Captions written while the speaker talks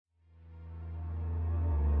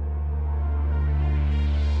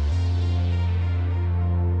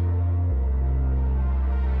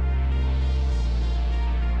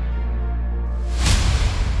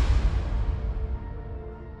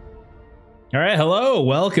All right, hello.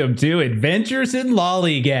 Welcome to Adventures in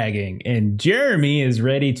Lollygagging. And Jeremy is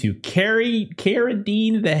ready to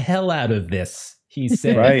carradine the hell out of this, he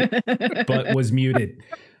said, Right. but was muted.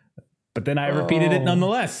 But then I repeated it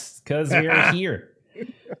nonetheless, because we are here.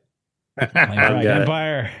 Playing Fragged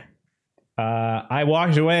Empire. I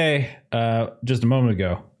walked away just a moment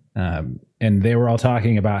ago, and they were all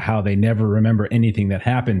talking about how they never remember anything that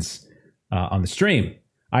happens on the stream.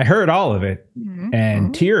 I heard all of it,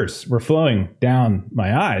 and tears were flowing down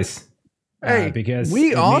my eyes because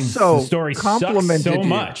we also the story sucks so you.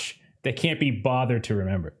 much they can't be bothered to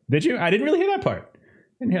remember. Did you? I didn't really hear that part.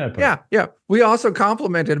 Yeah. We also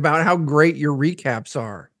complimented about how great your recaps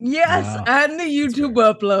are. Yes, and the YouTube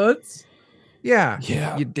uploads. Yeah,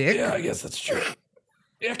 you dick. Yeah, I guess that's true.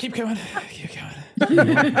 Yeah, keep going.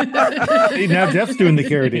 Now Jeff's doing the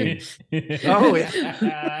carradine. Oh,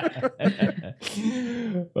 yeah.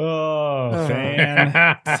 Oh,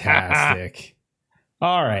 fantastic.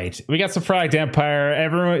 All right. We got some Fragged Empire.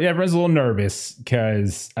 Everyone's a little nervous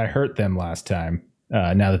because I hurt them last time,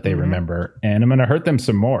 now that they remember. And I'm going to hurt them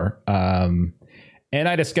some more. And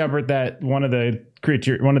I discovered that one of the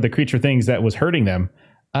creature things that was hurting them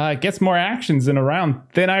gets more actions in a round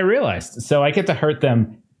than I realized. So I get to hurt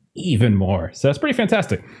them even more. So that's pretty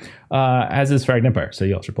fantastic. As is Fragged Empire. So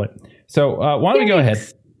you all should play. So why don't we go ahead?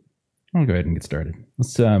 I'm going to go ahead and get started.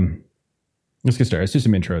 Let's get started. Let's do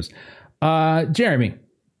some intros. Jeremy,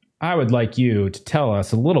 I would like you to tell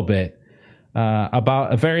us a little bit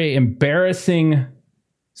about a very embarrassing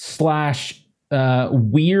 /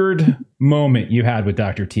 weird moment you had with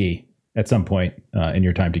Dr. T at some point in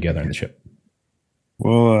your time together in the ship.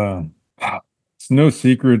 Well, it's no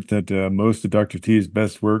secret that most of Dr. T's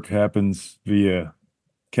best work happens via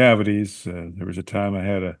cavities. There was a time I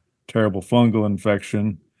had a terrible fungal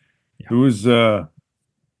infection. Yeah. It was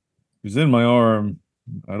in my arm.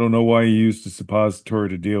 I don't know why he used a suppository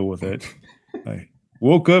to deal with it. I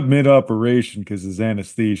woke up mid-operation because his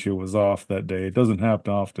anesthesia was off that day. It doesn't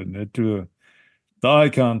happen often. The eye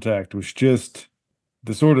contact was just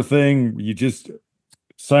the sort of thing you just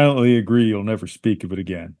silently agree you'll never speak of it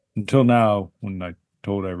again. Until now, when I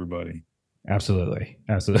told everybody. Absolutely.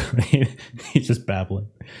 He's just babbling.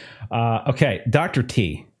 Okay, Dr.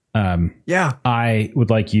 T. I would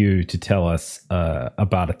like you to tell us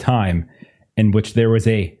about a time in which there was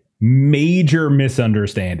a major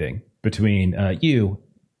misunderstanding between you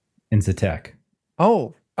and Zatek.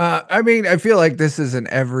 I feel like this is an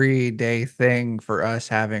everyday thing for us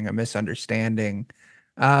having a misunderstanding.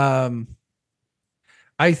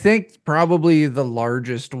 I think probably the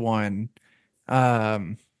largest one,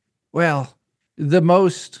 the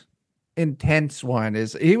most intense one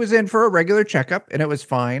is he was in for a regular checkup and it was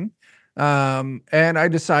fine. And I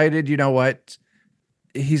decided, you know what?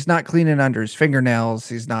 He's not cleaning under his fingernails.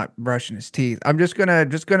 He's not brushing his teeth. I'm just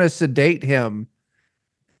gonna sedate him,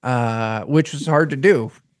 which was hard to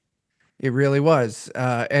do. It really was.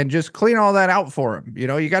 And just clean all that out for him. You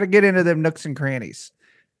know, you got to get into them nooks and crannies.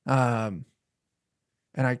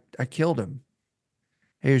 And I killed him.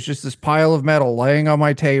 He was just this pile of metal laying on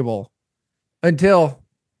my table until,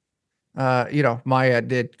 Maya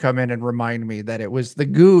did come in and remind me that it was the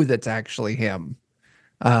goo that's actually him.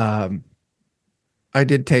 I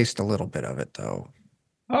did taste a little bit of it, though.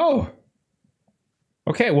 Oh.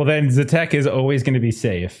 Okay, well then Zatek is always going to be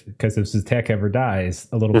safe because if Zatek ever dies,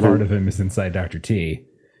 a little part of him is inside Dr. T.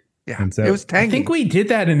 Yeah, and so it was tangy. I think we did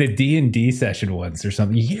that in a D&D session once or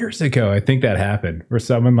something years ago. I think that happened where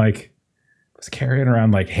someone was carrying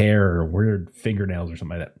around hair or weird fingernails or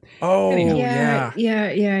something like that. Oh, yeah.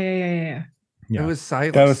 It was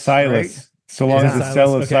Silas. That was Silas. Right? So long as the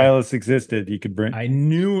cell of Silas existed, you could bring. I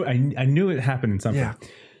knew it happened in something. Yeah.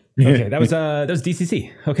 Okay, that was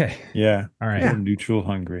DCC. Okay. Yeah. All right. Yeah. Neutral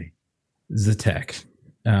hungry. Zatek,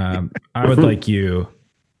 I would like you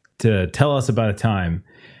to tell us about a time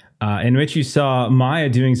in which you saw Maya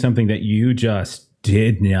doing something that you just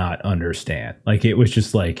did not understand. It was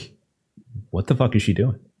just what the fuck is she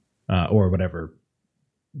doing? Or whatever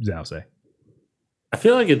Zhao say. I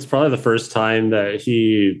feel like it's probably the first time that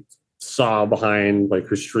he saw behind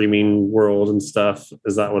her streaming world and stuff,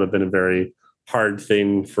 as that would have been a very hard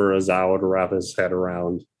thing for a Zhao to wrap his head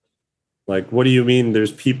around. What do you mean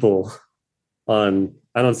there's people on?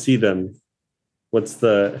 I don't see them.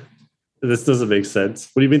 This doesn't make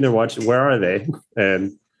sense. What do you mean they're watching? Where are they?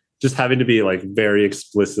 And just having to be very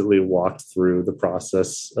explicitly walked through the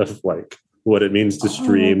process of what it means to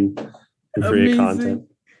stream and create content.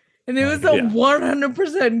 And it was a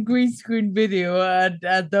 100% green screen video at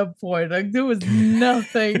that point. There was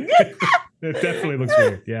nothing. It definitely looks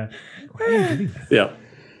weird. Yeah. Why are you doing that? Yeah.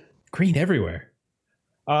 Green everywhere.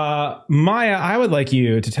 Maya, I would like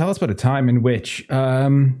you to tell us about a time in which,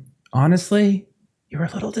 honestly, you were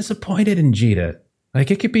a little disappointed in Jita. Like,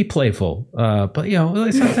 it could be playful, but, you know,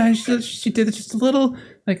 like sometimes she did it just a little,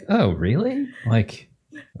 like, oh, really? Like,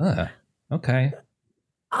 okay.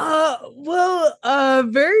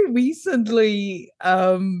 Very recently,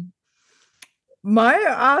 Maya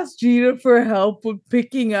asked Gina for help with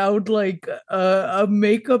picking out like a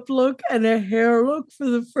makeup look and a hair look for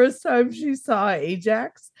the first time she saw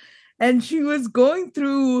Ajax, and she was going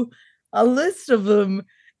through a list of them,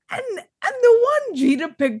 and the one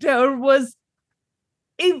Gina picked out was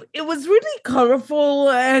it was really colorful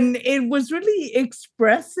and it was really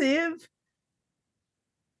expressive,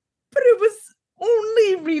 but it was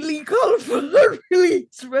only really colorful and really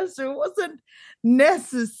expressive. It wasn't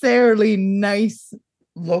necessarily nice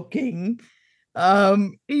looking.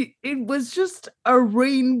 It was just a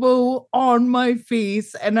rainbow on my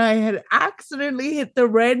face, and I had accidentally hit the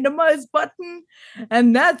randomize button,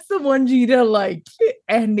 and that's the one Gina liked,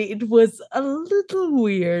 and it was a little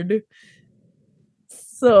weird.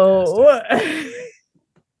 So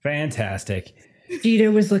Fantastic.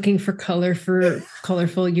 Gita was looking for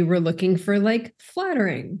colorful. You were looking for like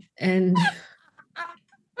flattering, and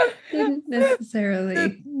didn't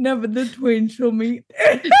necessarily. Never the twain shall meet.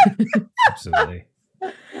 Absolutely.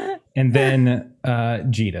 And then,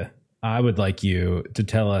 Jita, I would like you to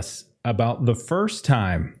tell us about the first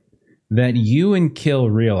time that you and Kill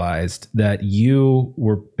realized that you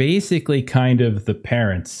were basically kind of the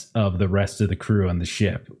parents of the rest of the crew on the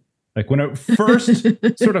ship. Like, when it first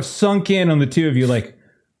sort of sunk in on the two of you, like,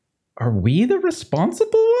 are we the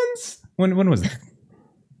responsible ones? When was that?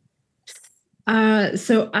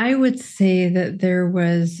 So I would say that there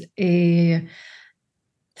was a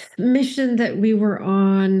mission that we were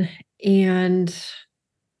on, and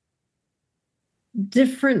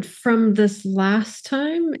different from this last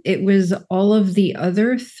time, it was all of the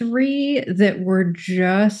other three that were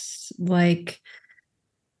just like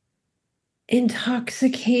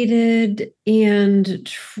intoxicated and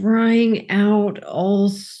trying out all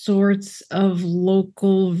sorts of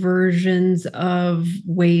local versions of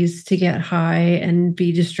ways to get high and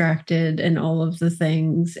be distracted and all of the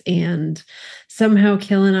things. And somehow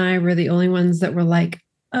Kill and I were the only ones that were like,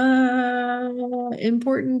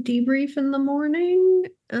 important debrief in the morning.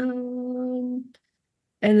 And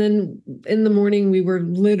then in the morning, we were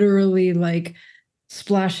literally like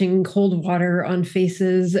splashing cold water on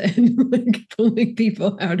faces and like pulling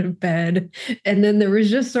people out of bed. And then there was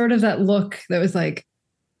just sort of that look that was like,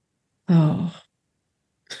 oh.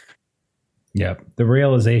 Yeah. The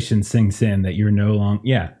realization sinks in that you're no longer.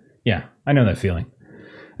 Yeah. I know that feeling.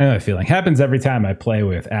 Happens every time I play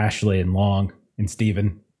with Ashley and Long and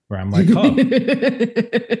Steven, where I'm like, oh,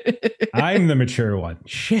 I'm the mature one.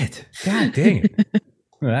 Shit. God dang it.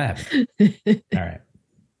 That happened.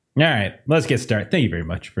 All right, let's get started. Thank you very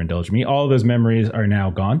much for indulging me. All of those memories are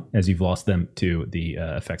now gone as you've lost them to the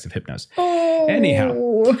effects of hypnosis. Oh. Anyhow,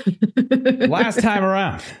 last time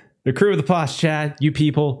around, the crew of the Posh Chat, you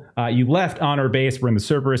people, you left Honor Base. We're in the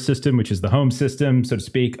Cerberus system, which is the home system, so to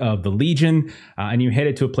speak, of the Legion, and you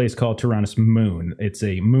headed to a place called Tyrannus Moon. It's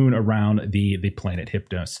a moon around the planet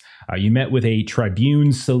Hypnos. You met with a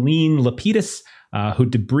Tribune, Selene Lapidus, who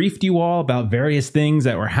debriefed you all about various things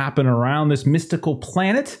that were happening around this mystical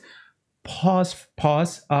planet. Pause.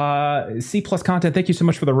 C+ content, thank you so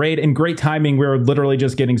much for the raid, and great timing. We're literally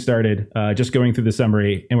just getting started, just going through the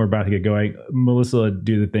summary, and we're about to get going. Melissa,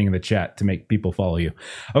 do the thing in the chat to make people follow you.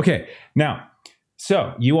 Okay, now,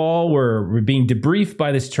 so you all were being debriefed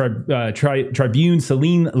by this Tribune,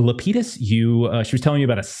 Selene Lapidus. She was telling you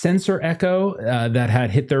about a sensor echo that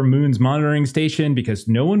had hit their moon's monitoring station, because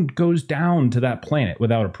no one goes down to that planet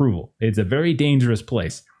without approval. It's a very dangerous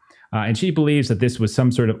place. And she believes that this was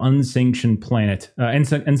some sort of unsanctioned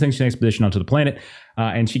unsanctioned expedition onto the planet.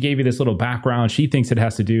 And she gave you this little background. She thinks it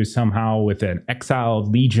has to do somehow with an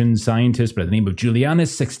exiled Legion scientist by the name of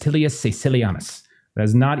Julianus Sextilius Caecilianus.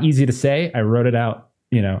 That's not easy to say. I wrote it out,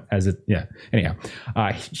 Anyhow,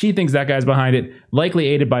 she thinks that guy's behind it, likely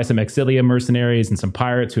aided by some Exilia mercenaries and some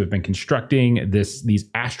pirates who have been constructing these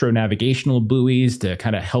astronavigational buoys to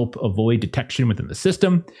kind of help avoid detection within the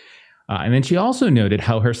system. And then she also noted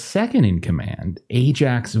how her second in command,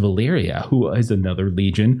 Ajax Valeria, who is another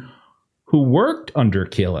Legion, who worked under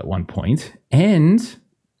Kill at one point and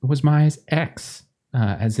was Maya's ex,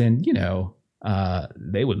 as in,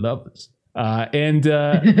 they would love this. And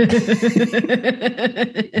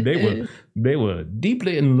they were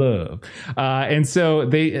deeply in love. And so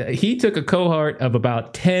he took a cohort of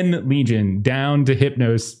about 10 Legion down to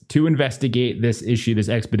Hypnos to investigate this issue, this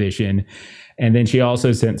expedition. And then she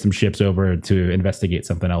also sent some ships over to investigate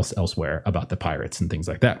something else elsewhere about the pirates and things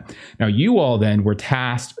like that. Now, you all then were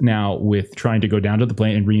tasked now with trying to go down to the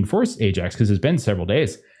plane and reinforce Ajax, because it's been several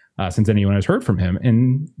days since anyone has heard from him.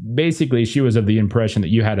 And basically, she was of the impression that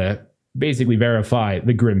you had to basically verify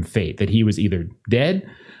the grim fate, that he was either dead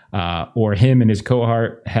or him and his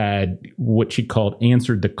cohort had what she called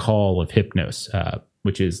answered the call of Hypnos,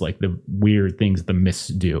 which is like the weird things the mists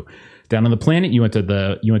do. Down on the planet, you went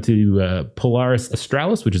to Polaris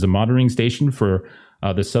Australis, which is a monitoring station for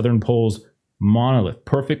the Southern Pole's monolith,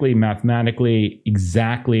 perfectly mathematically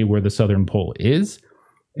exactly where the Southern Pole is.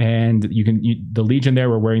 And the Legion there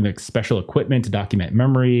were wearing like special equipment to document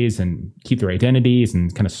memories and keep their identities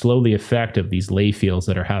and kind of slow the effect of these ley fields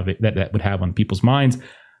that would have on people's minds.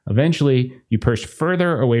 Eventually, you pushed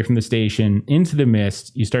further away from the station into the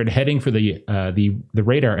mist. You started heading for the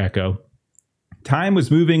radar echo. Time was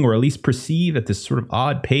moving, or at least perceived, at this sort of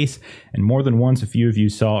odd pace, and more than once a few of you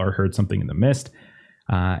saw or heard something in the mist.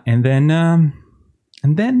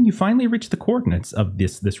 And then you finally reached the coordinates of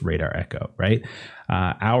this radar echo, right?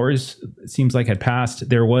 Hours, it seems like, had passed.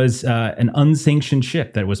 There was an unsanctioned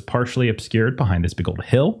ship that was partially obscured behind this big old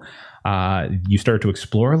hill. You started to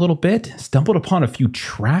explore a little bit, stumbled upon a few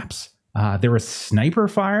traps. There was sniper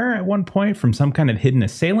fire at one point from some kind of hidden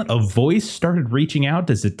assailant. A voice started reaching out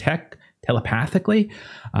to Zatek telepathically,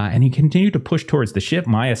 and he continued to push towards the ship.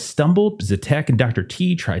 Maya stumbled. Zatek and Dr.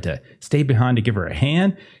 T tried to stay behind to give her a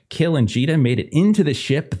hand. Kill and Jita made it into the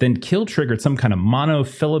ship, but then Kill triggered some kind of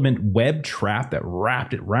monofilament web trap that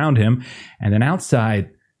wrapped it around him. And then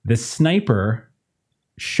outside, the sniper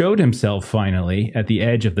showed himself finally at the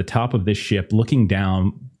edge of the top of this ship, looking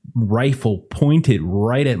down, rifle pointed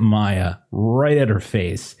right at Maya, right at her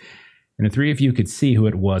face. And the three of you could see who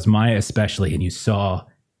it was, Maya especially, and you saw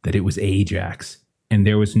that it was Ajax, and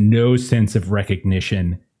there was no sense of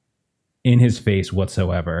recognition in his face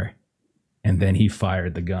whatsoever. And then he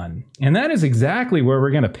fired the gun. And that is exactly where we're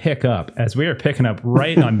going to pick up, as we are picking up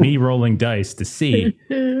right on me rolling dice to see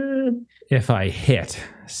if I hit.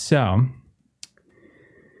 So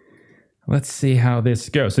let's see how this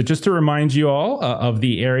goes. So just to remind you all of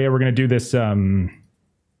the area, we're going to do this...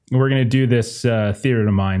 We're going to do this theater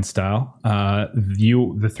to mind style.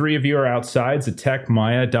 The three of you are outside. Zatek,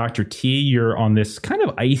 Maya, Dr. T. You're on this kind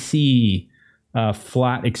of icy,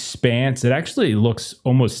 flat expanse. It actually looks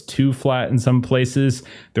almost too flat in some places.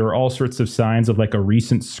 There are all sorts of signs of like a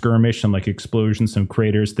recent skirmish, some like explosions, some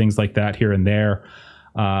craters, things like that here and there.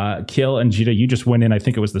 Kill and Jita, you just went in. I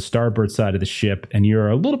think it was the starboard side of the ship, and you're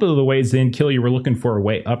a little bit of the ways in. Kill, you were looking for a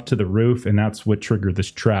way up to the roof, and that's what triggered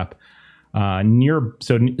this trap.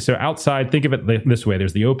 So outside, think of it this way: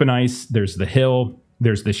 there's the open ice, there's the hill,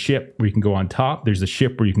 there's the ship where you can go on top, there's the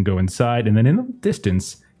ship where you can go inside, and then in the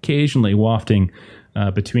distance, occasionally wafting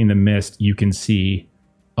between the mist, you can see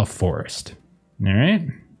a forest. All right,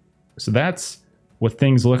 so that's what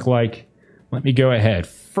things look like. Let me go ahead.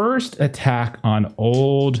 First attack on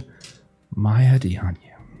old Maya Dianu.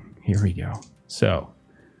 Here we go. So,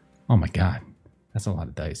 oh my god, that's a lot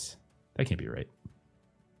of dice. That can't be right.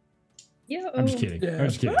 Yeah, I'm just kidding. Yeah. I'm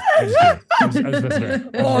just kidding. I was messing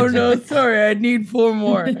around. Oh no, sorry, I need 4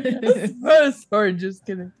 more. Sorry, just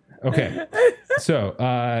kidding. Okay. So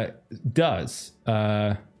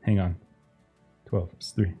hang on. 12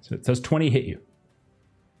 is 3. So it says 20 hit you.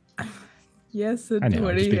 Yes, a I know.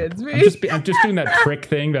 20 hits me. I'm just doing that trick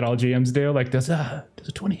thing that all GMs do. Like, does a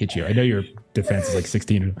 20 hit you? I know your defense is like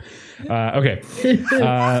 16. Okay.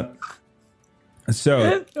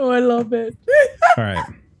 So. Oh, I love it. All right.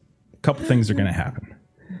 A couple things are going to happen.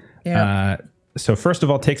 Yeah. So first of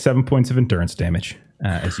all, take 7 points of endurance damage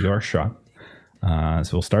as you are shot. So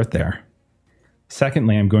we'll start there.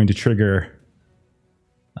 Secondly, I'm going to trigger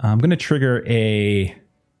a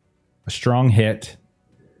strong hit.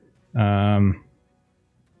 Okay,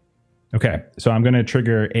 so I'm going to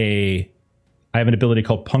trigger I have an ability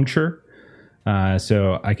called Puncture.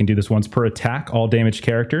 So I can do this once per attack, all damaged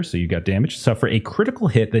characters. So you got damage. Suffer a critical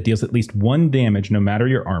hit that deals at least 1 damage, no matter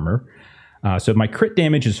your armor. So my crit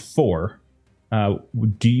damage is 4.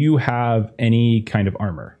 Do you have any kind of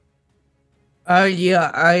armor?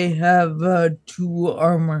 Yeah, I have 2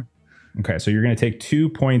 armor. Okay, so you're going to take 2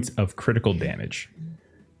 points of critical damage.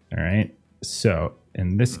 All right. So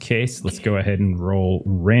in this case, let's go ahead and roll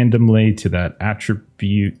randomly to that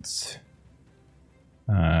attribute.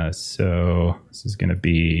 So this is going to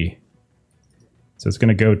be So it's going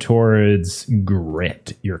to go towards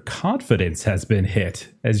Grit. Your confidence has been hit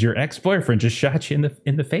as your ex-boyfriend just shot you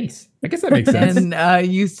in the face. I guess that makes sense. And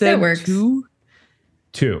you said That works. 2?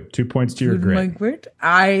 2 points to your Good, my grit. grit.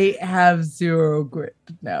 I have 0 grit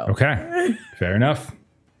now. Okay, fair enough.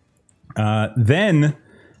 Then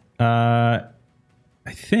I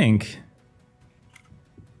think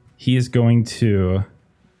he is going to,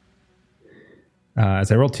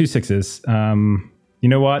 as I roll 2 6s, you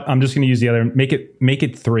know what? I'm just going to use the other. Make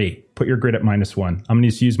it 3. Put your grit at -1. I'm going to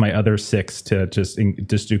just use my other 6 to just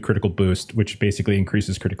do critical boost, which basically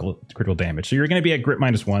increases critical damage. So you're going to be at grit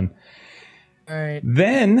 -1. All right.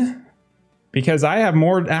 Then, because I have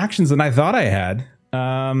more actions than I thought I had,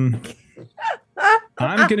 I'm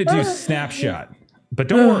going to do snapshot. But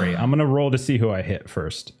don't worry, I'm going to roll to see who I hit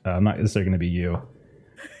first. I'm not necessarily going to be you.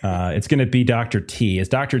 It's going to be Dr. T. As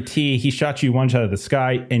Dr. T, he shot you one shot of the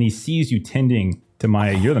sky, and he sees you tending to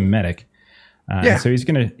Maya. You're the medic. Yeah. So he's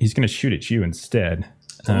gonna shoot at you instead.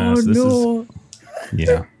 Oh, so this no. is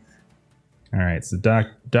yeah. All right. So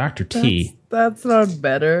Dr. T. That's not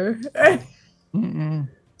better.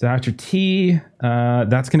 Dr. T.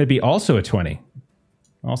 That's going to be also a 20.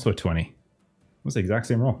 Also a 20. It was the exact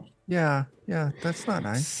same roll. Yeah, that's not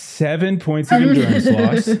nice. 7 points of endurance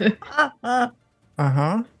loss.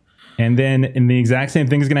 Uh-huh. And then in the exact same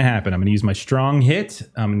thing is going to happen. I'm going to use my strong hit.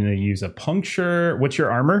 I'm going to use a puncture. What's your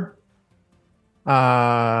armor?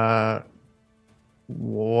 1.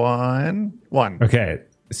 Okay.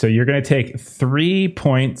 So you're going to take 3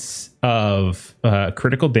 points of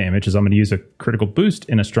critical damage as I'm going to use a critical boost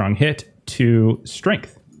in a strong hit to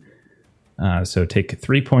strength. So take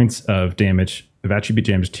 3 points of damage, of attribute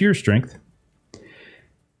damage to your strength.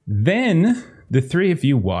 Then the three of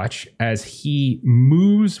you watch as he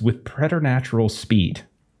moves with preternatural speed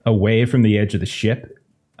away from the edge of the ship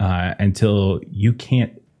until you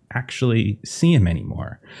can't actually see him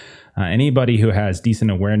anymore. Anybody who has decent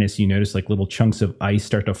awareness, you notice like little chunks of ice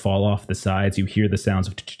start to fall off the sides. You hear the sounds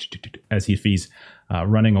of as he's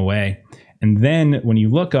running away. And then when you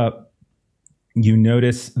look up, you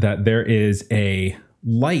notice that there is a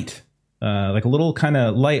light, like a little kind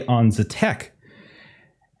of light on Zatek.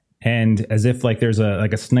 And as if like there's a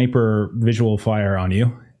sniper visual fire on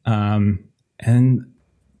you. And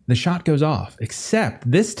the shot goes off, except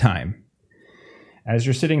this time, as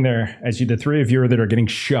you're sitting there, the three of you that are getting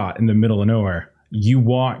shot in the middle of nowhere, you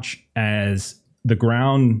watch as the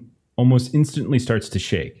ground almost instantly starts to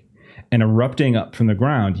shake. And erupting up from the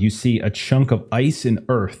ground, you see a chunk of ice and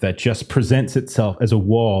earth that just presents itself as a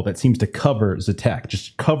wall that seems to cover Zatek,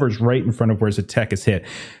 just covers right in front of where Zatek is hit.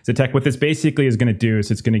 Zatek, what this basically is going to do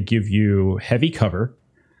is it's going to give you heavy cover.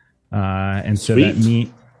 And so Sweet. that means...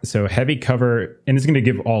 So heavy cover, and it's going to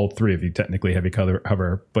give all three of you technically heavy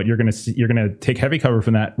cover, but you're going to take heavy cover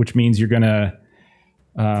from that, which means you're going to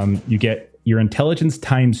you get your intelligence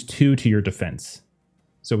 ×2 to your defense.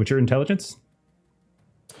 So what's your intelligence?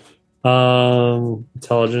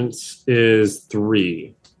 Intelligence is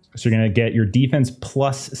 3. So you're going to get your defense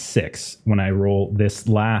 +6 when I roll this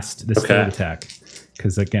Okay. third attack,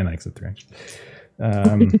 because again, I accept 3 actions.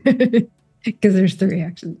 Because there's 3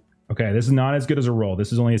 actions. Okay, this is not as good as a roll.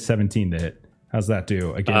 This is only a 17 to hit. How's that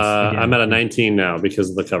do? I'm at a 19 now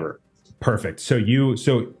because of the cover. Perfect. So you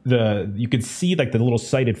could see like the little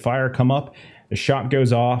sighted fire come up. The shot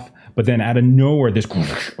goes off, but then out of nowhere, this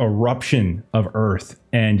eruption of earth,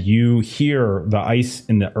 and you hear the ice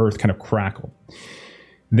and the earth kind of crackle.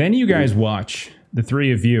 Then you guys watch, the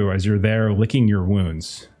three of you, as you're there licking your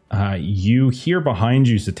wounds. You hear behind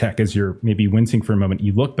you, Zatek, as you're maybe wincing for a moment.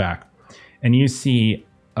 You look back, and you see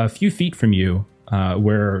a few feet from you,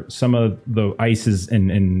 where some of the ice is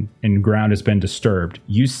and ground has been disturbed.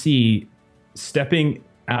 You see, stepping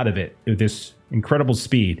out of it with this incredible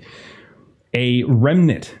speed, a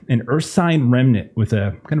remnant, an earth sign remnant with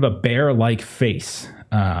a kind of a bear-like face,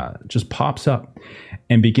 just pops up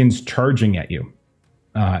and begins charging at you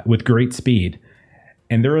with great speed.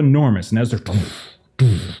 And they're enormous. And as they're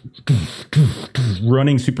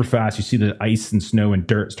running super fast, you see the ice and snow and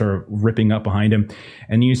dirt start ripping up behind him,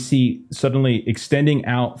 and you see suddenly extending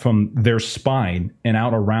out from their spine and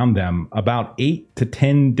out around them about 8 to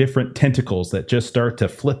 10 different tentacles that just start to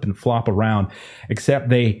flip and flop around, except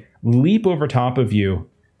they leap over top of you.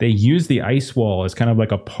 They use the ice wall as kind of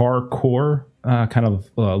like a parkour kind of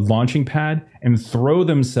launching pad and throw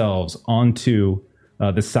themselves onto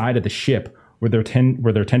the side of the ship, where their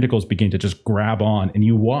tentacles begin to just grab on, and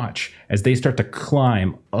you watch as they start to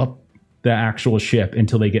climb up the actual ship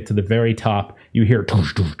until they get to the very top. You hear,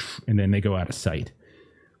 and then they go out of sight.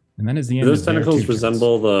 And that is the end. Do those of their tentacles 2 turns.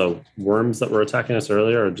 resemble the worms that were attacking us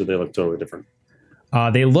earlier, or do they look totally different?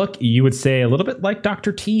 They look, you would say, a little bit like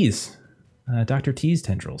Dr. T's. Dr. T's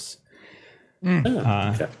tendrils.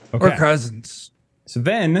 Okay. Or cousins. So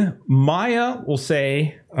then Maya will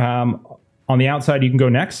say, on the outside, you can go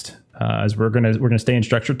next, as we're gonna stay in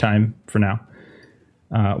structured time for now.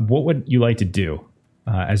 What would you like to do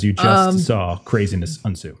as you just saw craziness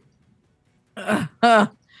ensue? I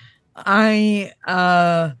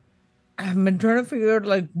have been trying to figure out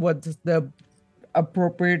like what's the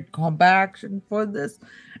appropriate combat action for this,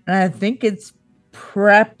 and I think it's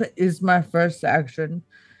prep is my first action,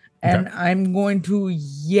 and I'm going to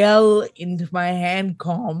yell into my hand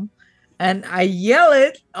comm, and I yell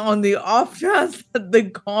it on the off chance that the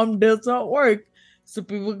comm does not work, so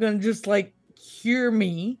people can just like hear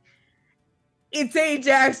me. It's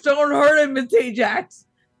Ajax, don't hurt him, it's Ajax.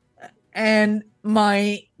 And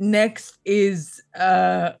my next is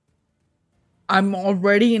I'm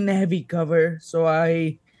already in heavy cover, so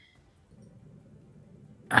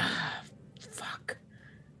fuck.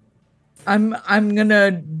 I'm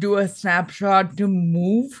gonna do a snapshot to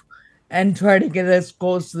move and try to get as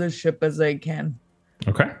close to the ship as I can.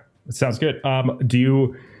 Okay, that sounds good.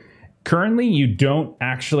 Currently, you don't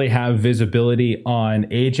actually have visibility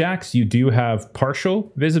on Ajax. You do have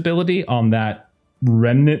partial visibility on that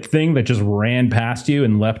remnant thing that just ran past you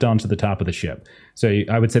and leapt onto the top of the ship. So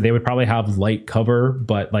I would say they would probably have light cover,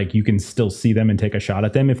 but like you can still see them and take a shot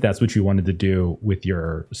at them if that's what you wanted to do with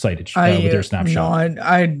your sightage, with your snapshot.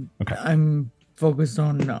 No, I'm focused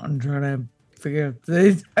on trying to figure out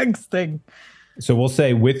the next thing. So we'll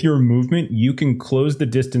say with your movement, you can close the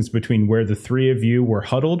distance between where the three of you were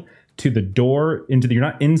huddled to the door you're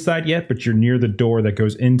not inside yet, but you're near the door that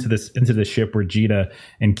goes into the ship where Jita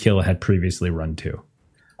and Kill had previously run to.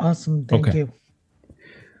 Awesome. Thank you.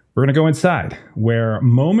 We're going to go inside where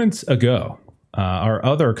moments ago, our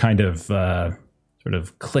other kind of sort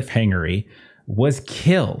of cliffhangery was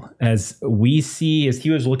Kill, as we see as he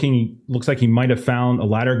was looking, looks like he might have found a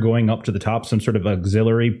ladder going up to the top, some sort of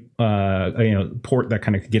auxiliary port that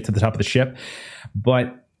kind of could get to the top of the ship.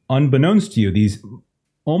 But unbeknownst to you, these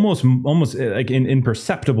almost like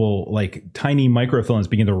imperceptible, like tiny microfilaments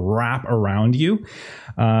begin to wrap around you.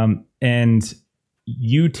 And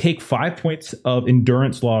you take 5 points of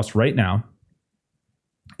endurance loss right now.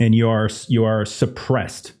 And you are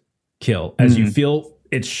suppressed, Kill, as you feel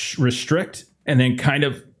it restrict, and then kind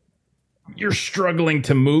of you're struggling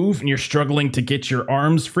to move and you're struggling to get your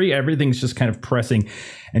arms free. Everything's just kind of pressing,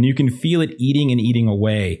 and you can feel it eating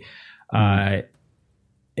away.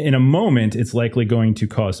 In a moment, it's likely going to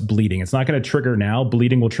cause bleeding. It's not going to trigger now.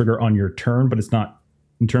 Bleeding will trigger on your turn, but it's not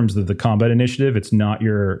in terms of the combat initiative. It's not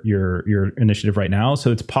your initiative right now. So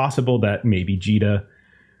it's possible that maybe Jita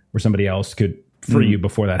or somebody else could free you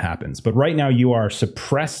before that happens. But right now you are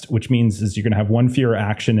suppressed, which means is you're going to have one fewer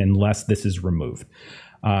action unless this is removed.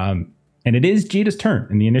 And it is Jita's turn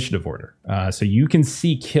in the initiative order. So you can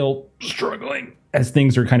see Kill struggling as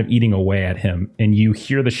things are kind of eating away at him, and you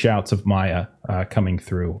hear the shouts of Maya coming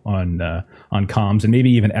through on comms and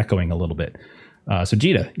maybe even echoing a little bit. So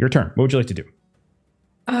Jita, your turn. What would you like to do?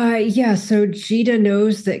 So Jita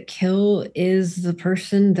knows that Kill is the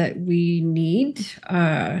person that we need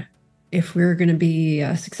if we're going to be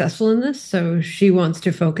successful in this. So she wants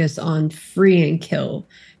to focus on freeing Kill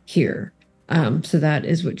here. So that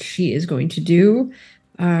is what she is going to do.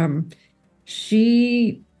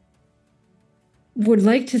 She would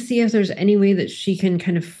like to see if there's any way that she can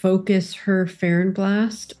kind of focus her Farron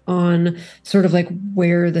Blast on sort of like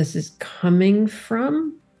where this is coming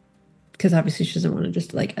from, because obviously she doesn't want to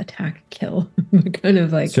just like attack Kill, kind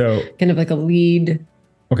of like a lead.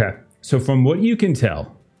 Okay, so from what you can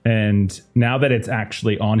tell, and now that it's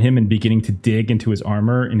actually on him and beginning to dig into his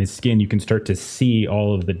armor and his skin, you can start to see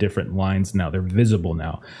all of the different lines now. They're visible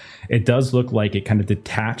now. It does look like it kind of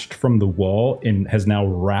detached from the wall and has now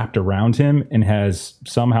wrapped around him and has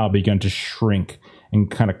somehow begun to shrink and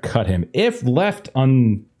kind of cut him. If left he's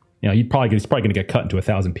probably going to get cut into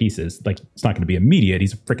 1,000 pieces. Like, it's not going to be immediate.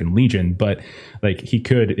 He's a freaking legion, but like he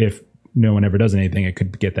could, if no one ever does anything, it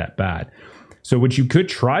could get that bad. So what you could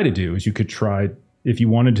try to do is if you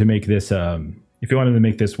wanted to make this, one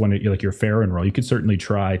like your Farron roll, you could certainly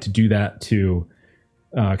try to do that to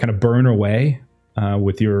kind of burn away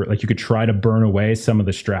you could try to burn away some of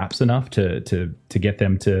the straps enough to get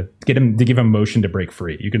him to give him motion to break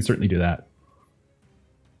free. You can certainly do that.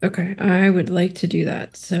 Okay, I would like to do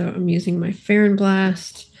that. So I'm using my Farron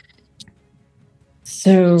Blast.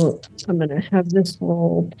 So I'm going to have this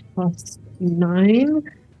roll +9.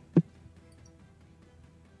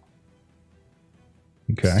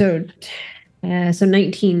 Okay. So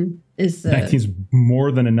 19 is the 19's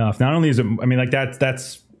more than enough. Not only is it, I mean, like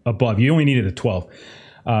that's above. You only needed a 12.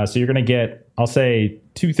 So you're going to get, I'll say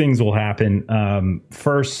 2 things will happen.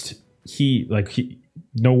 First,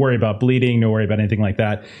 no worry about bleeding, no worry about anything like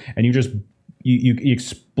that. And you just, you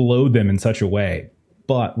explode them in such a way.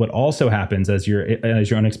 But what also happens as your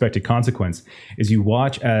unexpected consequence is you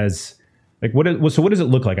watch as, like, what does it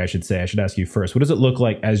look like? I should ask you first. What does it look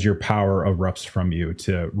like as your power erupts from you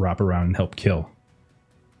to wrap around and help kill?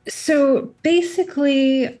 So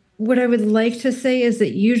basically, what I would like to say is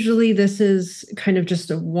that usually this is kind of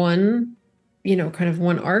just one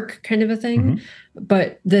arc kind of a thing. Mm-hmm.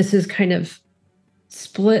 But this is kind of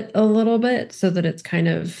split a little bit so that it's kind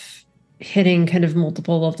of hitting kind of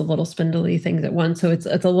multiple of the little spindly things at once. So it's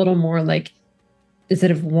a little more like,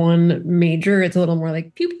 instead of one major, it's a little more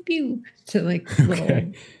like pew pew pew to like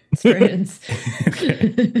little strands.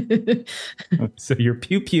 So you're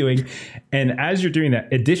pew pewing, and as you're doing that,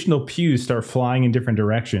 additional pews start flying in different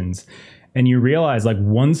directions, and you realize, like,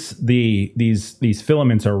 once these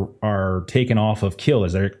filaments are taken off of Kill,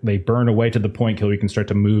 as they burn away to the point Kill, you can start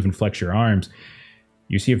to move and flex your arms.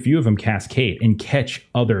 You see a few of them cascade and catch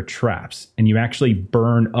other traps, and you actually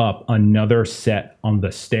burn up another set on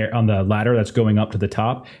the ladder that's going up to the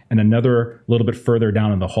top, and another little bit further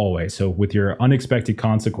down in the hallway. So with your unexpected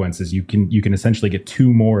consequences, you can essentially get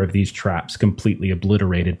 2 more of these traps completely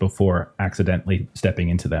obliterated before accidentally stepping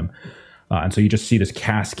into them. And so you just see this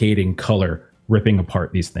cascading color ripping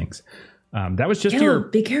apart these things. That was just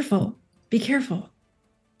Be careful. Be careful.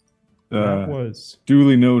 That was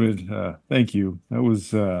duly noted. Thank you. That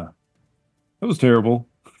was terrible.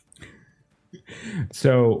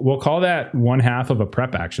 So we'll call that 1/2 of a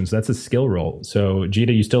prep action. So that's a skill roll. So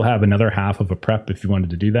Jita, you still have another 1/2 of a prep if you wanted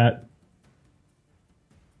to do that.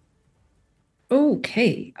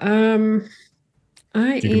 Okay.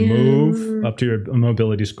 You can move up to your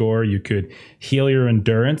mobility score. You could heal your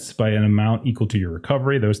endurance by an amount equal to your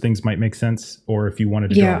recovery. Those things might make sense. Or if you wanted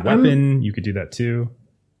to draw a weapon, you could do that too.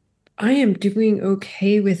 I am doing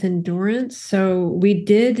okay with endurance. So we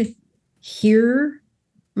did hear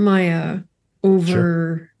Maya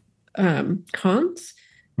over cons.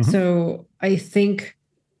 Mm-hmm. So I think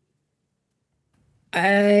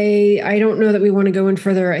I don't know that we want to go in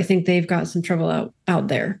further. I think they've got some trouble out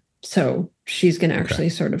there. So she's going to actually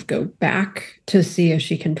sort of go back to see if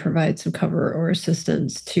she can provide some cover or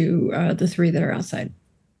assistance to the 3 that are outside.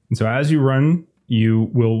 And so as you run, you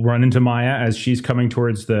will run into Maya as she's coming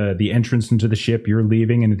towards the entrance into the ship. You're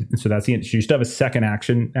leaving, and so that's the end. She still have a second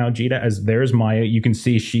action now, Jita. As there's Maya, you can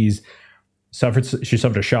see she suffered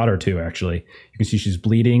a shot or 2, actually. You can see she's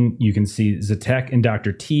bleeding. You can see Zatek and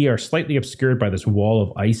Dr. T are slightly obscured by this wall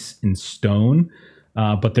of ice and stone,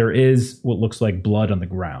 but there is what looks like blood on the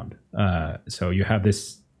ground. So you have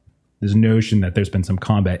this notion that there's been some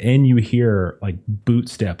combat, and you hear like boot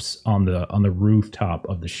steps on the rooftop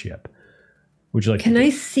of the ship. Would you like? Can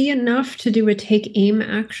I see enough to do a take aim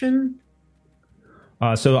action?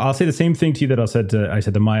 So I'll say the same thing to you that I said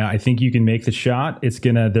to Maya. I think you can make the shot.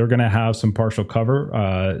 They're gonna have some partial cover.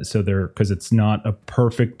 Because it's not a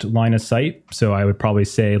perfect line of sight. So I would probably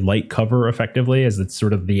say light cover effectively, as it's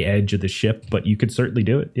sort of the edge of the ship. But you could certainly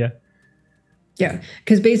do it. Yeah. Yeah,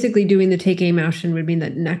 because basically doing the take aim action would mean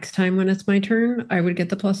that next time when it's my turn, I would get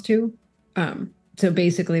the +2. So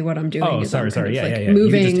basically what I'm doing is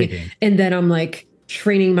moving, and then I'm like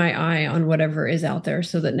training my eye on whatever is out there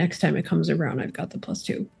so that next time it comes around, I've got the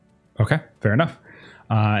 +2. Okay, fair enough.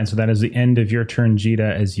 And so that is the end of your turn,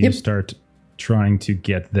 Jita, as you start trying to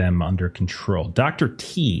get them under control. Dr.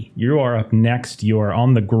 T, you are up next. You are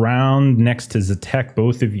on the ground next to Zatek.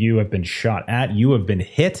 Both of you have been shot at. You have been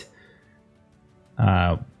hit.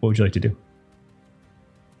 What would you like to do?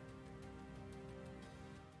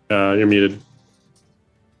 You're muted.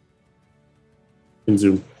 In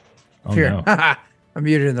Zoom. Oh, Here. no. I'm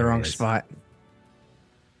muted in the wrong spot.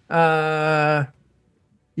 Yeah,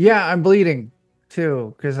 I'm bleeding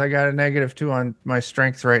too because I got a -2 on my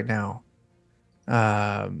strength right now.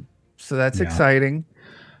 So that's exciting.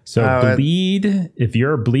 So bleed. If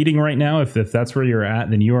you're bleeding right now, if that's where you're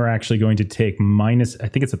at, then you are actually going to take minus. I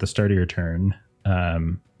think it's at the start of your turn.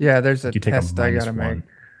 There's a test I gotta make.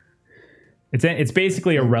 It's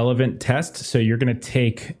basically a relevant test, so you're going to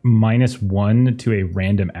take -1 to a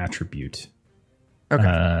random attribute. Okay.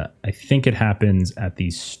 I think it happens at the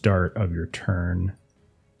start of your turn.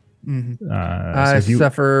 Mm-hmm. I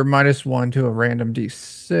suffer -1 to a random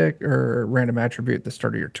D6 or random attribute at the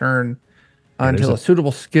start of your turn until a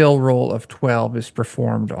suitable skill roll of 12 is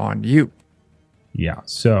performed on you. Yeah,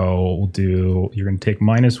 so you're going to take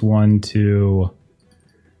 -1 to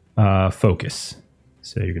focus.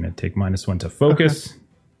 So you're going to take -1 to focus,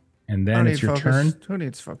 and then it's your turn. Who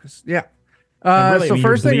needs focus? Yeah. And really, I So mean,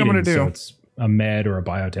 first you're thing I'm going bleeding, to do. so it's a med or a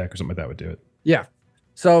biotech or something like that would do it. Yeah.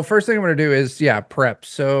 So first thing I'm going to do is prep.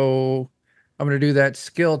 So I'm going to do that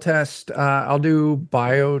skill test. I'll do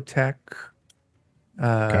biotech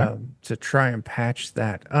to try and patch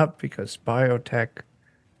that up because biotech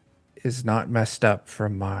is not messed up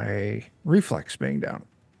from my reflex being down.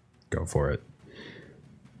 Go for it.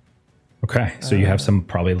 Okay, so you have some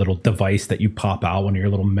probably little device that you pop out, one of your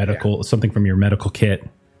little medical, something from your medical kit,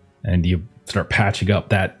 and you start patching up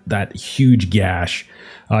that huge gash.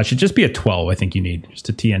 It should just be a 12, I think you need, just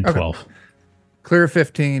a TN 12. Okay. Clear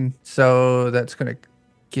 15, so that's going to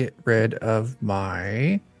get rid of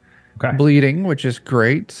my bleeding, which is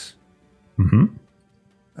great. Mm-hmm.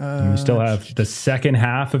 You still have the second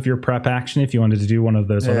half of your prep action if you wanted to do one of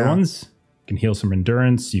those other ones. You can heal some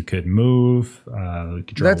endurance. You could move. You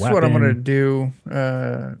could draw That's a weapon. what I'm going to do.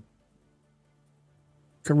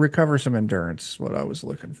 Could recover some endurance, what I was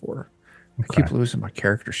looking for. I keep losing my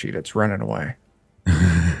character sheet. It's running away.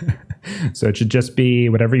 So it should just be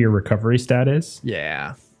whatever your recovery stat is.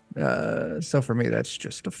 Yeah. So for me, that's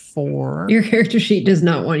just a 4. Your character sheet does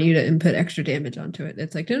not want you to input extra damage onto it.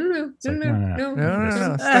 It's like, no.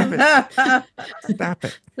 Stop it. Stop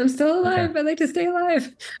it. I'm still alive. I'd like to stay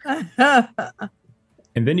alive.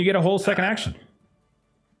 And then you get a whole second action.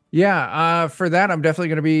 Yeah. For that, I'm definitely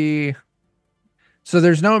going to be. So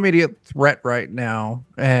there's no immediate threat right now,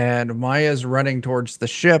 and Maya's running towards the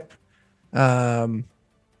ship. I'm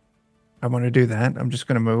going to do that. I'm just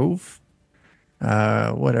going to move.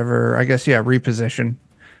 Whatever. I guess, reposition.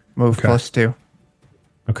 Move +2.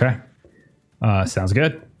 Okay. Sounds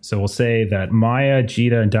good. So we'll say that Maya,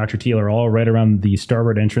 Jita, and Dr. Teal are all right around the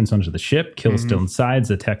starboard entrance onto the ship. Kill's still inside.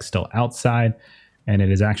 Zatek's still outside. And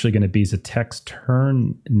it is actually going to be Zatek's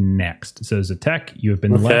turn next. So Zatek, you have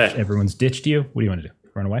been left. Everyone's ditched you. What do you want to do?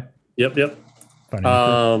 Run away? Yep.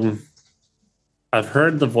 I've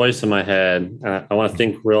heard the voice in my head. I want to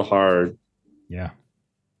think real hard. Yeah.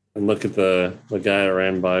 And look at the guy that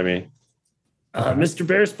ran by me. Mr.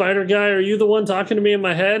 Bear Spider guy, are you the one talking to me in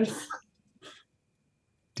my head?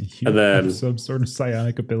 Do you have some sort of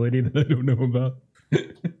psionic ability that I don't know about?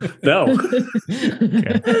 No.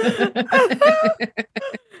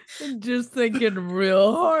 Just thinking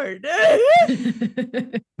real hard.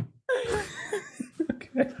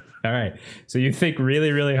 Okay. All right. So you think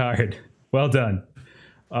really, really hard. Well done.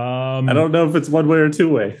 I don't know if it's one way or two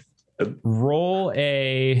way. Roll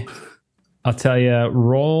a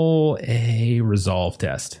resolve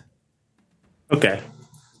test. Okay.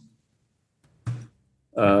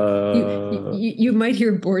 You might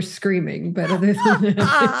hear Boris screaming, but other than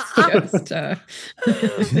that, it's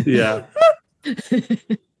just yeah.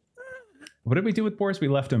 What did we do with Boris? We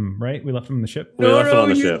left him, right? We left him on the ship. We left him on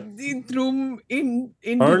the ship. You threw him in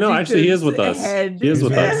or no, actually, he is with us. He is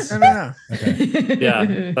with us. No. Okay.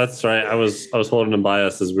 Yeah, that's right. I was holding him by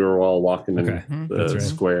us as we were all walking in the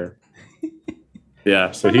square.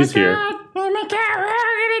 Yeah, so he's here. Oh my god, we're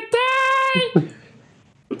all gonna die!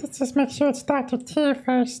 Let's just make sure it's Dr. T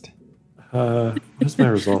first. What's my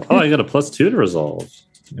resolve? Oh, I got a +2 to resolve.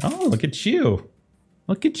 Oh, look at you.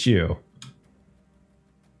 Look at you.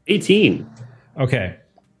 18. Okay.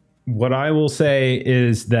 What I will say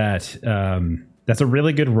is that that's a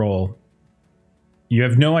really good roll. You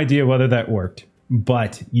have no idea whether that worked,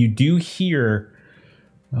 but you do hear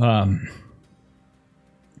a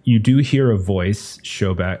voice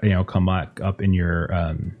show back, come back up in your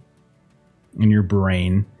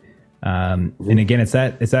brain. And again, it's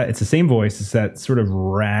the same voice. It's that sort of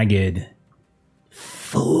ragged,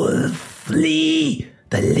 fool, flee.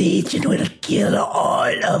 The Legion will kill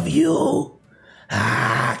all of you.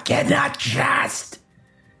 Cannot trust.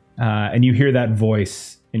 And you hear that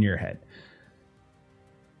voice in your head.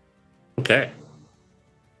 Okay.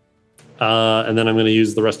 And then I'm going to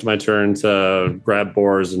use the rest of my turn to grab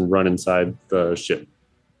Boars and run inside the ship.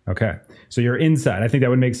 Okay. So you're inside. I think that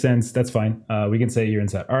would make sense. That's fine. We can say you're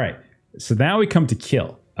inside. All right. So now we come to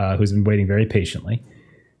Kill, who's been waiting very patiently.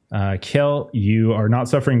 Kill, you are not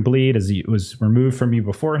suffering bleed as it was removed from you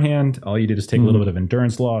beforehand. All you did is take a little bit of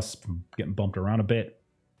endurance loss from getting bumped around a bit.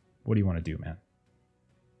 What do you want to do, man?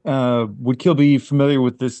 Would Kill be familiar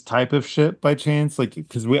with this type of ship by chance? Like,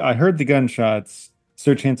 because I heard the gunshots. Is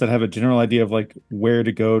there a chance I'd have a general idea of like where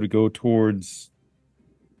to go towards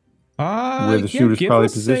where the shooter's probably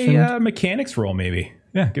positioned? Give us a mechanics roll, maybe.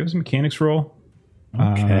 Yeah, give us a mechanics roll.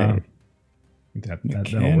 Okay.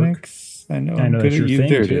 That'll work. I know that's your thing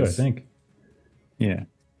there too, I think. Yeah.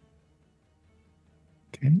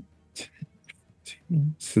 Okay.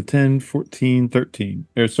 So 10, 14, 13.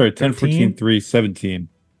 10, 14, 3, 17.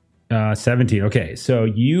 17. Okay, so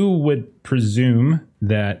you would presume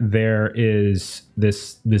that there is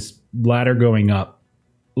this ladder going up,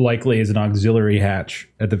 likely as an auxiliary hatch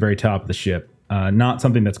at the very top of the ship. Not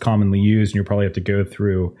something that's commonly used, and you'll probably have to go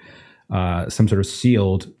through some sort of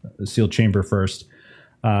sealed chamber first.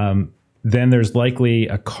 Then there's likely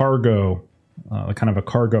a cargo, kind of a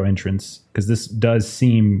cargo entrance, because this does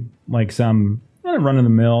seem like some run of the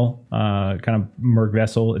mill kind of merc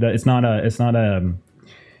vessel. It's not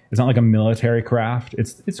like a military craft.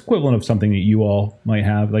 It's equivalent of something that you all might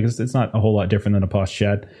have. Like it's not a whole lot different than a post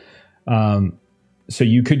shed. So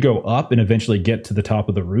you could go up and eventually get to the top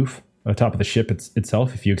of the roof, top of the ship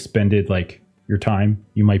itself. If you expended like your time,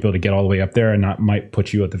 you might be able to get all the way up there, and that might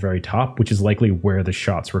put you at the very top, which is likely where the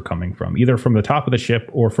shots were coming from, either from the top of the ship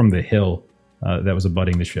or from the hill that was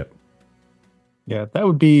abutting the ship. Yeah, that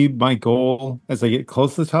would be my goal. As I get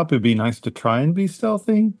close to the top, it'd be nice to try and be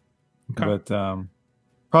stealthy. Okay. But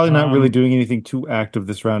probably not really doing anything too active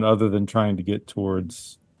this round other than trying to get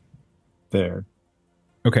towards there.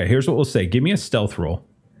 Okay, here's what we'll say. Give me a stealth roll.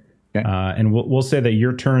 Okay. And we'll say that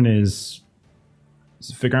your turn is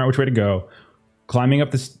figuring out which way to go, climbing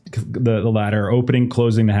up the ladder, opening,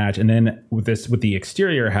 closing the hatch, and then with the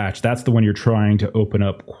exterior hatch, that's the one you're trying to open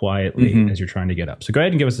up quietly as you're trying to get up. So go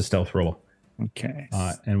ahead and give us a stealth roll. Okay.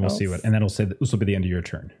 And we'll see what, and then it'll say that this will be the end of your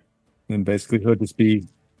turn. And basically he'll just be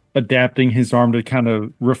adapting his arm to kind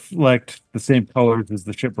of reflect the same colors as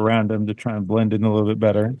the ship around him to try and blend in a little bit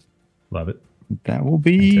better. Love it. That will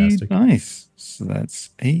be fantastic. Nice. So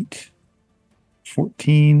that's 8,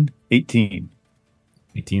 14, 18.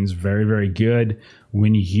 18 is very, very good.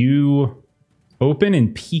 When you open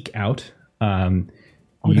and peek out, you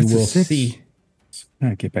will see.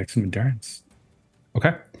 I get back some endurance.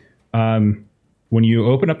 Okay. When you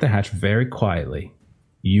open up the hatch very quietly,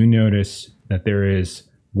 you notice that there is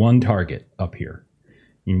one target up here.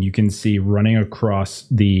 And you can see running across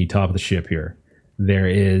the top of the ship here, there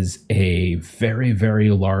is a very,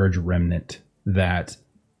 very large remnant that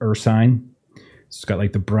Ursine. It's got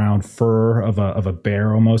like the brown fur of a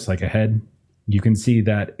bear, almost like a head. You can see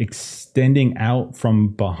that extending out from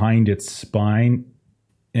behind its spine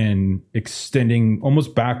and extending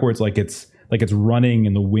almost backwards, like it's running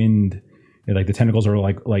in the wind. And like the tentacles are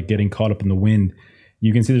like getting caught up in the wind.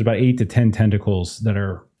 You can see there's about 8 to 10 tentacles that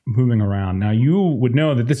are moving around. Now you would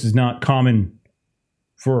know that this is not common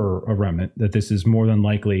for a remnant, that this is more than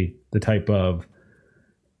likely the type of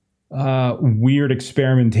weird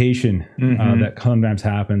experimentation that sometimes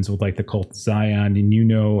happens with like the cult Zion. And you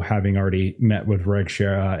know, having already met with Reg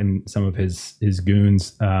Shera and some of his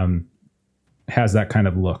goons, has that kind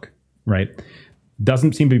of look, right?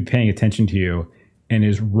 Doesn't seem to be paying attention to you and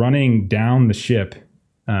is running down the ship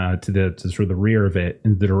to sort of the rear of it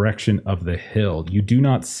in the direction of the hill. You do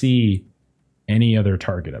not see any other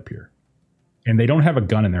target up here. And they don't have a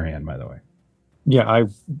gun in their hand, by the way. Yeah,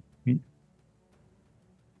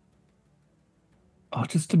 I'll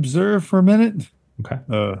just observe for a minute. Okay.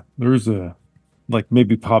 There's a, like,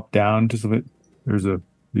 maybe pop down just a bit. There's a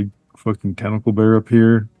big fucking tentacle bear up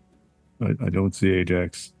here. I don't see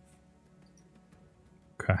Ajax.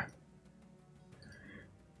 Okay.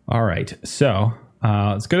 All right. So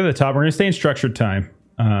let's go to the top. We're going to stay in structured time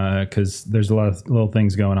because there's a lot of little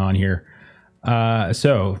things going on here.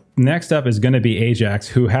 So next up is going to be Ajax,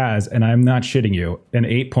 who has, and I'm not shitting you, an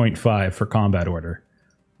 8.5 for combat order.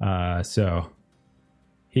 So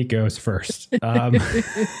he goes first.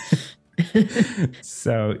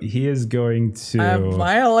 So he is going to.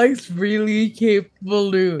 My Alex really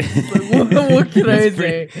capable dude. What can I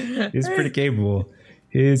say? He's pretty capable.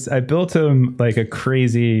 I built him like a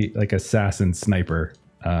crazy like assassin sniper.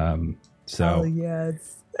 So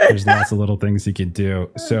yes. There's lots of little things he could do.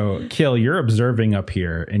 So, Kill, you're observing up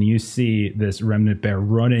here, and you see this remnant bear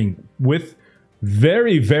running with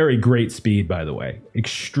very, very great speed, by the way.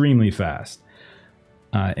 Extremely fast.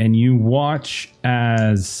 And you watch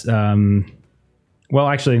as... well,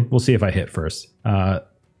 actually, we'll see if I hit first.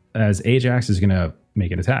 As Ajax is going to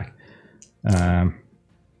make an attack. And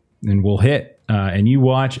we'll hit. And you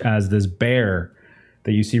watch as this bear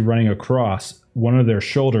that you see running across, one of their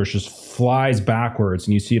shoulders just flies backwards,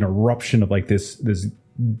 and you see an eruption of like this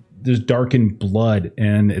darkened blood,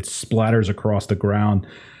 and it splatters across the ground.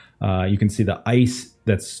 You can see the ice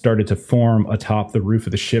that's started to form atop the roof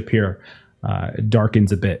of the ship here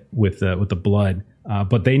darkens a bit with the blood,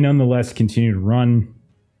 but they nonetheless continue to run.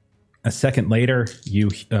 A second later,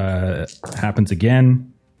 happens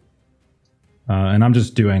again, and I'm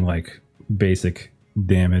just doing like basic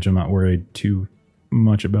damage. I'm not worried too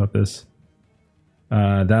much about this.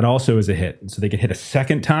 That also is a hit. So they can hit a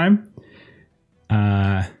second time.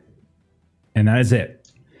 And that is it.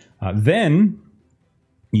 Then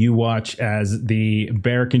you watch as the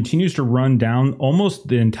bear continues to run down almost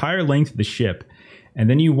the entire length of the ship. And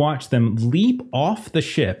then you watch them leap off the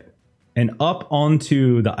ship and up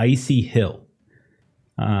onto the icy hill.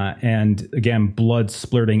 And again, blood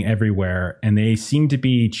splurting everywhere. And they seem to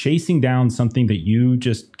be chasing down something that you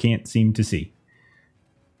just can't seem to see.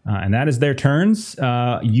 And that is their turns.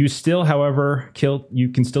 You still, however, you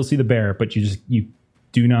can still see the bear, but you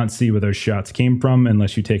do not see where those shots came from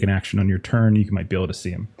unless you take an action on your turn. You might be able to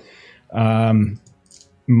see them.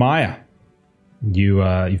 Maya,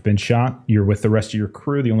 you've been shot. You're with the rest of your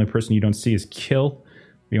crew. The only person you don't see is Kill. What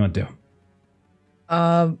do you want to do?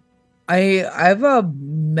 I have a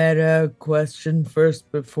meta question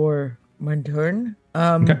first before my turn.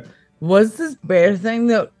 Okay. Was this bear thing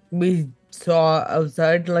that we saw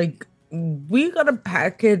outside, like, we got a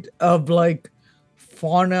packet of like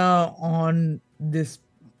fauna on this,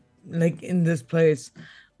 like, in this place.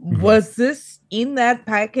 Was this in that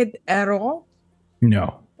packet at all?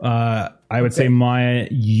 No. I would say, Maya,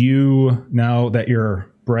 you, now that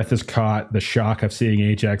your breath is caught, the shock of seeing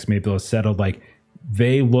Ajax maybe has settled, like,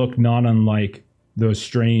 they look not unlike those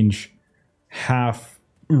strange half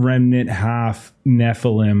remnant, half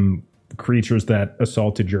Nephilim creatures that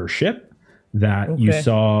assaulted your ship that you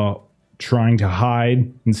saw trying to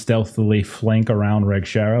hide and stealthily flank around Reg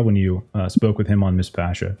Shara when you spoke with him on Miss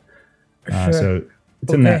Pasha. Sure. So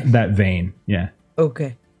it's in that vein. Yeah.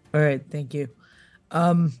 Okay. All right. Thank you.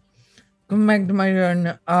 Coming back to my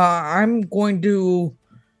turn, I'm going to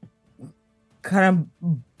kind of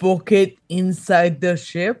book it inside the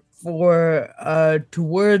ship for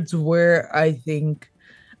towards where I think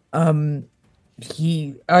I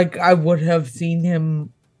would have seen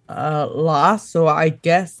him last. So I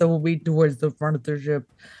guess that will be towards the front of the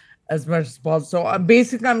ship as much as possible. So I'm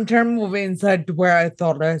turning moving inside to where I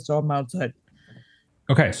thought I saw him outside.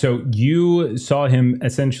 Okay, so you saw him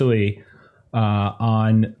essentially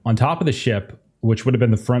on top of the ship, which would have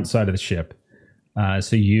been the front side of the ship.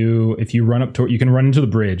 So if you run up to, you can run into the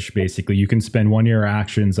bridge. Basically, you can spend one of your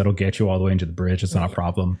actions that'll get you all the way into the bridge. It's not a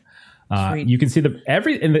problem. You can see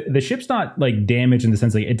the ship's not like damaged in the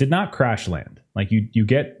sense like it did not crash land. Like you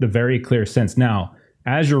get the very clear sense. Now,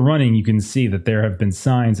 as you're running, you can see that there have been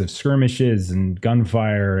signs of skirmishes and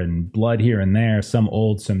gunfire and blood here and there, some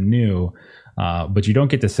old, some new. But you don't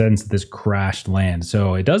get the sense that this crashed land.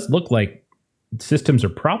 So it does look like systems are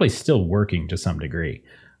probably still working to some degree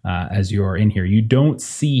as you're in here. You don't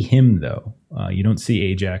see him, though. You don't see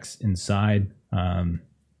Ajax inside.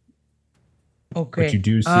 Okay. But you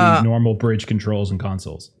do see normal bridge controls and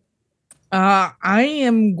consoles. I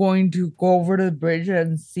am going to go over to the bridge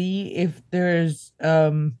and see if there's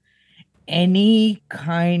any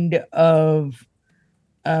kind of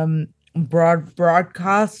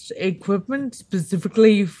broadcast equipment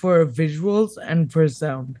specifically for visuals and for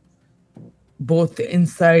sound, both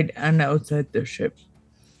inside and outside the ship.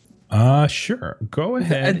 Sure. Go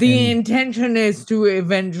ahead. The intention is to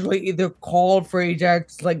eventually either call for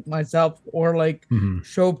Ajax like myself or like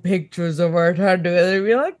show pictures of our time together and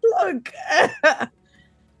be like, look.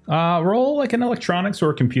 Roll like an electronics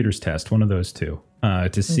or a computers test, one of those two,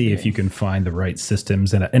 to see if you can find the right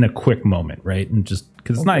systems in a quick moment, right? And just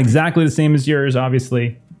because it's not exactly the same as yours,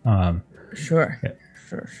 obviously. Sure. Yeah.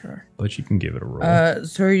 Sure. But you can give it a roll.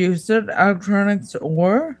 So you said electronics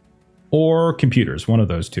or computers. One of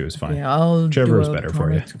those two is fine. Yeah, I'll whichever do is better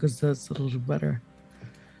for you. because that's a little better.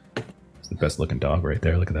 It's the best looking dog right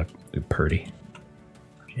there. Look at that, Purdy.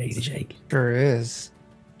 Shake it, shake. Sure is.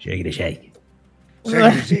 Shake it, shake. Shake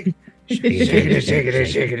it, shake it. Shake it, shake it,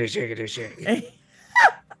 shake it, shake it, shake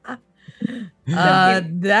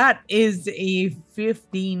it. That is a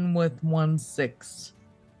 15 with 1 6.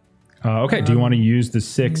 Okay. Do you want to use the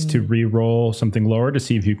 6 to re-roll something lower to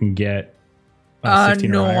see if you can get 16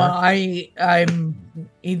 no, or higher? I'm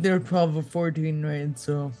either 12 or 14, right?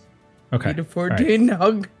 So okay, either 14. Right.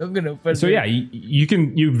 I'm gonna put so yeah,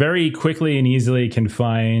 you very quickly and easily can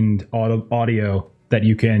find audio that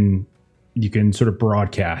you can sort of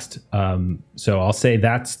broadcast. So I'll say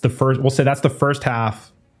that's the first. We'll say that's the first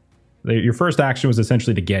half. Your first action was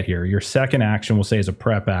essentially to get here. Your second action, we'll say, is a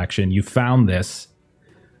prep action. You found this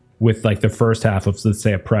with like the first half of, let's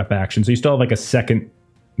say, a prep action. So you still have like a second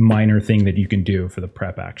minor thing that you can do for the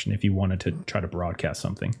prep action if you wanted to try to broadcast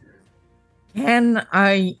something. Can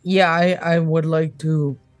I? Yeah, I would like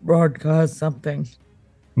to broadcast something.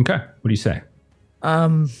 Okay, what do you say?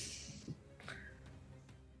 And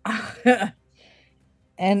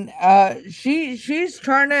she's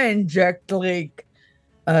trying to inject like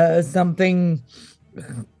something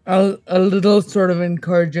a little sort of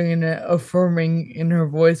encouraging and affirming in her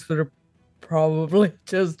voice for the probably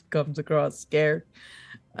just comes across scared.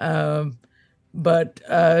 But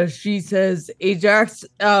she says, Ajax,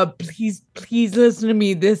 please listen to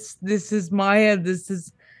me. This is Maya. This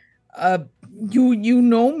is you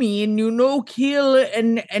know me, and you know Keel,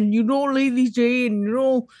 and you know Lady J, and you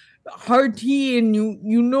know Hearty, and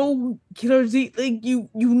you know Killer Z. Like you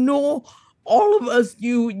know all of us.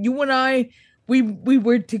 You and I, we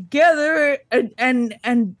were together,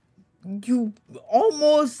 and you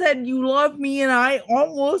almost said you love me, and I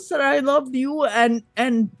almost said I loved you, and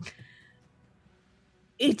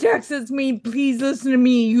Ajax says me, please listen to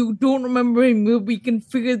me. You don't remember him. We can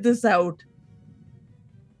figure this out.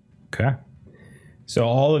 Okay. So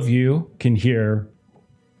all of you can hear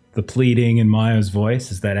the pleading in Maya's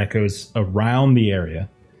voice as that echoes around the area.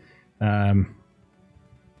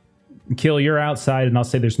 Kill, you're outside, and I'll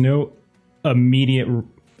say there's no immediate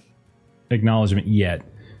acknowledgement yet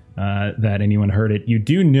that anyone heard it. You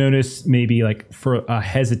do notice maybe like for a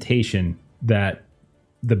hesitation that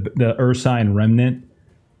the Ursine remnant,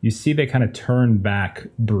 you see they kind of turn back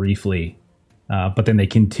briefly, but then they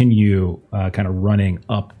continue kind of running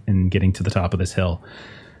up and getting to the top of this hill.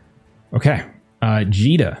 Okay,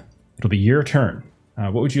 Jita, it'll be your turn.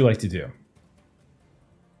 What would you like to do?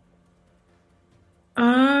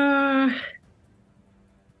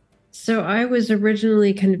 So I was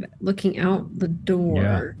originally kind of looking out the door,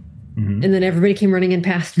 Yeah. Mm-hmm. and then everybody came running in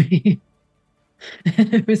past me.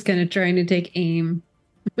 And I was kind of trying to take aim,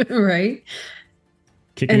 right?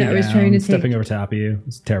 Kicking And you I was down, trying to stepping take- over top of you.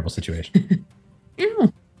 It's a terrible situation.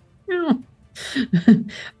 Ew. Ew.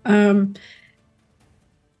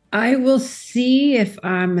 I will see if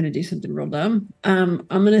I'm going to do something real dumb. I'm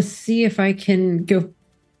going to see if I can go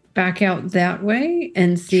back out that way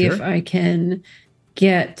and see Sure. if I can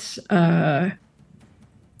get a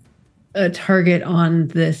target on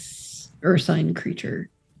this Ursine creature.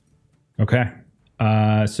 Okay.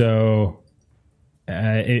 So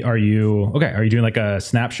are you doing like a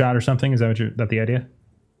snapshot or something? Is that the idea?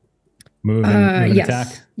 Move and yes.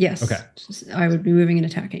 attack? Yes. Okay. I would be moving and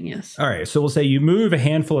attacking, yes. All right. So we'll say you move a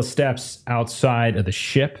handful of steps outside of the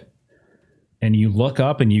ship and you look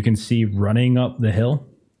up and you can see running up the hill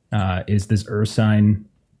is this Ursine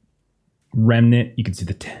remnant. You can see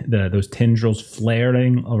those tendrils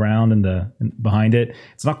flaring around behind it.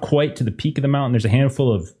 It's not quite to the peak of the mountain. There's a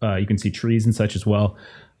handful of you can see trees and such as well,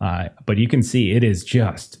 but you can see it is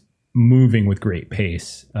just moving with great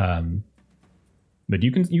pace. But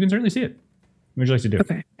you can certainly see it. What would you like to do?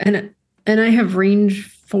 Okay, and I have range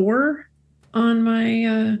 4 on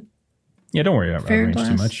my. Yeah, don't worry about Fair range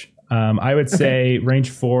too glass. much. I would say range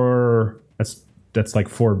 4. That's like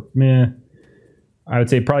 4. Meh. I would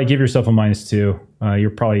say probably give yourself a -2. You're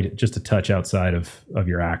probably just a touch outside of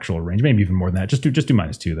your actual range, maybe even more than that. Just do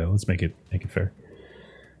 -2 though. Let's make it fair.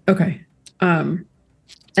 Okay, and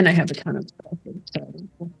I have a ton of stuff. So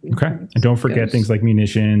we'll see Okay, how and this don't forget goes. things like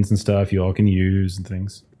munitions and stuff you all can use and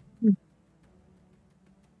things.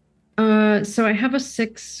 So I have a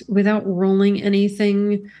 6 without rolling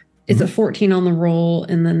anything. It's a 14 on the roll,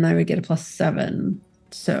 and then I would get a +7.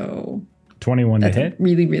 So 21 to that's hit. a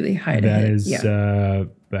really, really high to That hit. is Yeah.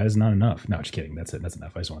 that is not enough. No, just kidding. That's it. That's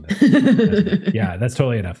enough. I just wanted to. Yeah, that's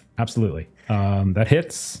totally enough. Absolutely. That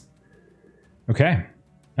hits. Okay.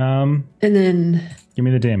 And then Give me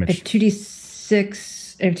the I have damage.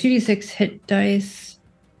 2d6. I have 2d6 hit dice.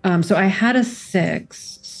 So I had a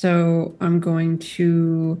 6. So I'm going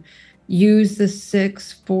to use the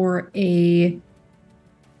 6 for a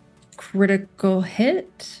critical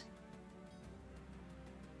hit.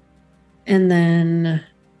 And then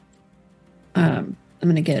I'm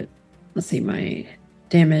going to get, let's see, my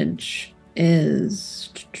damage is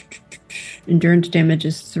endurance damage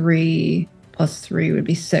is 3 plus 3 would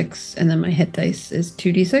be 6. And then my hit dice is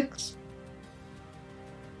 2d6.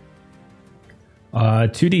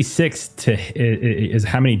 2d6 is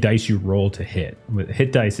how many dice you roll to hit.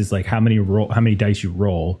 Hit dice is like how many dice you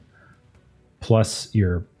roll plus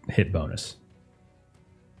your hit bonus.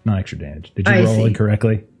 Not extra damage. Did you I roll see.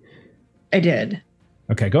 incorrectly? I did.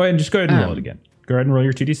 Okay, go ahead and roll it again. Go ahead and roll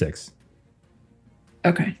your 2d6.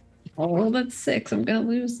 Okay. Oh, that's 6. I'm going to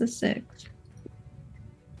lose the 6.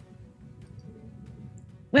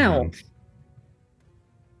 Well,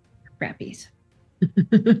 crappies. I'm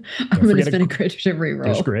going to forget spend a grit to There's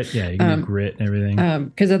reroll. grit. Yeah, you can do grit and everything.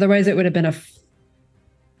 Because otherwise it would have been a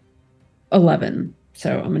 11.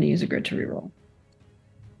 So I'm going to use a grit to reroll.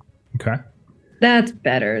 Okay. That's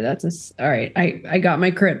better. All right. I got my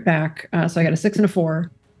crit back. So I got a 6 and a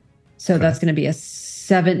 4. So Okay. that's going to be a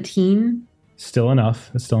 17 Still enough.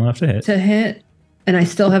 That's still enough to hit. to hit. And I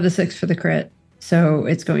still have the 6 for the crit. So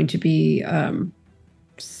it's going to be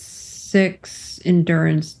 6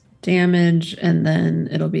 endurance damage, and then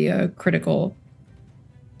it'll be a critical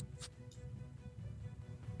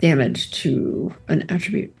damage to an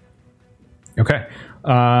attribute. Okay.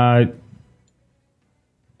 How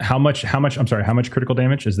much critical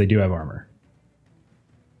damage? As they do have armor.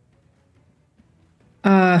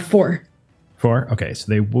 4. 4. Okay,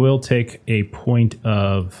 so they will take a point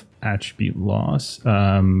of attribute loss.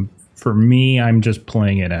 For me, I'm just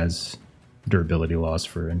playing it as durability loss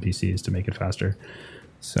for NPCs to make it faster.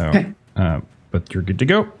 So, Okay. But you're good to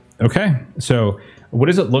go. Okay, so what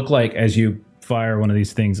does it look like as you fire one of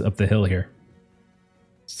these things up the hill here?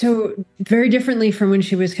 So very differently from when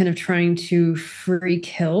she was kind of trying to free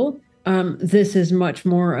kill. This is much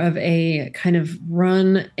more of a kind of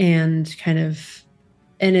run and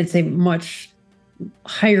it's a much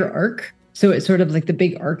higher arc. So it's sort of like the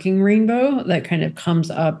big arcing rainbow that kind of comes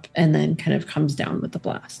up and then kind of comes down with the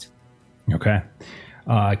blast. Okay.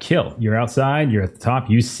 Kill. You're outside. You're at the top.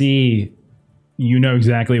 You know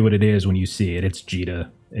exactly what it is when you see it. It's Jita.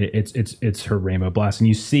 It's her rainbow blast, and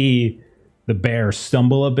you see the bear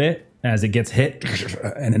stumble a bit as it gets hit,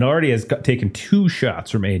 and it already has taken 2 shots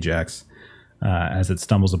from Ajax as it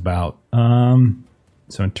stumbles about.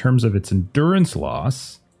 So in terms of its endurance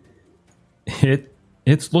loss,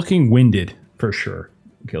 it's looking winded for sure.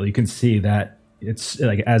 Okay, you can see that it's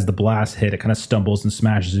like as the blast hit, it kind of stumbles and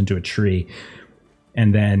smashes into a tree,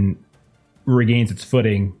 and then regains its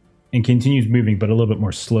footing and continues moving, but a little bit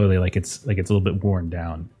more slowly, like it's a little bit worn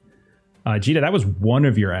down. Jita, that was one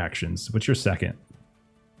of your actions. What's your second?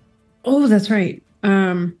 Oh, that's right.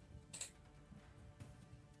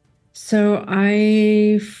 So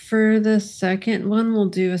for the second one, we'll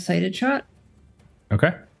do a sighted shot.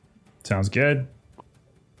 Okay, sounds good.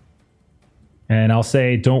 And I'll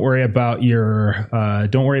say, don't worry about your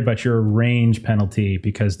range penalty,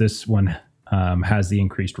 because this one has the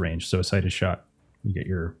increased range. So a sighted shot, you get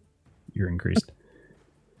your increased.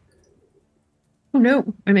 Oh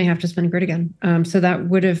no, I may have to spend grit again. So that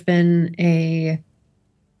would have been a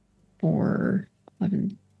 4,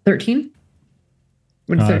 11, 13.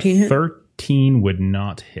 Would 13 hit? 13 would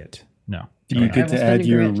not hit. No. Do you get to add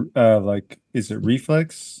your is it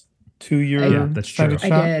reflex to your? Yeah, that's true. I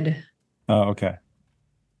did. Oh, okay.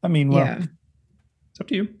 I mean, well, Yeah. It's up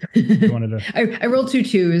to you. If you wanted to. I rolled 2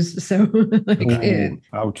 2s, so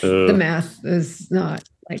ouch. the math is not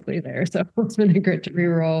likely there. So it's been a grit to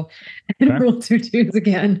reroll and roll 2 2s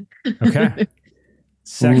again. Okay.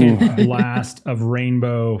 Second blast of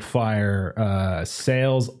rainbow fire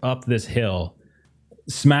sails up this hill,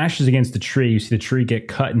 smashes against the tree. You see the tree get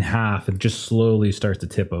cut in half and just slowly starts to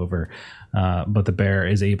tip over. But the bear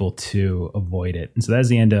is able to avoid it. And so that's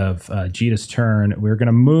the end of Jita's turn. We're going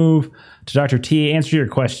to move to Dr. T. Answer your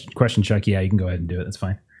question, Chuck. Yeah, you can go ahead and do it. That's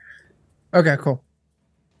fine. Okay, cool.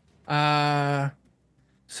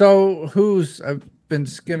 So I've been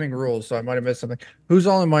skimming rules, so I might have missed something. Who's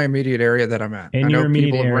all in my immediate area that I'm at? In I know your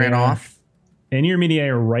immediate people ran area. off. In your immediate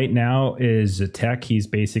area right now is Tech. He's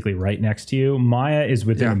basically right next to you. Maya is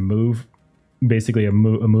within a move, basically a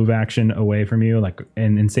move action away from you.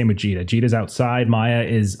 And same with Jita. Jita's outside. Maya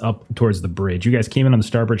is up towards the bridge. You guys came in on the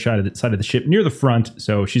starboard side of the ship near the front,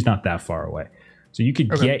 so she's not that far away. So you could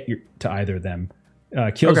get to either of them.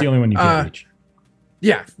 Kill's the only one you can reach.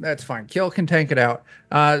 Yeah, that's fine. Kill can tank it out.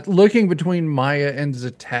 Looking between Maya and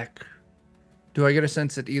Zatek, do I get a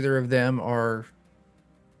sense that either of them are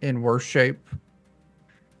in worse shape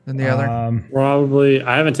than the other? Probably.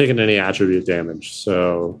 I haven't taken any attribute damage,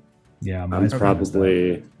 so yeah, I'm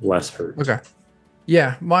probably less hurt. Okay.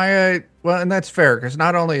 Yeah, Maya. Well, and that's fair, because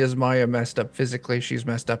not only is Maya messed up physically, she's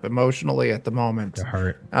messed up emotionally at the moment. To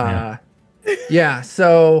hurt. Yeah.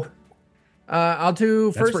 So I'll do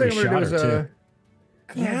That's first where thing he I'm gonna shot do is her,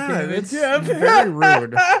 yeah, it's very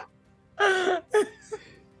rude.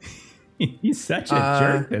 He's such a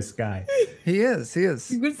jerk, this guy. He is.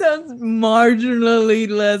 If it sounds marginally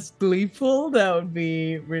less gleeful, that would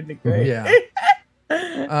be really great. Yeah.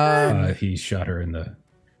 He shot her in the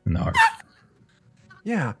heart.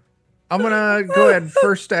 Yeah. I'm gonna go ahead.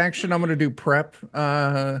 First action, I'm gonna do prep.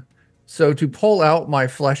 So to pull out my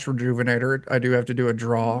flesh rejuvenator, I do have to do a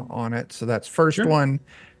draw on it. So that's first one.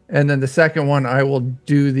 And then the second one, I will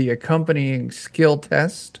do the accompanying skill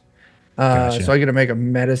test. Gotcha. So I get to make a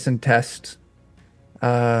medicine test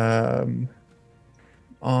on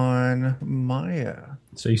Maya.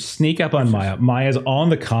 So you sneak up on Maya. Maya's on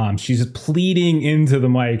the comm. She's pleading into the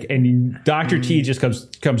mic, and Dr. T just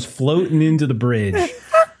comes floating into the bridge.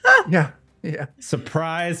 Yeah.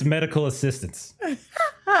 Surprise medical assistance.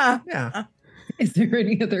 Yeah. Is there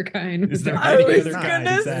any other kind? Is there I any was other gonna kind?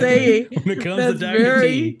 Exactly. say, When it comes that's to Dr.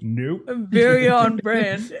 very- T, nope. Very on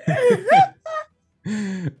brand.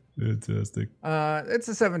 Fantastic. It's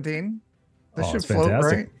a 17. This Oh, should it's float,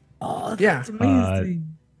 fantastic. right? Oh, Yeah. that's amazing.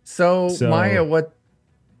 So, So- Maya, what?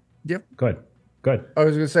 Good. I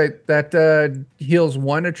was going to say that heals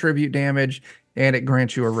 1 attribute damage and it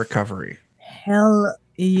grants you a recovery. Hell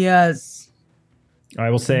yes. I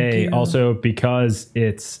will say you. also because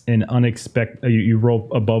it's an unexpected, you roll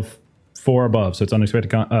above 4 above, so it's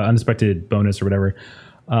unexpected bonus or whatever.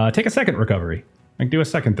 Take a second recovery. I can do a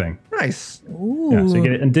second thing. Nice. Ooh, Yeah, so you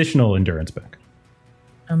get additional endurance back.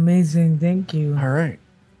 amazing. Thank you. All right.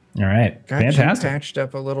 All right, Got fantastic. you patched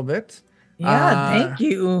up a little bit. Yeah, thank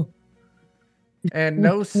you. And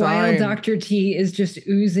no While sign. Dr. T is just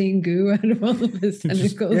oozing goo out of all of his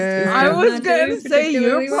tentacles. Yeah. He's I not was doing gonna say you're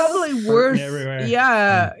particularly well. probably worse. Everywhere.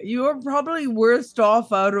 Yeah, you're probably worst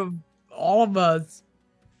off out of all of us.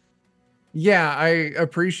 Yeah, I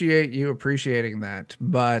appreciate you appreciating that,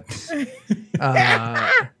 but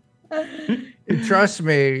trust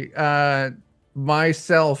me,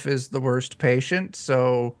 myself is the worst patient,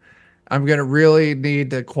 so I'm gonna really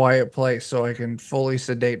need a quiet place so I can fully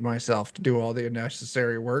sedate myself to do all the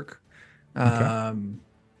unnecessary work.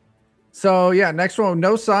 So yeah, next one,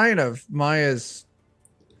 no sign of Maya's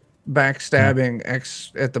backstabbing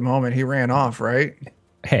X at the moment. He ran off, right?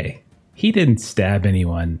 Hey, he didn't stab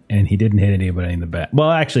anyone, and he didn't hit anybody in the back.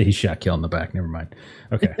 Well, actually, he shot Kill in the back. Never mind.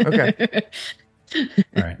 Okay. Okay.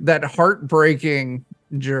 All right. That heartbreaking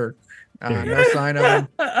jerk. No sign of him.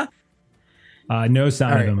 No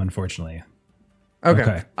sign All of right. him, unfortunately. Okay.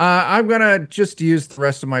 Okay. I'm gonna just use the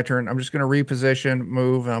rest of my turn. I'm just gonna reposition,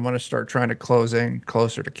 move, and I'm gonna start trying to close in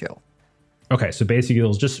closer to Kill. Okay, so basically,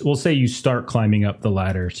 we'll say you start climbing up the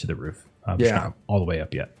ladder to the roof. Just Yeah. not all the way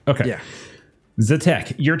up yet. Okay. Yeah.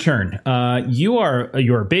 Zatek, your turn. You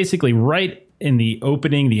are basically right in the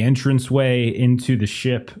opening, the entranceway into the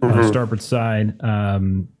ship, starboard side.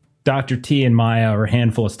 Dr. T and Maya are a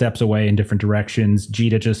handful of steps away in different directions.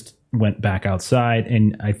 Jita just went back outside,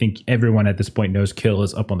 and I think everyone at this point knows Kill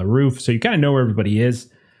is up on the roof, so you kind of know where everybody is.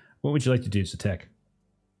 What would you like to do, Zatek?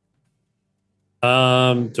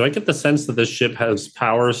 Do I get the sense that this ship has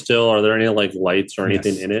power still? Are there any like lights or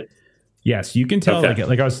anything Yes. in it? Yes, you can tell. Okay.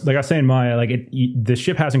 Like I was saying, Maya. The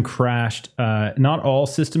ship hasn't crashed. Not all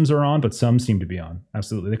systems are on, but some seem to be on.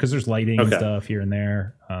 Absolutely, because there's lighting and Okay. stuff here and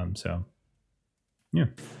there. So, yeah.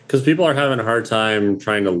 Because people are having a hard time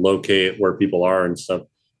trying to locate where people are and stuff.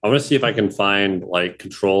 I want to see if I can find like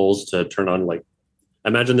controls to turn on. Like, I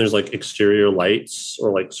imagine there's like exterior lights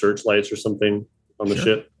or like search lights or something on the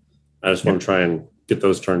ship. I just want to try and get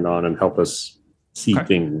those turned on and help us see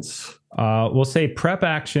things. We'll say prep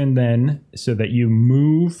action then, so that you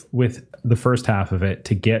move with the first half of it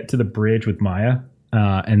to get to the bridge with Maya,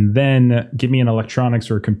 and then give me an electronics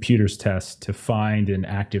or computers test to find and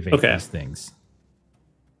activate these things.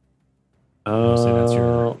 So that's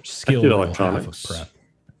your skill I do roll electronics. half of prep.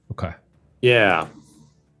 Okay. Yeah.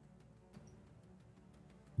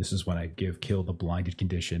 This is when I give Kill the blinded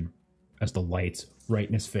condition as the lights right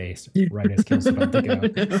in his face, right as Kill's about to go.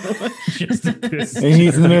 Just this. And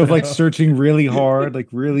he's in the middle of like searching really hard, like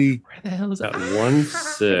really. Where the hell is That that?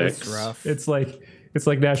 1-6. It's rough. It's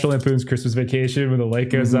like National Lampoon's Christmas Vacation when the light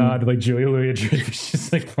goes on, and like Julia Louis-Dreyfus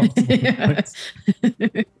just like falls on the lights.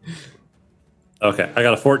 Okay, I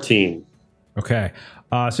got a 14. Okay.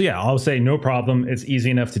 So yeah, I'll say no problem. It's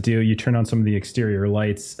easy enough to do. You turn on some of the exterior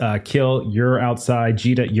lights. Kill, you're outside.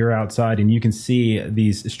 Jita, you're outside, and you can see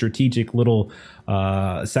these strategic little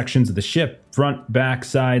sections of the ship, front, back,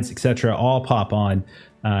 sides, etc., all pop on,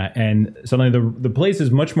 and suddenly the place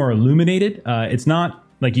is much more illuminated. It's not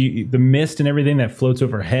like the mist and everything that floats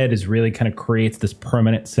overhead is really kind of creates this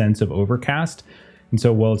permanent sense of overcast. And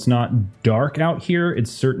so while it's not dark out here,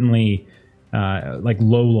 it's certainly like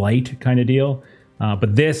low light kind of deal.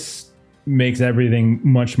 But this makes everything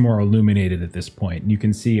much more illuminated at this point. You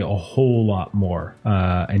can see a whole lot more.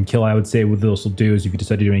 And Kill, I would say what this will do is if you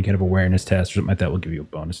decide to do any kind of awareness test or something like that, will give you a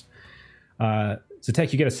bonus. So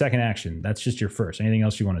Tech, you get a second action. That's just your first. Anything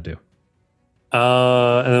else you want to do?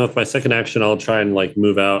 And then with my second action, I'll try and like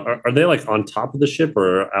move out. Are they like on top of the ship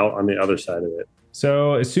or out on the other side of it?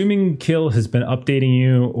 So assuming Kill has been updating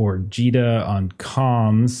you or Jita on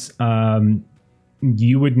comms,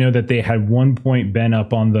 you would know that they had one point been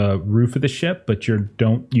up on the roof of the ship, but you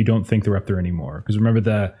don't think they're up there anymore. Because remember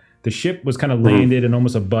the ship was kind of landed and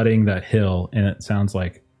almost abutting that hill, and it sounds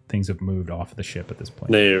like things have moved off of the ship at this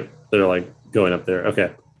point. They're like going up there.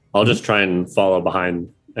 Okay, I'll just try and follow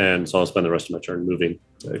behind, and so I'll spend the rest of my turn moving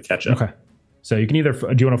to catch up. Okay. So you can either,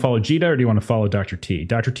 do you want to follow Jita or do you want to follow Dr. T?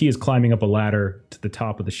 Dr. T is climbing up a ladder to the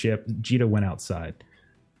top of the ship. Jita went outside.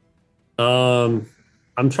 I'm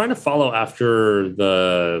trying to follow after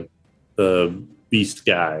the beast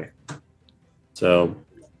guy. So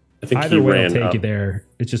I think Either he way ran will take up. you there.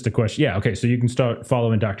 It's just a question. Yeah, okay, so you can start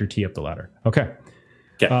following Dr. T up the ladder. Okay.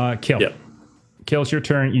 Kill. Yep. Kill, it's your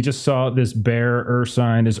turn. You just saw this bear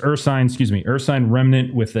Ursine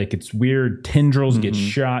remnant with like its weird tendrils get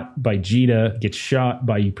shot by Jita, gets shot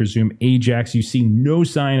by, you presume, Ajax. You see no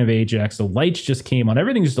sign of Ajax. The lights just came on.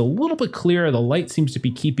 Everything's just a little bit clearer. The light seems to be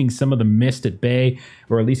keeping some of the mist at bay,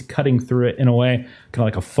 or at least cutting through it in a way, kind of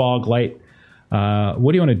like a fog light.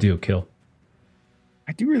 What do you want to do, Kill?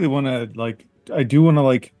 I do really want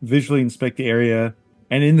to visually inspect the area.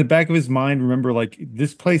 And in the back of his mind, remember, like,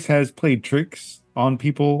 this place has played tricks on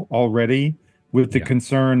people already with the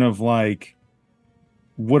concern of, like,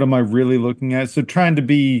 what am I really looking at? So trying to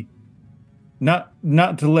be not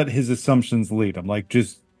to let his assumptions lead him, like,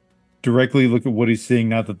 just directly look at what he's seeing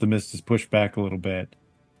now that the mist is pushed back a little bit.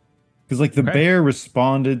 Because, like, the bear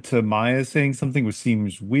responded to Maya saying something which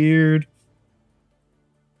seems weird.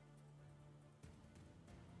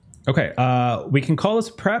 Okay, we can call this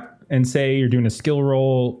prep and say you're doing a skill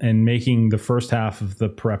roll and making the first half of the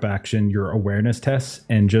prep action your awareness tests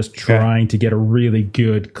and just trying to get a really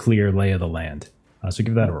good, clear lay of the land. So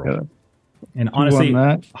give that a roll. And honestly,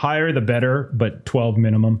 higher the better, but 12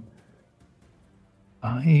 minimum.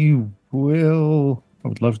 I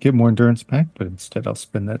would love to get more endurance back, but instead I'll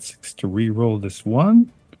spend that 6 to re-roll this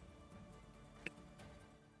one.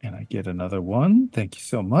 And I get another one. Thank you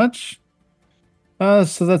so much.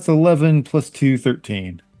 So that's 11 plus 2,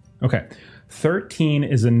 13. Okay. 13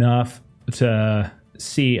 is enough to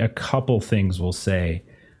see a couple things, we'll say.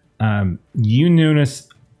 You notice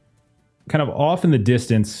kind of off in the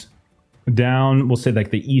distance, down, we'll say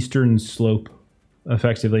like the eastern slope,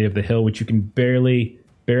 effectively, of the hill, which you can barely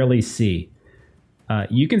see.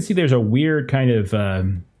 You can see there's a weird kind of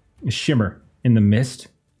shimmer in the mist.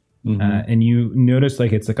 And you notice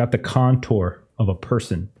like it's got the contour of a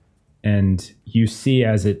person. And you see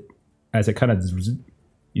as it kind of,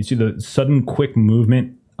 you see the sudden quick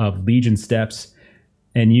movement of Legion steps,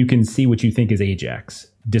 and you can see what you think is Ajax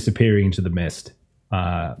disappearing into the mist.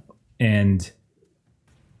 And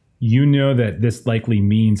you know that this likely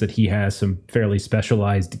means that he has some fairly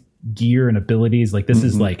specialized gear and abilities. Like this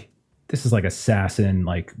is like assassin,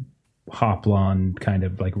 like Hoplon kind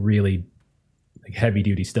of like really like heavy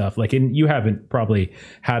duty stuff. Like, and you haven't probably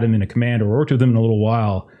had him in a command or worked with him in a little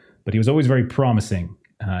while, but he was always very promising,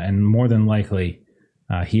 and more than likely,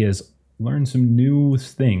 he has learned some new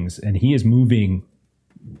things, and he is moving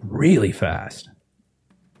really fast.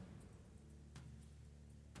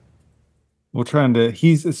 Well,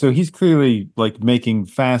 he's clearly like making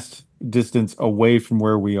fast distance away from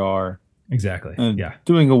where we are. Exactly. And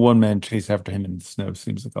doing a one-man chase after him in the snow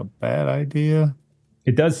seems like a bad idea.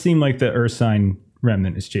 It does seem like the Ursine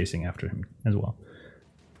remnant is chasing after him as well.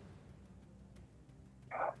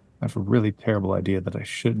 I have a really terrible idea that I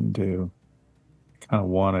shouldn't do. I kind of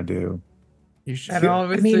want to do. You should. That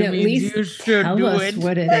obviously at means least you should tell do us it.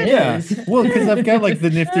 what it is. Yeah, well, because I've got like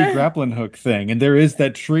the nifty grappling hook thing, and there is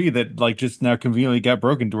that tree that like just now conveniently got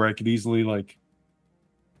broken to where I could easily like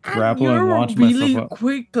grapple and launch really myself up.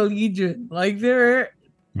 Quick Legion, like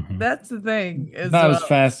that's the thing. Not as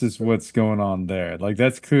fast as what's going on there. Like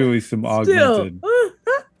that's clearly some augmented.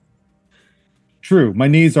 True, my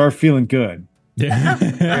knees are feeling good. Yeah.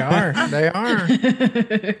 They are.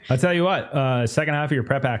 I'll tell you what, second half of your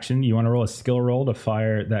prep action, you want to roll a skill roll to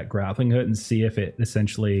fire that grappling hook and see if it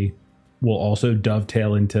essentially will also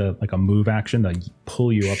dovetail into like a move action to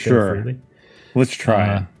pull you up there freely. Let's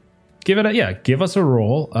try it. Give us a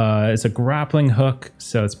roll. It's a grappling hook,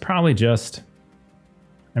 so it's probably just,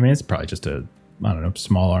 it's probably just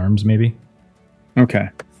small arms maybe. Okay.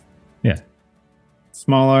 Yeah.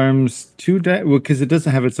 Small arms, 2 dice. Well, because it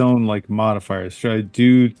doesn't have its own like modifiers. Should I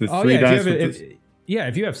do the 3 dice?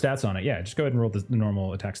 If you have stats on it, just go ahead and roll the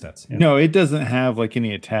normal attack stats. Yeah. No, it doesn't have like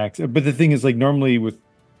any attacks. But the thing is, like normally with,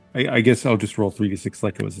 I guess I'll just roll 3d6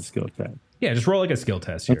 like it was a skill test. Yeah, just roll like a skill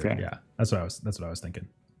test here. Okay. Yeah, that's what I was thinking.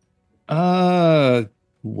 Wow,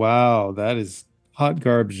 that is hot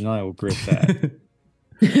garbage, and I will grit that.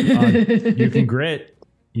 You can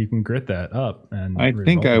grit that up, and I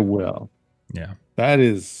think I will. Yeah. That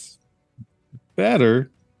is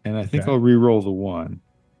better, and I think I'll re-roll the 1.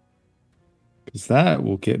 Because that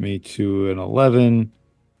will get me to an 11.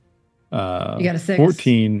 You got a 6.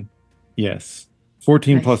 14. Yes.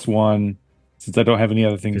 14 Nice. plus 1, since I don't have any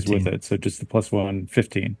other things 15. with it. So just the plus 1,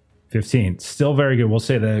 15. 15. Still very good. We'll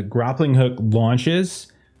say the grappling hook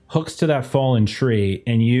launches, hooks to that fallen tree,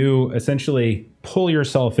 and you essentially pull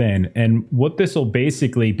yourself in. And what this will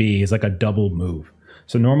basically be is like a double move.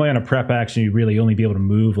 So normally on a prep action, you'd really only be able to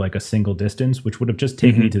move like a single distance, which would have just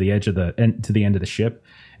taken you to the edge of the end, to the end of the ship.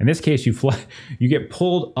 In this case, you fly, you get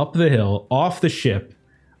pulled up the hill off the ship.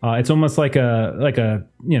 It's almost like a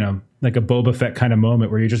Boba Fett kind of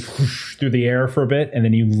moment where you just whoosh through the air for a bit, and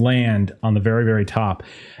then you land on the very, very top.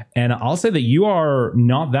 And I'll say that you are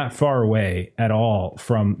not that far away at all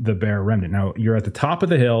from the bear remnant. Now you're at the top of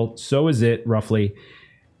the hill. So is it roughly.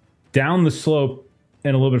 Down the slope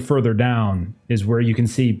and a little bit further down is where you can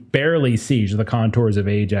barely see the contours of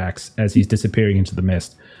Ajax as he's disappearing into the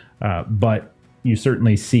mist. But you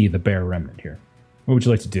certainly see the bear remnant here. What would you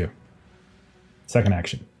like to do? Second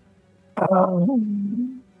action.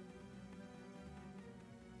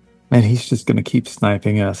 Man, he's just going to keep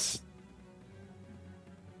sniping us.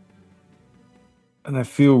 And I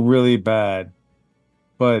feel really bad.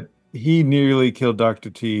 But he nearly killed Dr.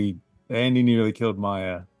 T, and he nearly killed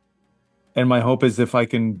Maya. And my hope is if I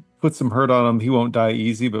can put some hurt on him, he won't die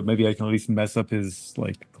easy, but maybe I can at least mess up his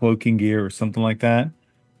cloaking gear or something like that.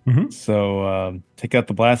 Mm-hmm. So take out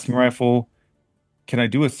the blasting rifle. Can I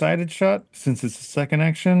do a sided shot since it's a second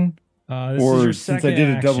action? Or since I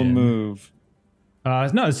did a double move?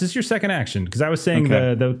 No, this is your second action, because I was saying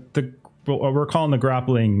what we're calling the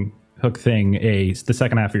grappling hook thing the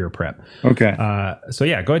second half of your prep. Okay. So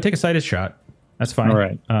yeah, go ahead, take a sided shot. That's fine. All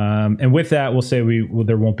right. And with that, we'll say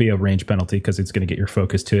there won't be a range penalty because it's going to get your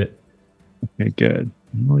focus to it. Okay, good.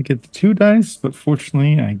 I only get the 2 dice, but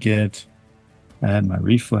fortunately I add my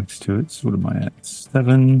reflex to it. So what am I at?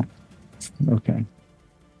 7. Okay.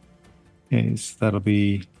 Okay, so that'll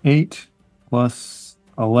be 8 plus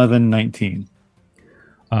 11, 19.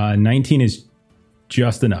 19 is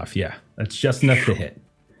just enough. Yeah, that's just enough to hit.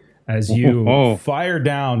 As you fire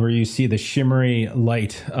down where you see the shimmery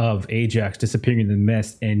light of Ajax disappearing in the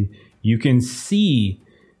mist, and you can see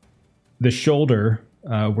the shoulder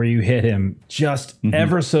where you hit him just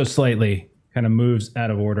ever so slightly kind of moves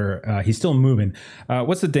out of order. He's still moving.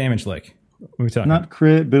 What's the damage like? What are we talking? Not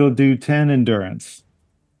crit, but it'll do 10 endurance.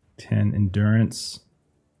 10 endurance.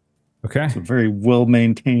 Okay. It's a very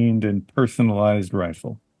well-maintained and personalized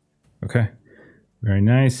rifle. Okay. Very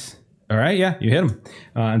nice. All right, yeah, you hit him.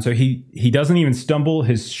 And so he doesn't even stumble.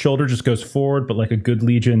 His shoulder just goes forward, but like a good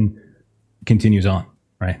legion, continues on,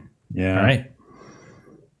 right? Yeah. All right.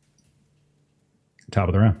 Top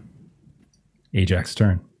of the round. Ajax's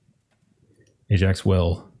turn. Ajax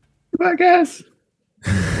will... I guess.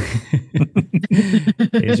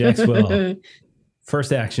 Ajax will...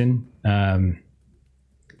 First action,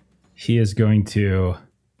 he is going to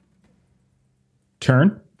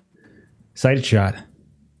turn, sighted shot.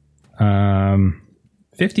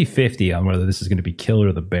 50-50 on whether this is going to be kill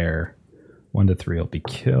or the bear. 1 to 3 will be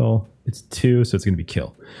kill. It's 2, so it's going to be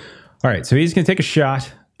kill. All right, so he's going to take a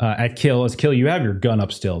shot at kill. As kill, you have your gun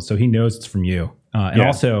up still, so he knows it's from you. And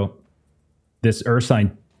also, this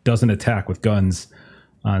Ursine doesn't attack with guns,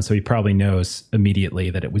 so he probably knows immediately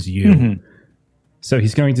that it was you. Mm-hmm. So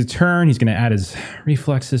he's going to turn. He's going to add his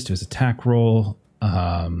reflexes to his attack roll.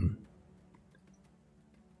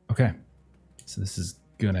 Okay, so this is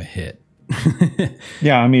going to hit.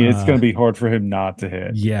 Yeah, I mean, it's going to be hard for him not to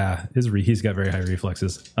hit. Yeah, he's got very high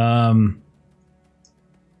reflexes. All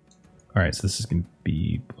right, so this is going to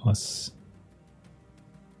be plus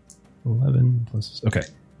 11 plus... Okay.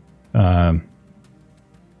 All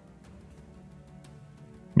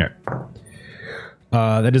right.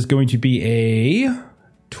 That is going to be a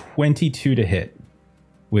 22 to hit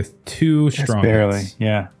with 2 strong barely hits.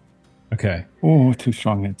 Yeah. Okay. Oh, 2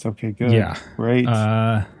 strong hits. Okay, good. Yeah. Great.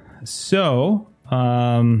 Okay.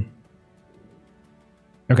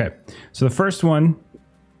 So the first one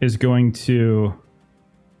is going to...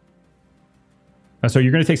 so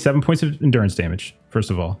you're going to take 7 points of endurance damage, first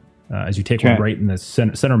of all, as you take one right in the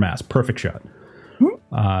center mass. Perfect shot.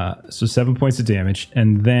 So 7 points of damage.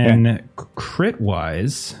 And then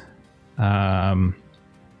crit-wise,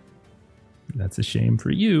 that's a shame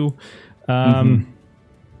for you. I'm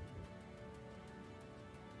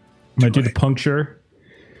going to do the puncture.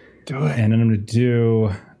 Do it. And then I'm going to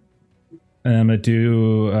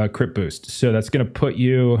do crit boost. So that's going to put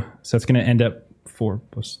you... So that's going to end up 4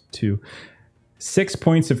 plus 2... 6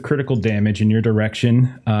 points of critical damage in your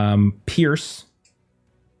direction. Pierce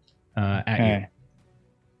at you.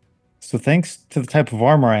 So thanks to the type of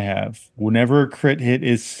armor I have, whenever a crit hit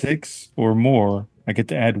is 6 or more, I get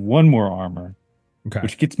to add 1 more armor,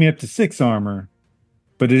 which gets me up to 6 armor,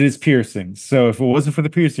 but it is piercing. So if it wasn't for the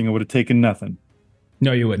piercing, I would have taken nothing.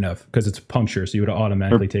 No, you wouldn't have, because it's puncture, so you would have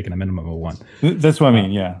automatically taken a minimum of 1. That's what I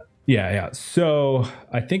mean, yeah. Yeah. So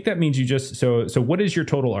I think that means you just so what is your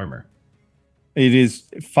total armor? It is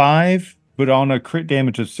 5, but on a crit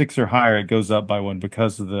damage of 6 or higher, it goes up by 1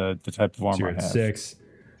 because of the type of So armor you're I at have. 6.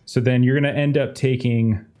 So then you're gonna end up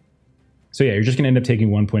taking. So yeah, you're just gonna end up taking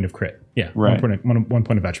 1 point of crit. Yeah, Right. 1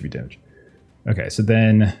 point of attribute damage. Okay, so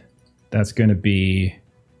then that's gonna be.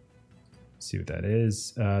 Let's see what that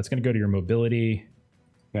is. It's gonna go to your mobility.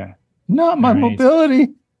 Yeah. Not my All right.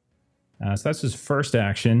 mobility. So that's his first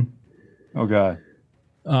action. Oh, God.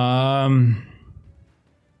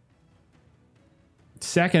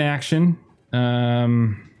 Second action. I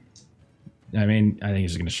mean, I think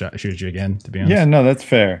he's just gonna shoot you again. To be honest. Yeah, no, that's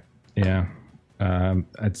fair. Yeah.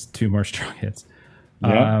 That's 2 more strong hits.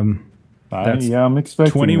 Yeah. That's I'm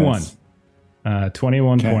expecting 21. this.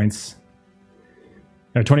 21 Okay. points.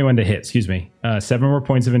 21 to hit, excuse me. 7 more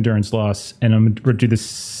points of endurance loss, and I'm going to do the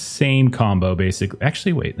same combo, basically.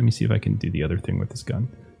 Actually, wait, let me see if I can do the other thing with this gun.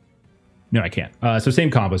 No, I can't. So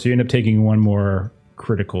same combo. So you end up taking 1 more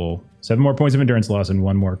critical, 7 more points of endurance loss, and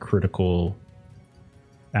 1 more critical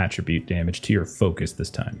attribute damage to your focus this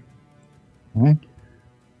time. Mhm.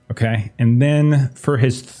 Okay, and then for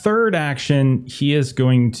his third action, he is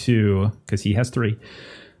going to, because he has 3,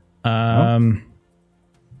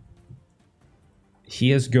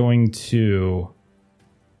 he is going to,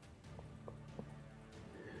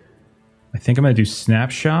 I think I'm going to do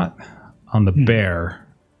snapshot on the bear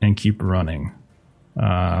and keep running.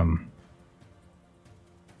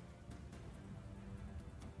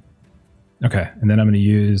 Okay, and then I'm going to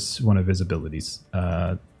use one of his abilities.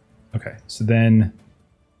 Okay, so then,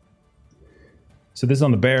 so this is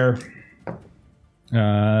on the bear.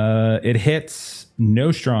 It hits,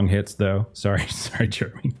 no strong hits though. Sorry,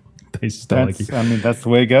 Jeremy. That's the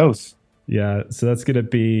way it goes. Yeah, so that's going to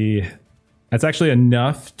be, that's actually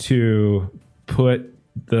enough to put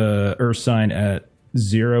the Earth sign at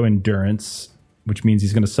 0 endurance, which means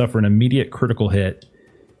he's going to suffer an immediate critical hit,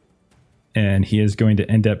 and he is going to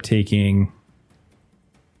end up taking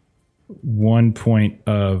 1 point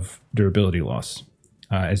of durability loss.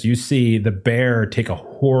 As you see the bear take a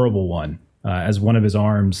horrible one, as one of his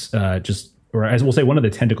arms or as we'll say, one of the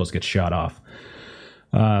tentacles gets shot off.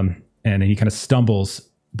 And he kind of stumbles,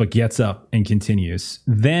 but gets up and continues.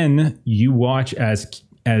 Then you watch as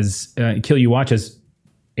Kill, you watch as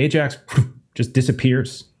Ajax just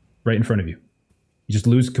disappears right in front of you. You just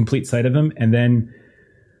lose complete sight of him. And then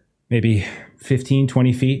maybe 15,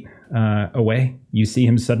 20 feet away, you see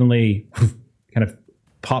him suddenly kind of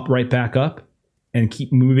pop right back up and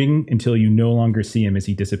keep moving until you no longer see him as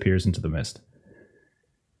he disappears into the mist.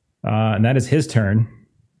 And that is his turn.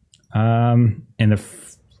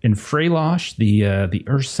 In Freylosh, the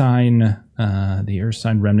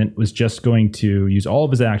Ursine remnant was just going to use all of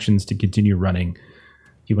his actions to continue running.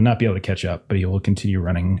 He will not be able to catch up, but he will continue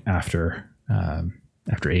running after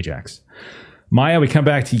Ajax. Maya, we come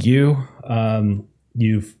back to you.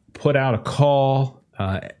 You've put out a call.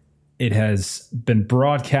 It has been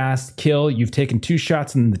broadcast. Kill, you've taken 2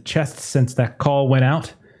 shots in the chest since that call went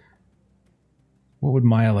out. What would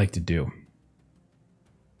Maya like to do?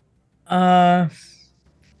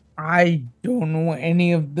 I don't know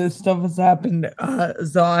any of this stuff has happened.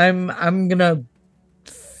 So I'm gonna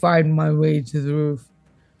find my way to the roof.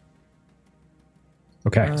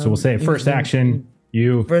 Okay, so we'll say first action.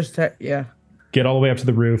 You yeah. get all the way up to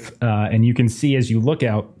the roof, and you can see as you look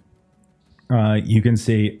out, you can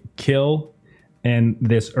see Kill and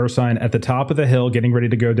this Ursine at the top of the hill, getting ready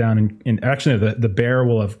to go down. And actually, the bear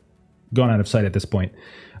will have gone out of sight at this point.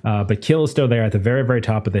 But Kill is still there at the very, very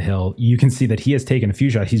top of the hill. You can see that he has taken a few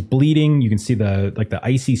shots. He's bleeding. You can see the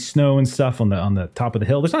icy snow and stuff on the top of the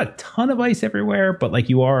hill. There's not a ton of ice everywhere, but like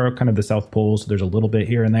you are kind of the South Pole, so there's a little bit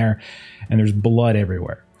here and there, and there's blood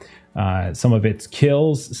everywhere. Some of it's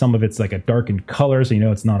Kill's, some of it's like a darkened color, so you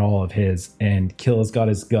know it's not all of his. And Kill has got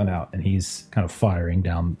his gun out, and he's kind of firing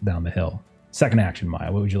down the hill. Second action,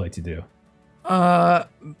 Maya. What would you like to do?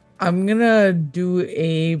 I'm gonna do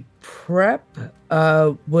a prep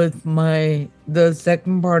with the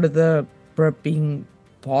second part of the prep being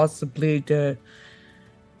possibly to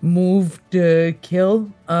move to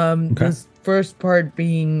Kill. This first part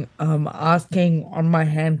being asking on my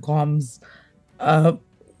hand comms,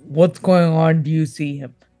 what's going on? Do you see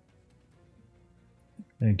him?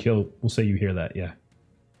 And Kill, we'll say you hear that, yeah.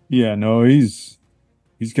 Yeah, no, he's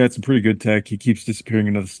got some pretty good tech. He keeps disappearing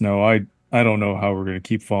into the snow. I don't know how we're going to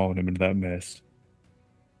keep following him into that mist.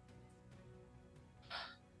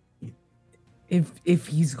 If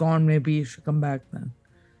he's gone, maybe you should come back then.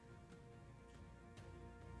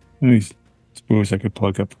 I suppose I could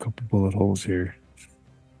plug up a couple bullet holes here.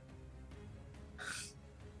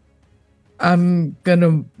 I'm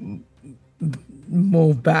gonna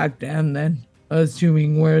move back down then,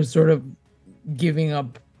 assuming we're sort of giving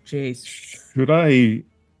up chase. Do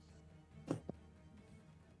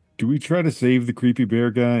we try to save the creepy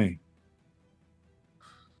bear guy?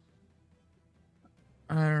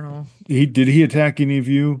 I don't know. Did he attack any of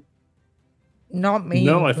you? Not me.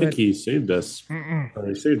 No, I think but- he saved us. Or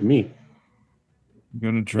he saved me. I'm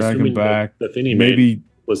gonna drag him Assuming back. The thing he Maybe made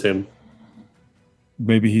was him.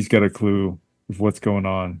 maybe he's got a clue of what's going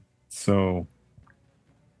on. So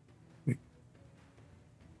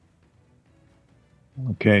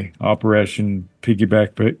okay, Operation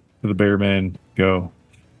Piggyback to the Bear Man, go.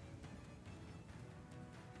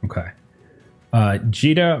 Okay.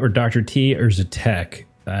 Jita or Dr. T or Zatek,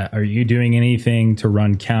 are you doing anything to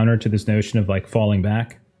run counter to this notion of like falling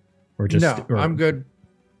back? Or just No, or- I'm good.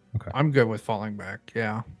 Okay. I'm good with falling back.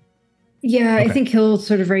 Yeah. Yeah, Okay. I think Hill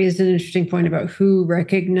sort of raised an interesting point about who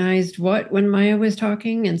recognized what when Maya was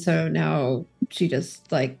talking. And so now she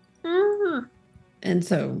just like, "Ah." And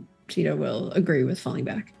so Cheetah will agree with falling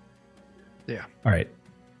back. All right.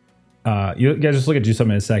 You guys just look at do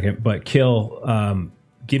something in a second, but Kill,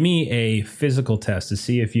 give me a physical test to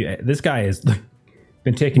see if you. This guy has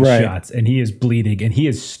been taking Right. shots and he is bleeding and he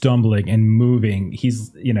is stumbling and moving.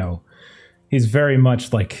 He's very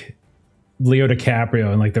much like Leo DiCaprio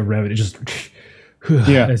and like the Revenant, just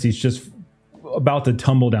Yeah. as he's just about to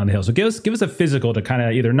tumble down the hill. So give us a physical to kind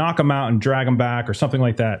of either knock him out and drag him back or something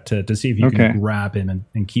like that to see if you Okay. can grab him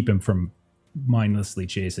and keep him from mindlessly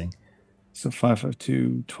chasing. So 5, 5,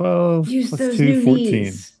 2, 12 Use plus those 2, new 14.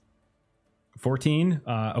 knees. 14.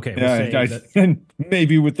 Okay. We'll Yeah, say that- and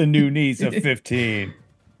maybe with the new knees of 15.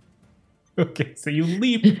 Okay, so you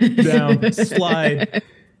leap down, slide,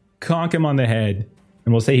 conk him on the head,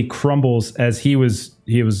 and we'll say he crumbles as he's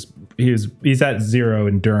at 0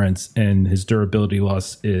 endurance, and his durability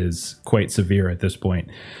loss is quite severe at this point.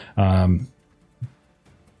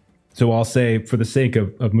 So I'll say, for the sake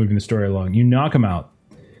of moving the story along, you knock him out,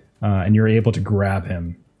 and you're able to grab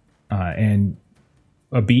him, and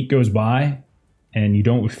a beat goes by, and you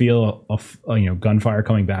don't feel a gunfire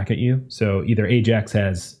coming back at you. So either Ajax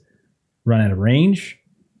has run out of range,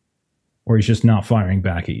 or he's just not firing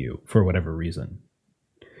back at you for whatever reason.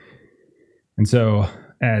 And so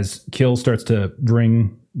as Kill starts to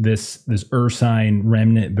bring this Ursine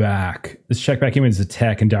remnant back, let's check back in with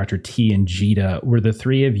Zatek and Dr. T and Jita. Were the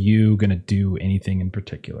three of you going to do anything in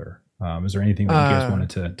particular? Is there anything that you guys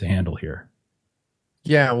wanted to handle here?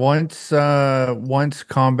 Yeah, once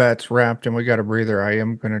combat's wrapped and we got a breather, I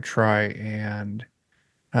am gonna try and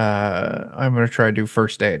do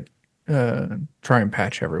first aid. Try and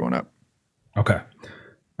patch everyone up. Okay.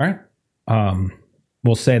 All right.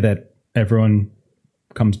 We'll say that everyone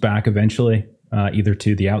comes back eventually, either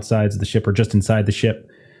to the outsides of the ship or just inside the ship,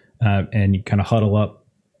 and you kind of huddle up.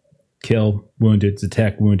 Kill, wounded,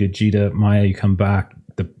 Zatek, wounded, Jita, Maya, you come back.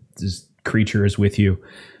 This creature is with you.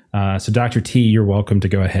 So Dr. T, you're welcome to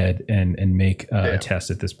go ahead and make a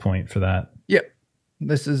test at this point for that. Yep.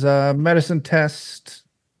 This is a medicine test.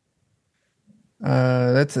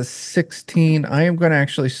 That's a 16. I am going to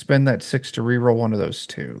actually spend that 6 to reroll one of those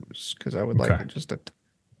 2s because I would like Okay. it just a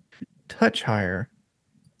touch higher.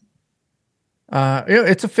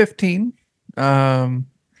 It's a 15. So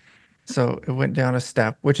it went down a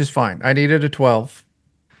step, which is fine. I needed a 12.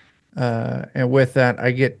 And with that,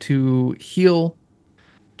 I get to heal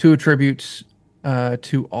 2 attributes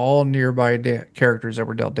to all nearby characters that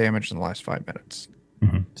were dealt damage in the last 5 minutes.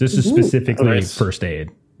 Mm-hmm. So this is specifically nice. first aid.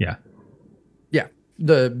 Yeah. Yeah,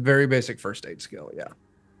 the very basic first aid skill. Yeah.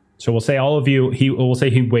 So we'll say all of you, we'll say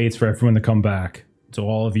he waits for everyone to come back. So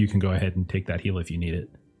all of you can go ahead and take that heal if you need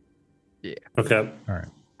it. Okay. All right.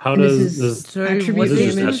 How And does this is this? Sorry, attribute what is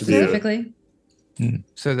this damage attribute? specifically.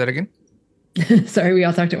 Say that again. Sorry, we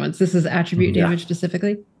all talked at once. This is attribute Yeah. damage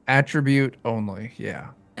specifically. Attribute only.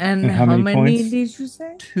 Yeah. And And how how many, many points? did you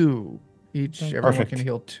say? 2 each. Okay. Everyone Perfect. can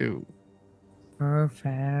heal 2.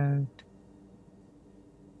 Perfect.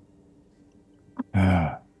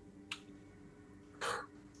 Ah,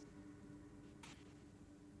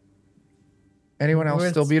 Anyone else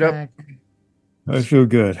Worth still beat up? back. I feel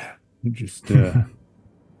good. I'm just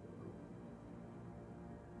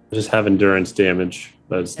Just have endurance damage,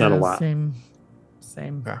 but it's not a Yeah, lot. Same.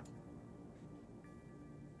 Okay.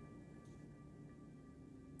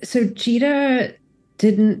 So Jita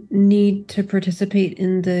didn't need to participate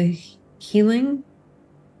in the healing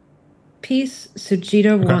piece. So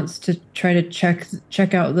Jita wants to try to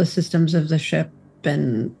check out the systems of the ship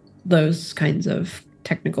and those kinds of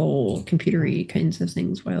technical, computery kinds of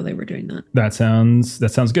things while they were doing that. That sounds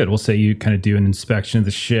good. We'll say you kind of do an inspection of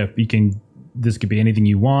the ship. You can this could be anything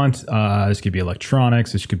you want. This could be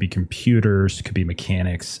electronics. This could be computers. It could be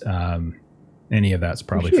mechanics. Any of that's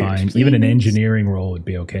probably fine. Even an engineering role would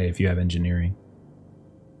be okay if you have engineering.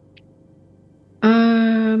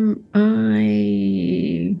 I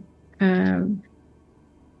have.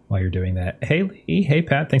 While you're doing that, hey Lee, hey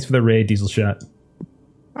Pat, thanks for the raid, Diesel Shot.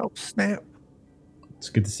 Oh snap! It's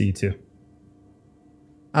good to see you too.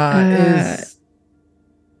 Go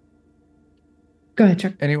ahead,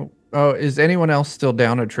 Chuck. Is anyone else still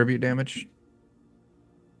down at tribute damage?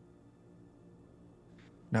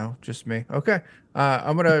 No, just me. Okay.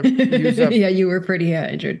 I'm gonna use up. Yeah, you were pretty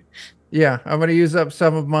injured. Yeah, I'm gonna use up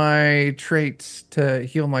some of my traits to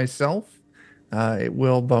heal myself. It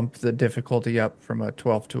will bump the difficulty up from a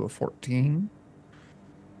 12 to a 14.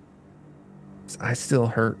 I still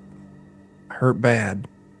hurt bad.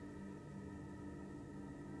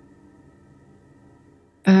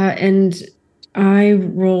 And I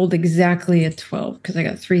rolled exactly a 12 because I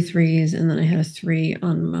got 3 3s and then I had a 3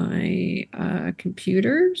 on my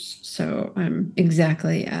computers. So I'm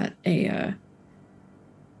exactly at a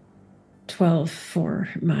 12 for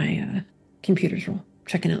my computers roll,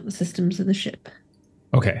 checking out the systems of the ship.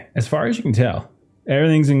 Okay, as far as you can tell,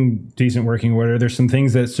 everything's in decent working order. There's some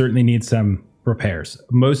things that certainly need some repairs.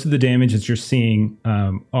 Most of the damage that you're seeing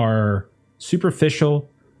are superficial,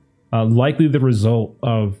 likely the result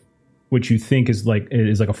of what you think is like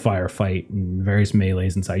a firefight and various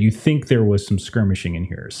melees inside. You think there was some skirmishing in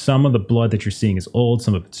here. Some of the blood that you're seeing is old,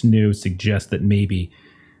 some of it's new, suggests that maybe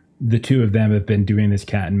the two of them have been doing this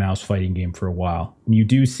cat and mouse fighting game for a while. And you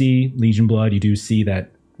do see Legion blood, you do see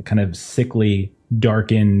that kind of sickly,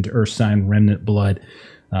 darkened Ursine remnant blood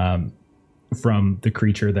from the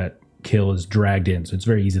creature that Kill is dragged in. So it's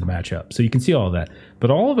very easy to match up. So you can see all of that.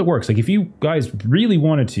 But all of it works. Like if you guys really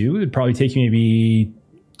wanted to, it'd probably take you maybe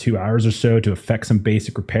 2 hours or so to effect some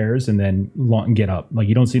basic repairs and then get up. Like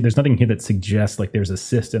you don't see, there's nothing here that suggests like there's a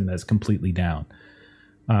system that's completely down.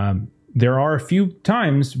 There are a few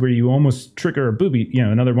times where you almost trigger a booby,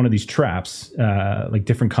 another one of these traps, like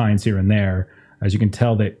different kinds here and there. As you can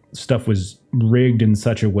tell, that stuff was rigged in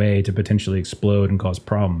such a way to potentially explode and cause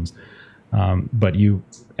problems. But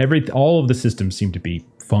all of the systems seem to be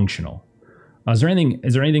functional. Is there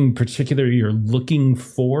anything particular you're looking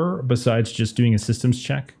for besides just doing a systems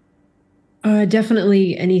check?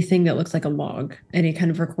 Definitely anything that looks like a log, any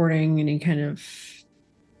kind of recording,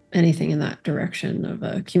 anything in that direction of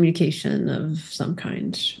a communication of some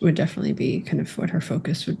kind would definitely be kind of what our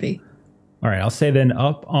focus would be. All right, I'll say then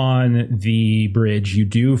up on the bridge, you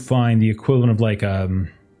do find the equivalent of like a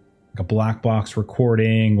black box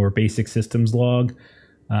recording or basic systems log.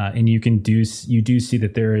 And you do see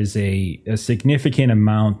that there is a significant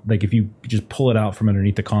amount, like if you just pull it out from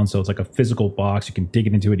underneath the console, it's like a physical box. You can dig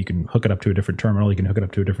it into it. You can hook it up to a different terminal. You can hook it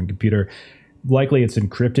up to a different computer. Likely it's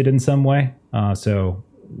encrypted in some way. So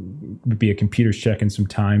it would be a computer's check and some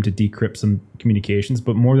time to decrypt some communications.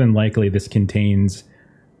 But more than likely this contains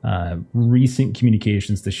recent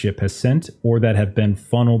communications the ship has sent or that have been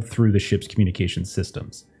funneled through the ship's communication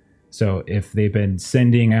systems. So if they've been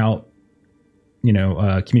sending out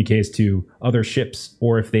communiques to other ships,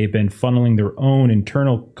 or if they've been funneling their own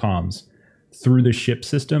internal comms through the ship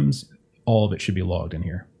systems, all of it should be logged in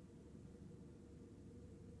here.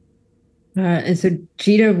 And so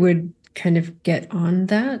Jita would kind of get on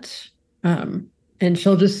that. And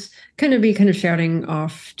she'll just kind of shouting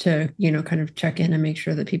off to, kind of check in and make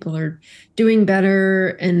sure that people are doing better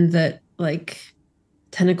and that like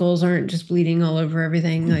tentacles aren't just bleeding all over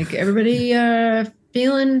everything. Like everybody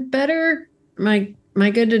feeling better? Am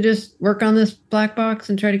I good to just work on this black box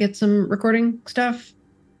and try to get some recording stuff?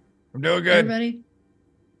 I'm doing good. Everybody?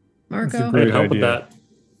 Marco? That's a great help with idea.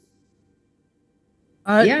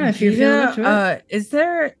 that. Yeah, if you're feeling up to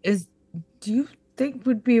it. Do you think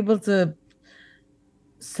we'd be able to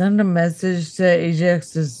send a message to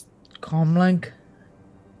Ajax's comlink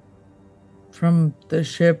from the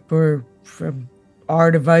ship or from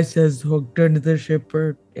our devices hooked into the ship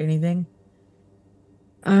or anything?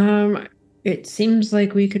 It seems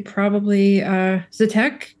like we could probably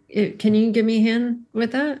Zatek, can you give me a hand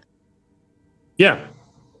with that? Yeah.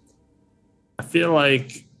 I feel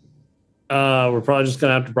like we're probably just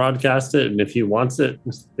gonna have to broadcast it, and if he wants it,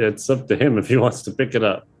 it's up to him if he wants to pick it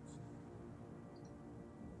up.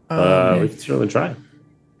 We can certainly try.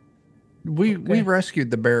 We rescued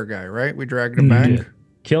the bear guy, right? We dragged him back. Yeah.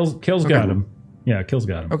 Kill's got him. Yeah, Kill's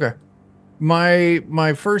got him. Okay.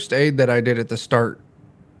 My first aid that I did at the start,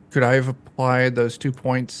 could I have applied those 2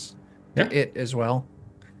 points to it as well?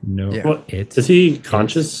 No. Yeah. What, is he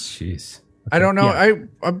conscious? Jeez. I don't know. Yeah.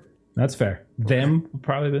 I'm That's fair. Them would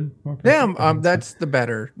probably been more Them, that's the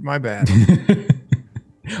better. My bad.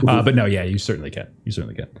 but no, yeah, you certainly can. You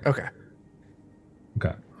certainly can. Okay.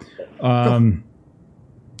 Okay.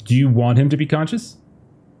 Do you want him to be conscious?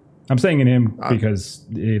 I'm saying in him because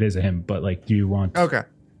it is a him, but like, do you want? Okay.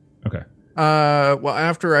 Okay. Well,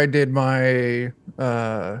 after I did my,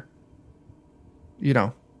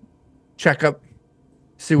 checkup,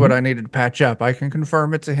 see what I needed to patch up, I can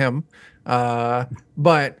confirm it's a him.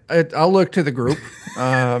 But I'll look to the group.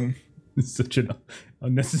 It's such an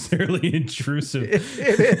unnecessarily intrusive. It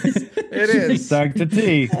is. It is. Dr.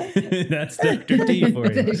 T. That's Dr. T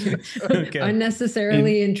for you. Okay.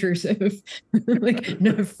 Unnecessarily intrusive. Like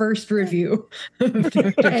no first review of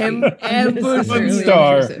Dr. T. Unnecessarily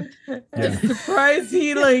star. intrusive. Yeah. Surprise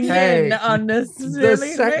healing Hey, and unnecessarily.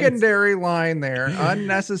 The secondary line there: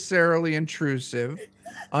 unnecessarily intrusive,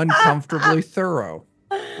 uncomfortably thorough.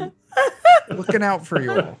 Looking out for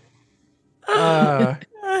you all.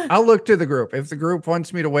 I'll look to the group. If the group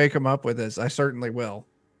wants me to wake him up with this, I certainly will.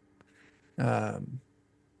 But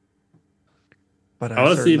I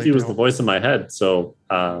want to see if he was the don't. voice in my head, so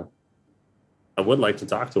I would like to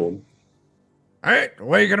talk to him. All right,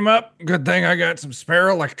 waking him up. Good thing I got some spare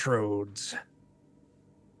electrodes.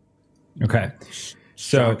 Okay.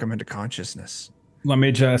 Shock him into consciousness. Let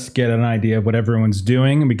me just get an idea of what everyone's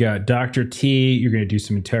doing. We got Dr. T. You're going to do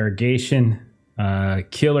some interrogation.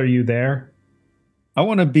 Kill, are you there? I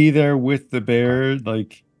want to be there with the bear.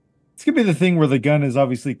 Like, it's going to be the thing where the gun is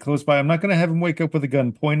obviously close by. I'm not going to have him wake up with a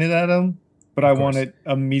gun pointed at him, but I want it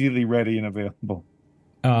immediately ready and available.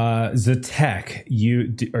 Zatek,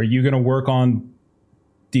 are you going to work on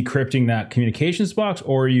decrypting that communications box,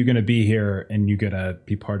 or are you going to be here and you're going to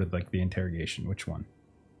be part of like the interrogation? Which one?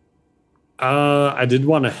 I did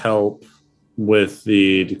want to help with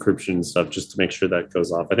the decryption stuff just to make sure that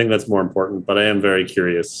goes off. I think that's more important, but I am very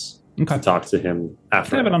curious to talk to him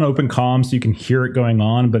after. Have it on open comm so you can hear it going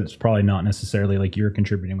on, but it's probably not necessarily like you're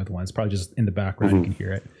contributing with one. It's probably just in the background you can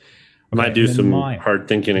hear it. Okay, might do some hard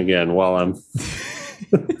thinking again while I'm...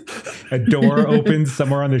 A door opens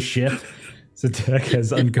somewhere on the ship. Zatek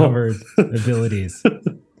has uncovered abilities.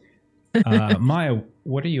 Maya,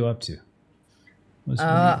 what are you up to? What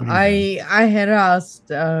are you doing? I had asked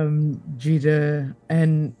Jita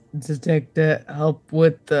and Zatek to help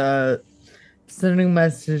with sending a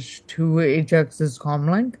message to Ajax's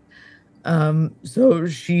comlink. So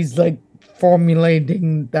she's like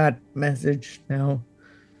formulating that message now,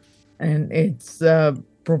 and it's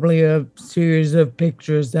probably a series of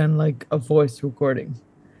pictures and like a voice recording.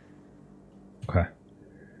 Okay.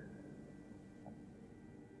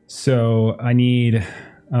 So I need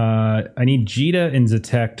Jita and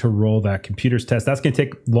Zatek to roll that computers test. That's going to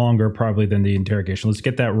take longer probably than the interrogation. Let's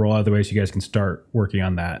get that roll out of the way so you guys can start working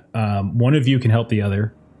on that. One of you can help the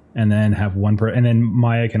other, and then have and then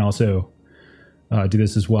Maya can also do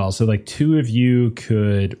this as well. So like two of you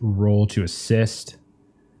could roll to assist.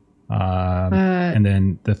 And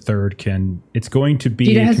then the third it's going to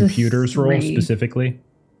be a computers roll specifically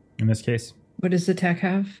in this case. What does Zatek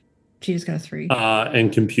have? Jita's got a 3.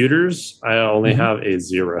 And computers, I only have a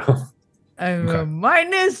 0. I'm a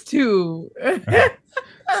 -2. Right.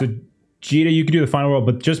 So Jita, you can do the final roll,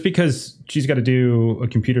 but just because she's got to do a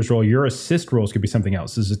computers roll, your assist rolls could be something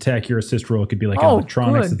else. As a tech, your assist roll could be like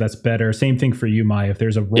electronics, if that's better. Same thing for you, Maya. If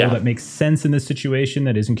there's a roll that makes sense in this situation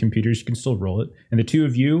that isn't computers, you can still roll it. And the two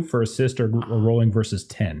of you for assist are rolling versus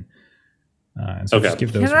 10. And so just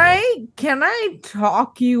give those. Can I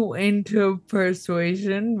talk you into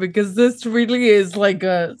persuasion? Because this really is like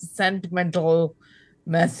a sentimental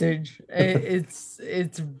message.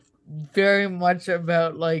 It's very much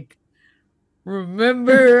about like,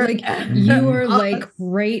 remember, like you are like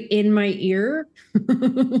right in my ear,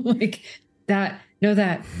 like that. Know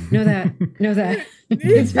that.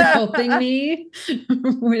 It's helping me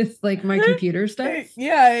with like my computer stuff.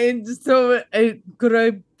 Yeah, and so could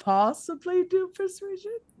I possibly do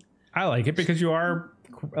persuasion? I like it because you are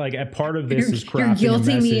like a part of this is crafting you're a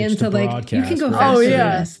guilting me message into to like broadcast, you can go right? faster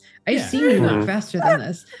than this. I've seen you Mhm. not faster than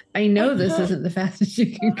this. I know this isn't the fastest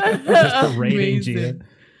you can go. Just berating Amazing.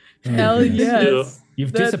 Jita. Hell yes.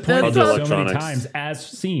 You've That- disappointed that's us all- so many Electronics. times, as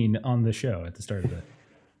seen on the show at the start of it.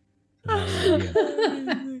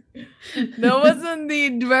 That wasn't the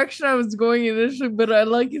direction I was going initially, but I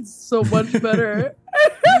like it so much better.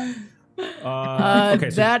 Okay,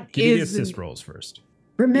 so that give me the is assist rolls first.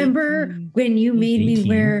 Remember when you made me 18.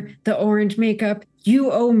 wear the orange makeup?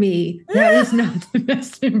 You owe me. That was not the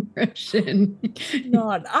best impression.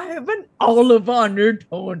 Not. I have an olive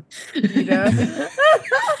undertone. You know?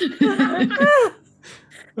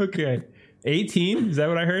 Okay, 18. Is that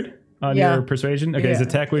what I heard? on Yeah. your persuasion? Okay, his Yeah,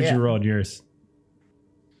 attack, what did yeah. you roll on yours?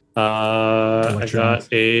 I Electronics.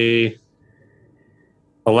 got a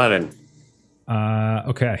 11.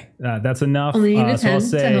 Okay, that's enough. Only need a So 10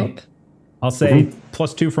 to help. I'll say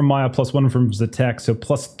 +2 from Maya, +1 from Zatek, so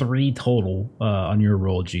 +3 total on your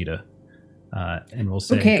roll, Jita. And we'll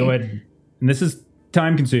say, Okay. go ahead. And this is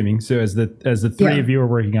time consuming, so as the three Yeah. of you are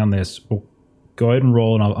working on this, we'll go ahead and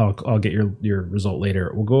roll, and I'll get your result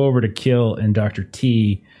later. We'll go over to Kill and Dr.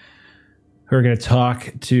 T, who are going to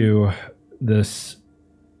talk to this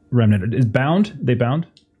remnant. Is bound? They bound?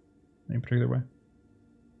 Any particular way?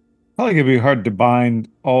 Probably gonna be hard to bind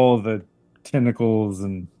all the tentacles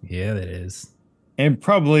and Yeah, that is.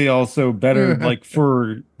 probably also better like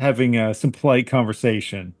for having some polite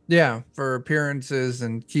conversation. Yeah, for appearances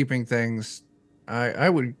and keeping things, I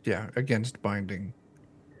would against binding.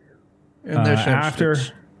 In this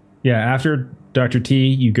instance. After Dr. T,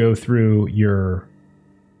 you go through your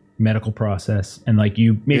medical process, and like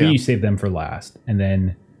you save them for last, and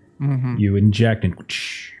then you inject and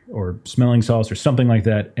or smelling salts or something like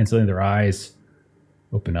that, and suddenly their eyes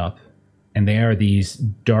open up, and they are these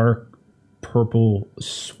dark purple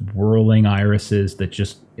swirling irises that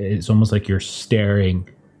it's almost like you're staring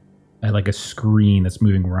at like a screen that's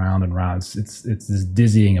moving round and round. It's this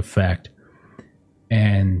dizzying effect,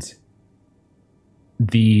 and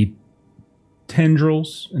the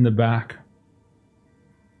tendrils in the back,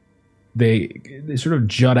 they sort of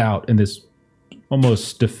jut out in this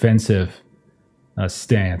almost defensive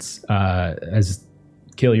stance as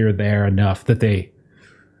Kill, you're there enough that they...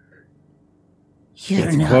 You're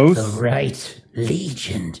It's not close. the right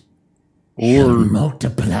legion. Or You're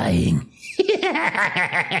multiplying.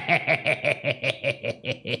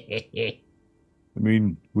 I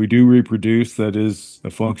mean, we do reproduce. That is a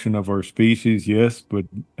function of our species, yes, but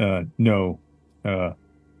no.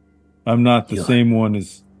 I'm not the You're- same one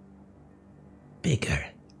as... Bigger.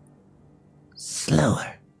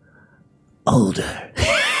 Slower. Older.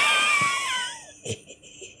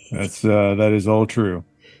 That is all true.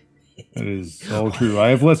 That is all true. I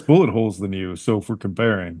have less bullet holes than you, so if we're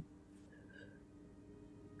comparing.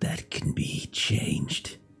 That can be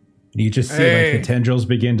changed. You just see like the tendrils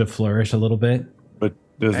begin to flourish a little bit. But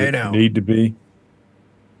does Hey, it now. need to be?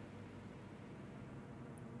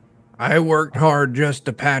 I worked hard just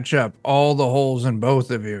to patch up all the holes in both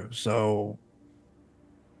of you, so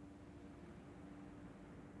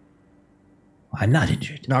I'm not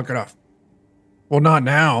injured. knock it off. Well, not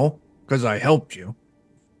now, because I helped you.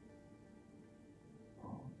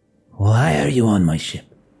 Why are you on my ship?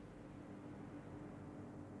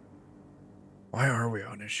 Why are we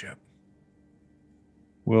on this ship?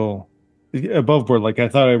 Well, above board, like I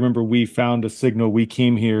thought I remember we found a signal. We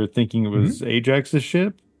came here thinking it was Ajax's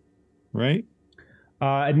ship, right?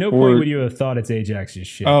 At no Or- point would you have thought it's Ajax's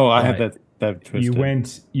ship. Oh, I had but that twisted.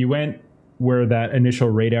 You went where that initial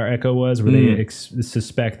radar echo was, where they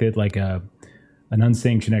suspected like an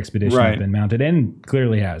unsanctioned expedition Right. had been mounted, and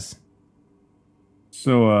clearly has.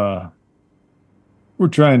 So, we're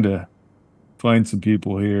trying to find some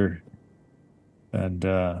people here. And,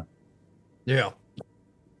 Yeah.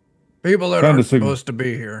 People that Found a aren't signal. supposed to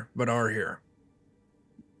be here, but are here.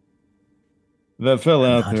 that fella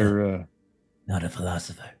out Not there, Not a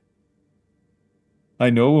philosopher. I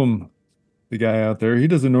know him, the guy out there. He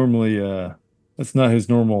doesn't normally, that's not his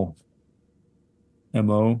normal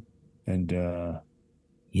MO. And,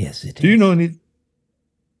 Yes, it is. do you know any?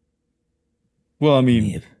 Well, I We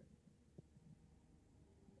mean, have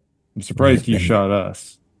I'm surprised we you have been- shot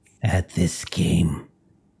us. at this game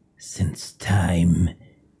since time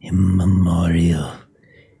immemorial.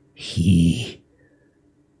 He,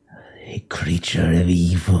 a creature of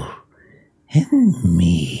evil, and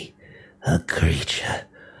me, a creature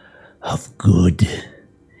of good.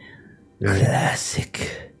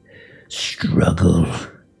 Classic struggle.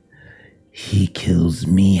 He kills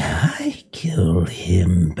me, I kill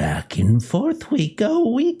him. Back and forth we go,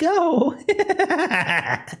 we go.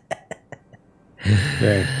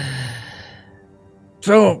 Okay.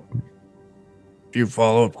 So, a few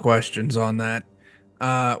follow-up questions on that.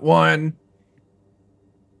 One,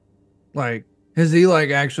 like, has he like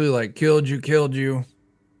actually like killed you,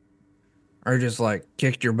 or just like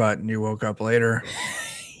kicked your butt and you woke up later?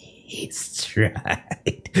 He's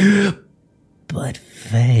tried, but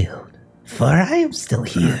failed. For I am still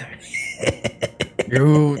here.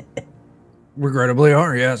 You regrettably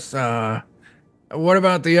are, yes. What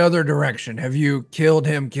about the other direction? Have you killed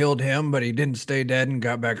him, but he didn't stay dead and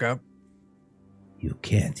got back up? You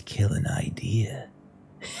can't kill an idea.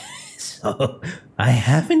 So I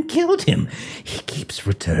haven't killed him. He keeps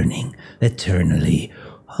returning eternally.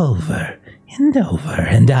 over and over,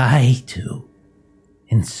 and I too.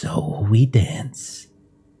 And so we dance.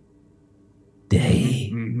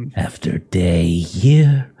 Day after day,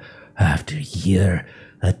 year after year,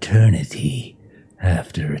 eternity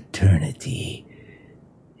after eternity.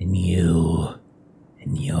 And you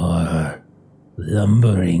and your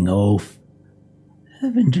lumbering oaf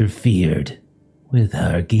have interfered with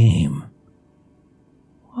our game.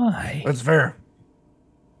 Why? That's fair.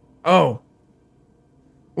 Oh.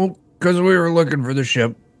 Well, because we were looking for the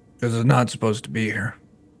ship, because it's not supposed to be here.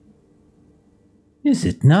 Is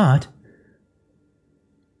it not?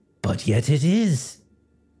 But yet it is.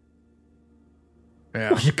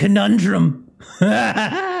 Yeah. What a conundrum.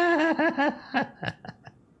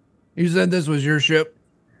 You said this was your ship?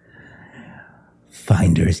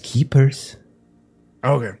 Finders keepers.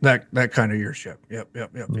 Okay, that kind of your ship. Yep. You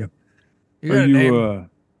got Are a you, name?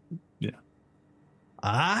 yeah.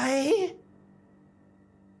 I?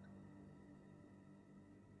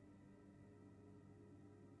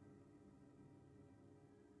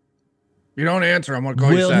 You don't answer, I'm going to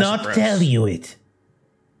call you Will not Sassafras. tell you it.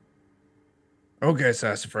 Okay,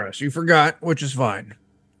 Sassafras. You forgot, which is fine.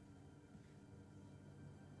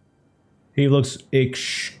 He looks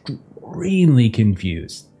extremely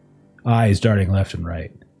confused. Eyes darting left and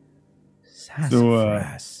right.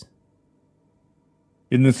 Sassafras.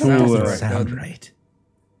 In this Sounds whole right. Sound right.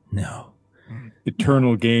 No.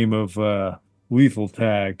 eternal game of lethal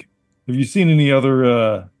tag, have you seen any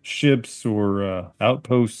other ships or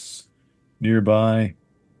outposts nearby?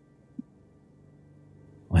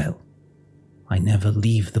 Well, I never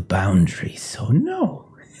leave the boundary, so no.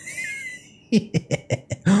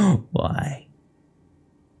 Why?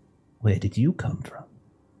 Where did you come from?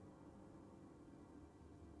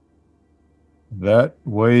 That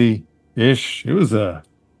way-ish. It was a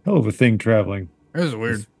hell of a thing traveling. It was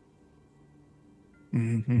weird.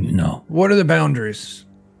 Mhm. You know, What are the boundaries?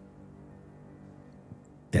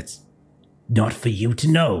 that's not for you to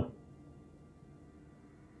know.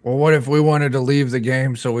 Well, what if we wanted to leave the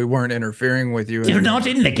game so we weren't interfering with you? You're anymore? not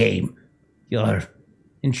in the game. You're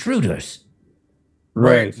intruders.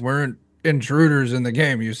 Right. We're intruders in the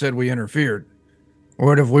game. You said we interfered.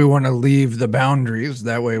 What if we want to leave the boundaries?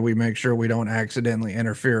 That way we make sure we don't accidentally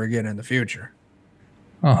interfere again in the future.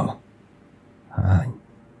 Oh.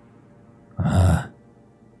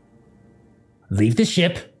 Leave the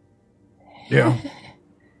ship Yeah.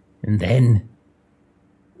 and then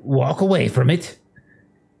walk away from it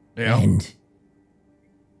Yeah. and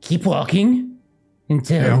keep walking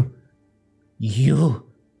until Yeah. you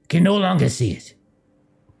can no longer see it.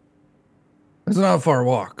 It's not a far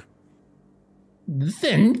walk.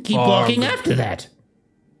 Then keep Oh, walking okay. after that.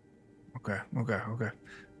 Okay.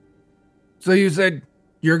 So you said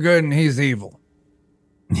you're good and he's evil.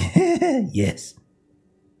 Yes.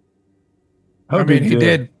 I mean, he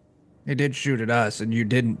did shoot at us and you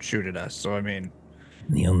didn't shoot at us. So, I mean,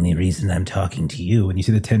 The only reason I'm talking to you and you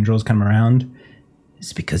see the tendrils come around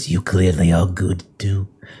is because you clearly are good too.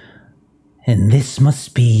 And this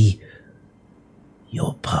must be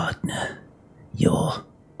your partner, your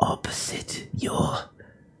opposite,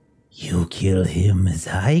 you kill him as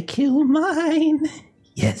I kill mine.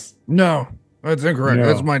 Yes. no, that's incorrect. No.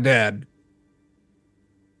 That's my dad.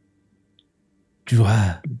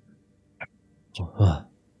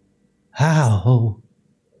 How?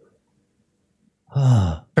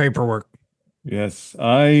 Paperwork. Yes,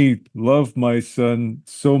 I love my son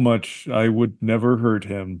so much I would never hurt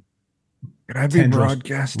him. Can I be Tendrils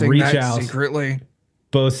broadcasting reach that out. secretly?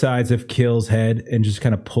 Both sides of Kill's head and just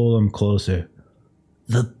kind of pull him closer.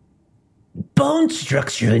 The bone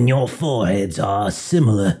structure in your foreheads are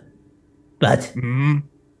similar, but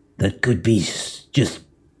that could be just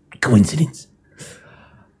coincidence.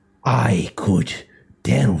 I could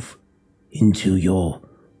delve into your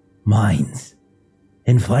minds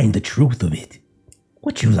and find the truth of it.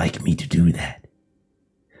 Would you like me to do that?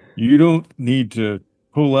 You don't need to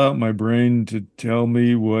pull out my brain to tell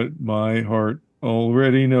me what my heart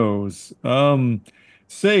already knows.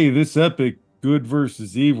 Say this epic good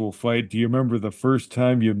versus evil fight, do you remember the first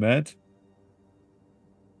time you met?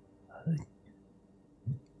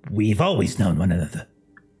 We've always known one another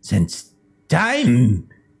since time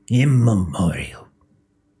immemorial.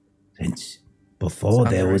 Since before Sounds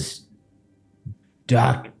there right. was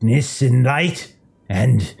darkness and light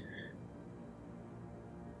and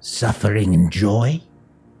suffering and joy.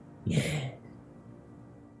 Yeah.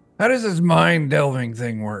 How does this mind delving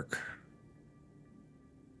thing work?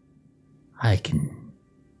 I can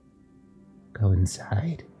go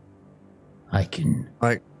inside. I can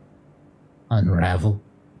Like, unravel.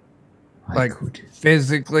 Like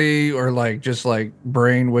physically, or like just like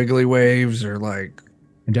brain wiggly waves, or like.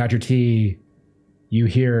 And Dr. T, you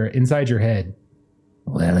hear inside your head,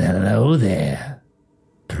 Well, hello there,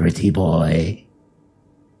 pretty boy.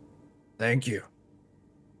 Thank you.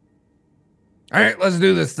 All right, let's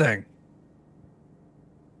do this thing.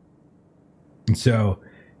 and so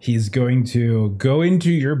he's going to go into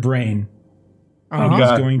your brain. Uh-huh. He's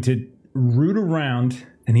God. going to root around,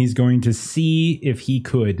 and he's going to see if he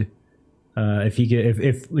could, if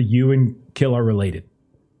you and Kill are related.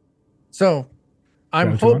 So,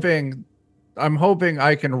 I'm Is that what you hoping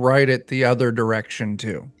I can write it the other direction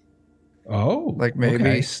too. Oh, Like maybe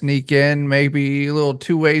okay. sneak in, maybe a little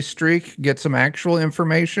two-way streak, get some actual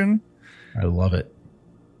information. I love it.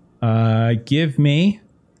 Give me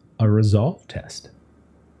a resolve test.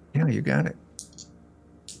 Yeah, you got it.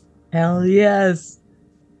 Hell yes.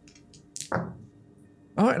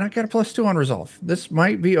 Oh, and I got a +2 on resolve. This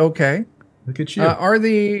might be okay. Look at you. Are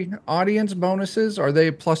the audience bonuses, are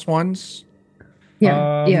they +1s?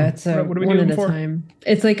 Yeah, it's a what are we one doing at a for? time.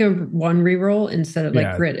 It's like a one reroll instead of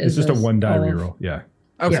like crit. It's is just a one die all of- reroll. Yeah.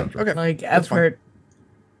 Okay, Yeah. okay. Like That's fine. effort.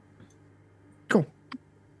 Cool.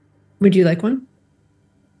 Would you like one?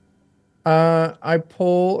 I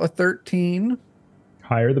pull a 13.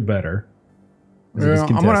 Higher the better. 'Cause it is I'm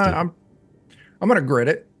contested. gonna grit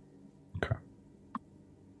it. Okay.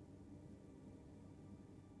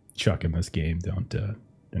 Chuck in this game. Don't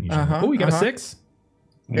usually. Uh-huh, Oh, you got a uh-huh. 6?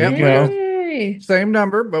 Yep, you go. Yay! Same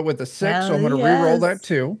number, but with a 6, so I'm Hell gonna re-roll yes. that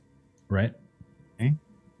too. Right. Let's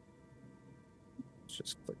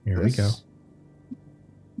just click Here we this. go.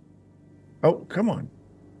 Oh, come on.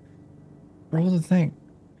 Roll the thing.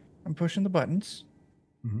 I'm pushing the buttons.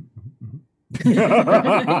 I knew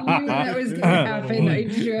that was going to happen. I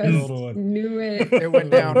just knew it. It went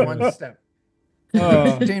down one step.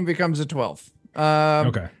 Oh. 15 becomes a 12.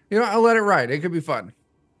 Okay. You know, I'll let it ride. It could be fun.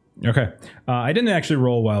 Okay. I didn't actually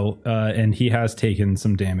roll well, and he has taken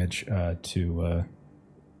some damage to.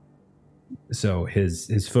 So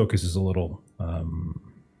his focus is a little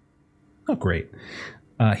not great.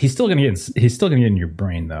 He's still gonna get in your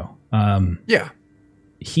brain though. Yeah.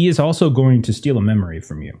 He is also going to steal a memory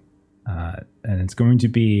from you, and it's going to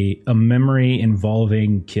be a memory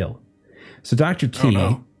involving Kill. So Dr.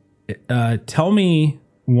 T, tell me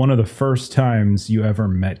one of the first times you ever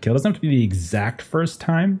met Kill. It doesn't have to be the exact first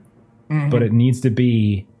time, but it needs to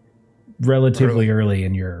be relatively early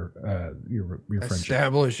in your friendship.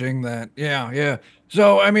 Establishing that. Yeah.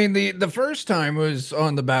 So, I mean, the first time was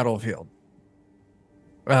on the battlefield.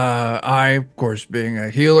 I, of course, being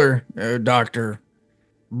a healer, a doctor,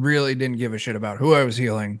 really didn't give a shit about who I was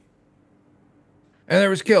healing. And there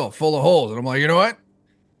was Kill, full of holes. And I'm like, you know what?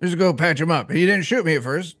 Just go patch him up. He didn't shoot me at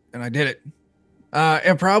first, and I did it.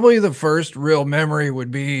 And probably the first real memory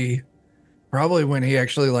would be probably when he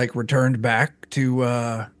actually like returned back to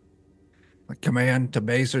like command to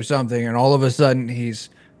base or something, and all of a sudden he's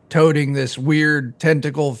toting this weird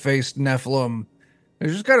tentacle-faced Nephilim. I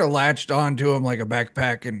just kind of latched onto him like a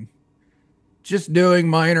backpack and just doing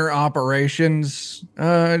minor operations,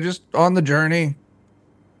 just on the journey.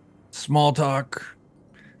 Small talk,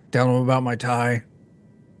 telling him about my tie.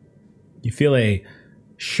 You feel a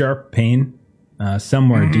sharp pain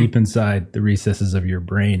somewhere deep inside the recesses of your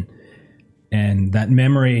brain, and that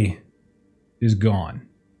memory is gone.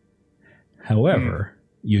 However,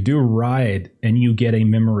 you do ride and you get a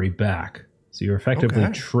memory back. So you're effectively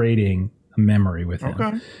trading a memory with him.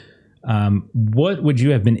 Okay. What would you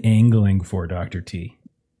have been angling for, Dr. T?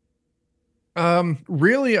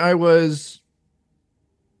 Really, I was,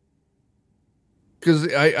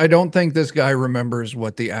 because I don't think this guy remembers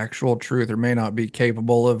what the actual truth, or may not be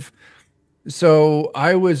capable of. So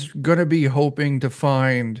I was going to be hoping to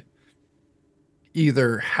find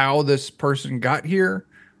either how this person got here,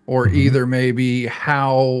 or either maybe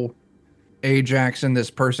how Ajax and this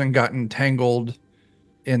person got entangled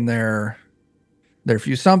in their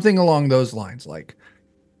feud, something along those lines. Like,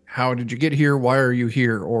 how did you get here? Why are you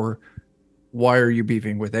here? Or why are you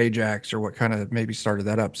beefing with Ajax? Or what kind of maybe started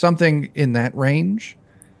that up? Something in that range.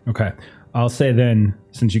 Okay. I'll say then,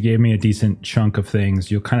 since you gave me a decent chunk of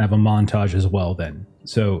things, you'll kind of have a montage as well then.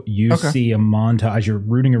 So you see a montage, you're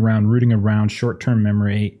rooting around, short-term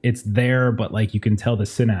memory. It's there, but like you can tell the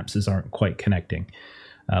synapses aren't quite connecting.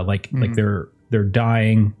 Like they're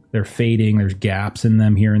dying, they're fading, there's gaps in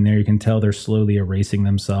them here and there. You can tell they're slowly erasing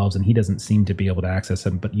themselves, and he doesn't seem to be able to access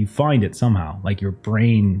them, but you find it somehow. Like your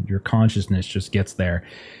brain, your consciousness just gets there,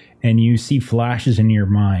 and you see flashes in your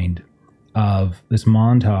mind of this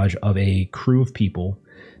montage of a crew of people,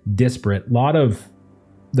 disparate.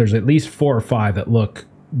 There's at least 4 or 5 that look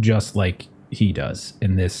just like he does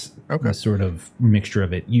in this, Okay. this sort of mixture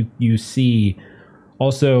of it. You see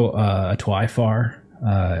also a Twyfar.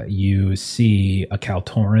 You see a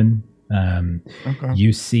Kaltoran. Okay.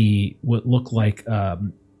 You see what looked like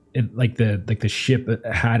the ship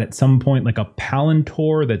had at some point like a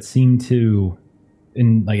Palantor that seemed to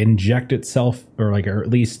inject itself or at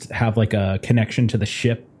least have like a connection to the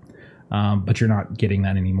ship, but you're not getting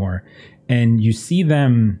that anymore. And you see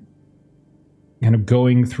them kind of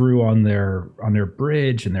going through on their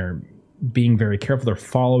bridge, and they're being very careful. They're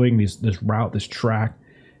following this route, this track,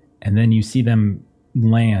 and then you see them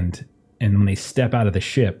land. And when they step out of the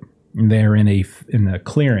ship, they're in a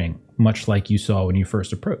clearing, much like you saw when you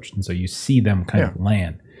first approached. And so you see them kind of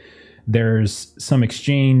land. There's some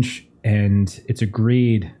exchange, and it's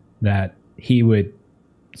agreed that he would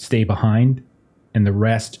stay behind, and the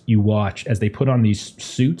rest you watch as they put on these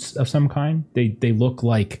suits of some kind. They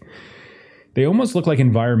almost look like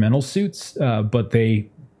environmental suits, but they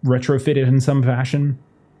retrofitted in some fashion.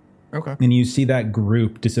 Okay. And you see that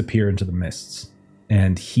group disappear into the mists,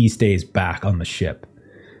 and he stays back on the ship.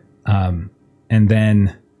 And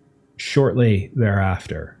then shortly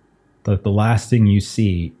thereafter, the last thing you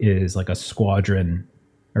see is like a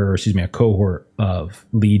cohort of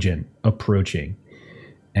Legion approaching,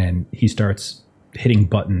 and he starts hitting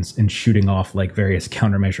buttons and shooting off like various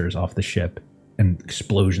countermeasures off the ship, and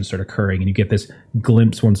explosions start occurring, and you get this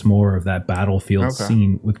glimpse once more of that battlefield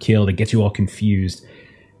scene with Kill that gets you all confused,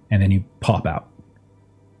 and then you pop out.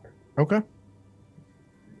 Okay. All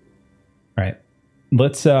right.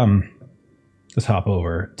 Let's hop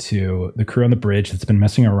over to the crew on the bridge that's been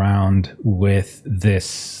messing around with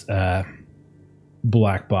this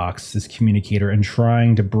black box, this communicator, and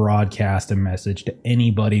trying to broadcast a message to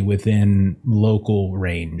anybody within local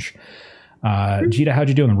range. Jita, how'd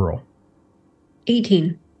you do in the roll?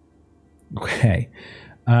 18. Okay.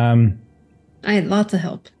 I had lots of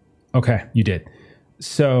help. Okay, you did.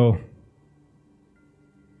 So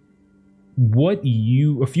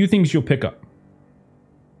a few things you'll pick up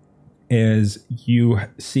is you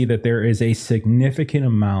see that there is a significant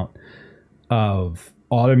amount of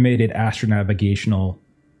automated astronavigational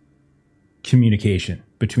communication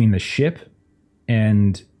between the ship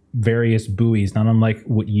and various buoys, not unlike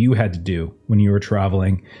what you had to do when you were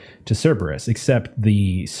traveling to Cerberus, except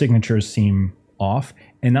the signatures seem off.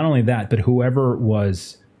 And not only that, but whoever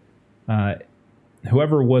was kind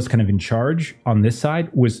of in charge on this side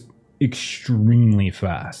was extremely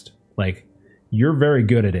fast. Like, you're very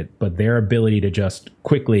good at it, but their ability to just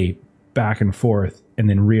quickly back and forth and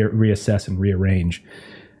then reassess and rearrange,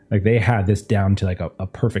 like they had this down to like a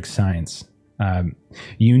perfect science.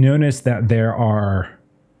 You notice that there are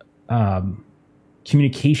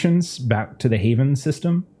communications back to the Haven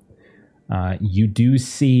system. You do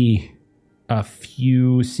see a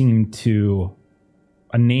few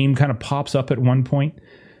a name kind of pops up at one point,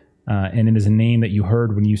 and it is a name that you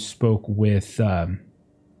heard when you spoke with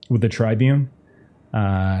the Tribune.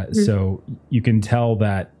 So you can tell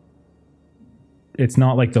that it's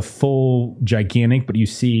not like the full gigantic, but you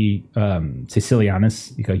see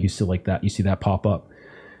Sicilianus, you see like that. You see that pop up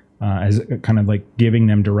as kind of like giving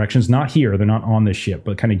them directions. Not here, they're not on the ship,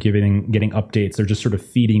 but kind of getting updates. They're just sort of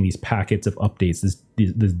feeding these packets of updates,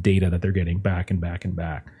 this data that they're getting back and back and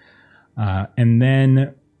back. And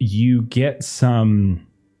then you get some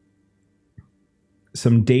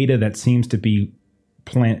data that seems to be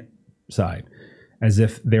plant side, as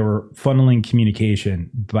if they were funneling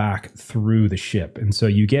communication back through the ship. And so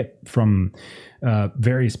you get from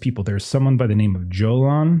various people. There's someone by the name of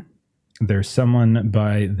Jolan. There's someone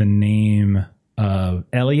by the name of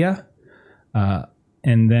Elia.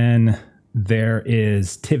 And then there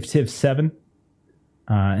is Tiv 7.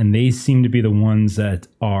 And they seem to be the ones that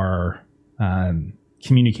are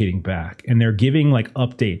communicating back. And they're giving like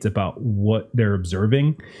updates about what they're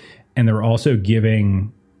observing. And they're also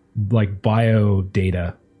giving like bio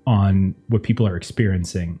data on what people are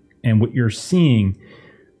experiencing. And what you're seeing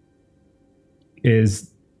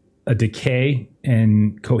is a decay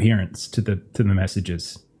and coherence to the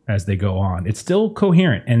messages as they go on. It's still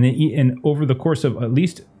coherent, and over the course of at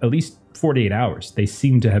least 48 hours, they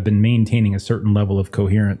seem to have been maintaining a certain level of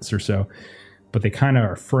coherence or so. But they kind of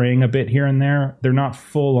are fraying a bit here and there. They're not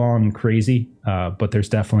full on crazy, but there's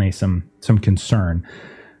definitely some concern.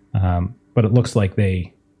 But it looks like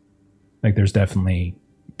there's definitely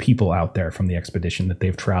people out there from the expedition that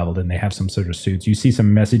they've traveled, and they have some sort of suits. You see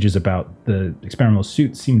some messages about the experimental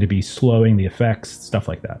suits seem to be slowing the effects, stuff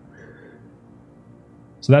like that.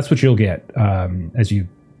 So that's what you'll get as you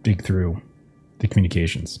dig through the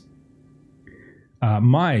communications.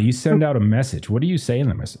 Maya, you send out a message. What do you say in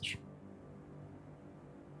the message?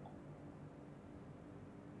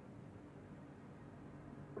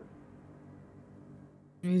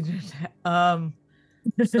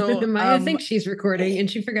 So Maya thinks she's recording and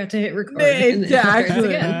she forgot to hit record. It's and then starts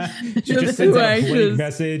actually- again. She just sends out a blank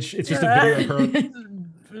message. It's just a video of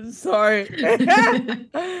her. Sorry.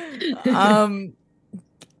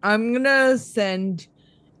 I'm gonna send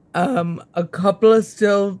a couple of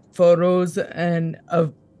still photos and a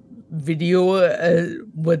video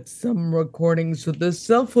with some recordings. So the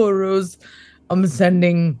still photos I'm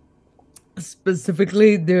sending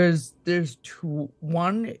specifically, there's two.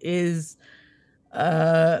 One is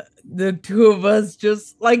the two of us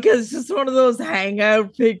just like, it's just one of those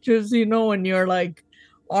hangout pictures, you know, when you're like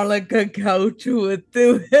on like a couch with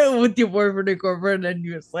with your boyfriend or girlfriend, and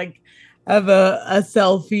you just like have a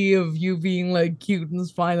selfie of you being like cute and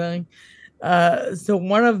smiling. So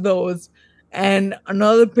one of those, and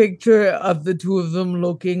another picture of the two of them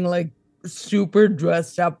looking like super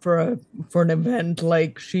dressed up for an event.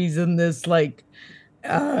 Like she's in this like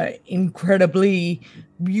incredibly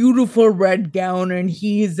beautiful red gown, and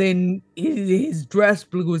he's in his dress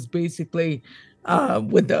blues basically,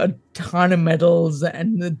 with a ton of medals,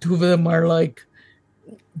 and the two of them are like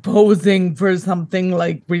posing for something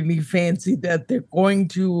like really fancy that they're going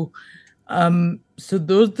to. So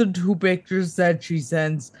those are the two pictures that she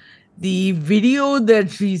sends. The video that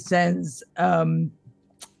she sends,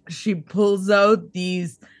 she pulls out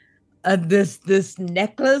these this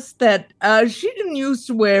necklace that she didn't used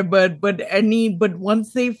to wear, but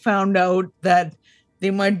once they found out that they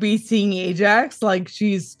might be seeing Ajax, like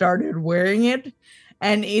she started wearing it,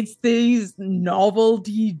 and it's these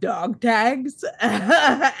novelty dog tags,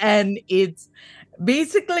 and it's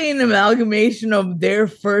basically an amalgamation of their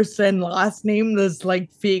first and last name. There's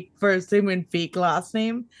like fake first name and fake last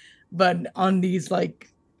name, but on these like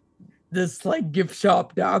this like gift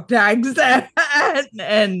shop dog tags,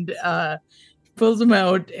 and pulls them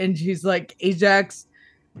out, and she's like, Ajax,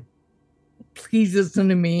 please listen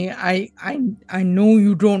to me. I know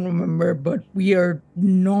you don't remember, but we are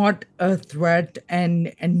not a threat,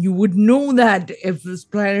 and you would know that if this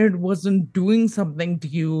planet wasn't doing something to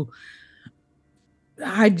you.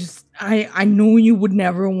 I know you would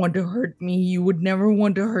never want to hurt me. You would never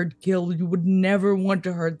want to hurt Gil. You would never want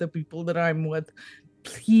to hurt the people that I'm with.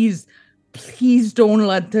 Please don't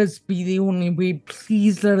let this be the only way.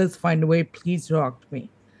 Please let us find a way. Please talk to me.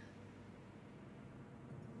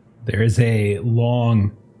 There is a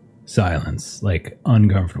long silence, like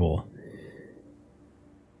uncomfortable.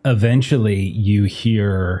 Eventually, you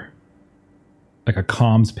hear like a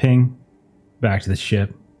comms ping back to the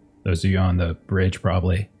ship. Those of you on the bridge,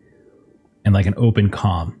 probably. And like an open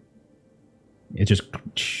comm. It just...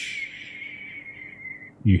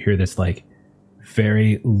 You hear this like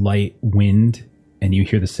very light wind, and you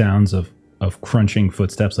hear the sounds of crunching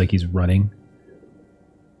footsteps, like he's running.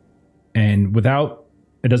 And without...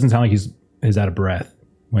 It doesn't sound like he's out of breath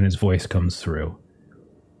when his voice comes through.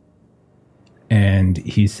 And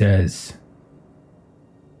he says...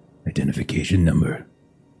 Identification number.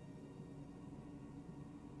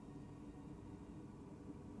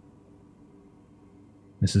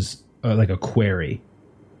 This is like a query.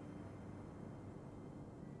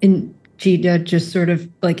 And Gita just sort of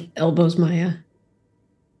like elbows Maya.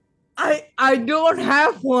 I don't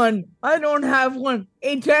have one. I don't have one.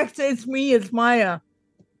 Ajax, it's me. It's Maya.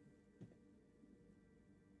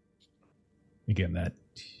 Again, that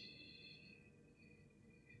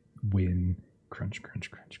wind crunch,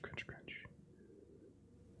 crunch, crunch, crunch, crunch.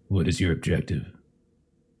 What is your objective?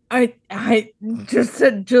 I just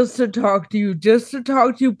to talk to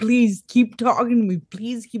you, please keep talking to me.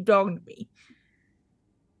 Please keep talking to me.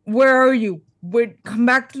 Where are you? Wait, come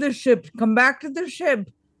back to the ship. Come back to the ship.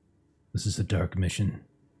 This is a dark mission.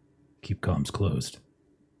 Keep comms closed.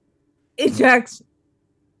 Ajax.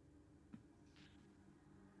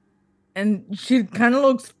 And she kind of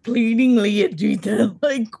looks pleadingly at Gita,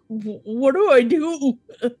 like, what do I do?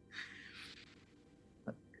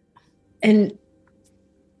 And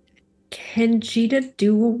can Gita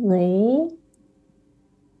do a roll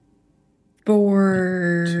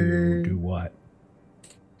for... To do what?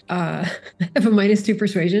 I have a -2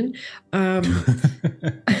 persuasion. That's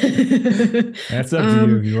up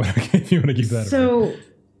to you if you want to keep that. So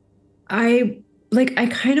I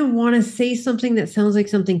kind of want to say something that sounds like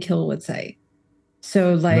something Kill would say.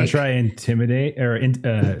 So like, I'm try intimidate or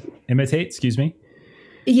imitate. Excuse me.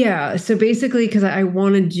 Yeah. So basically, because I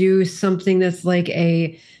want to do something that's like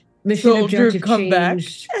a mission objective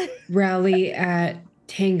change rally at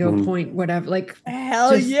Tango Point, whatever. Like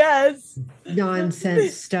hell yes,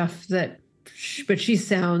 nonsense stuff that. But she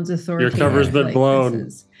sounds authoritative. Your cover's been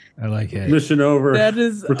blown. I like it. Mission over. That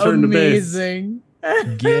is Return amazing.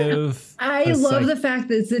 give. I a love psych- the fact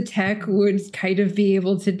that Zatek would kind of be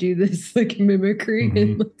able to do this like mimicry,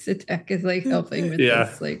 and like Zatek is like helping with Yeah.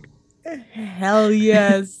 this. Like, Hell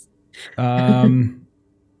yes.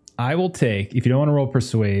 I will take, if you don't want to roll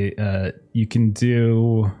persuade, you can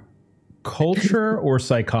do culture or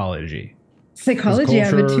psychology. psychology,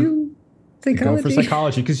 I would culture- too. Psychology. Go for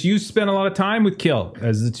psychology because you spend a lot of time with Kill,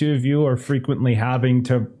 as the two of you are frequently having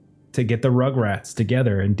to get the Rugrats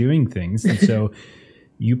together and doing things, and so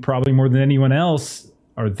you probably more than anyone else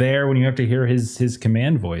are there when you have to hear his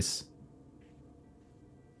command voice.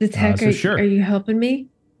 Zatek, so sure. are you helping me?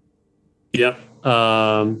 Yep.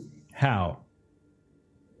 How?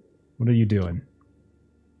 What are you doing?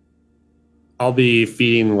 I'll be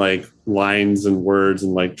feeding like lines and words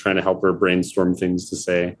and like trying to help her brainstorm things to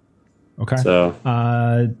say. Okay. So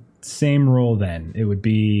Same roll then. It would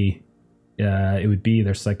be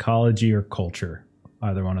either psychology or culture.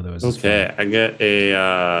 Either one of those. is okay, fine. I get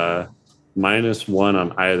a -1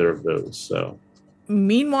 on either of those. So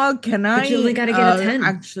Meanwhile, can I you only gotta get a 10.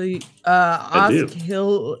 actually do. ask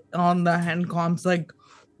Hill on the hand comms like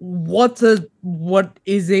what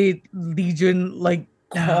is a Legion like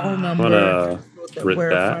call number wanna so that grit we're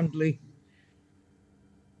that? friendly?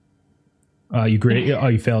 You great. Oh,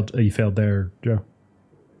 you failed. You failed there, Joe.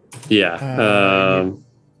 yeah. You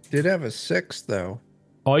did have a 6 though.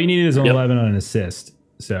 All you need is an Yep. 11 on an assist.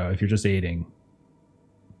 So if you're just aiding,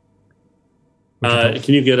 what'd you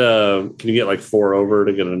Can you get like 4 over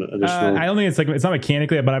to get an additional? I don't think it's not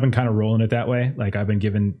mechanically, but I've been kind of rolling it that way. Like I've been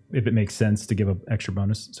given, if it makes sense, to give an extra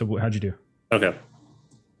bonus. So how'd you do? Okay.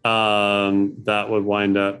 That would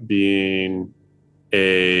wind up being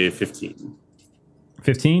a 15.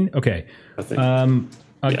 15. Okay. I think.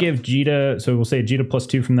 I'll Yeah. give Jita. So we'll say Jita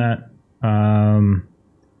 +2 from that.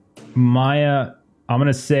 Maya, I'm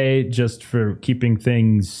gonna say just for keeping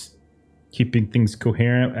things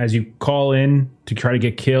coherent as you call in to try to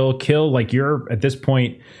get kill. Like you're at this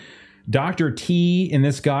point. Dr. T and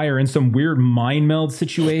this guy are in some weird mind meld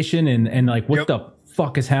situation, and like what the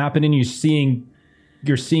fuck is happening? You're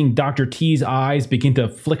seeing Dr. T's eyes begin to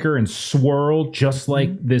flicker and swirl, just like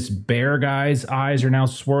this bear guy's eyes are now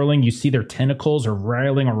swirling. You see their tentacles are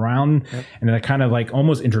rattling around, and they're kind of like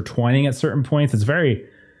almost intertwining at certain points. It's very,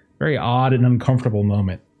 very odd and uncomfortable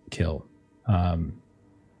moment. Kill.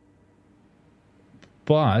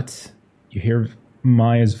 But you hear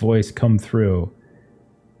Maya's voice come through,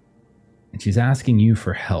 and she's asking you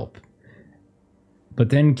for help. But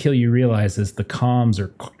then, Kill, you realize as the comms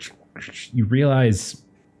are... You realize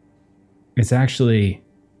it's actually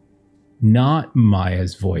not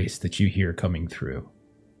Maya's voice that you hear coming through.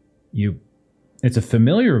 It's a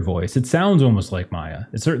familiar voice. It sounds almost like Maya.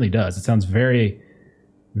 It certainly does. It sounds very,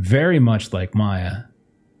 very much like Maya.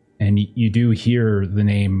 And you do hear the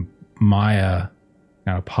name Maya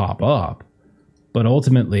kind of pop up. But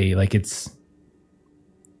ultimately, like it's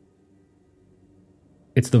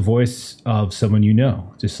the voice of someone you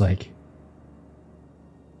know. Just like,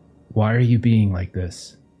 why are you being like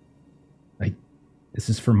this? Like, this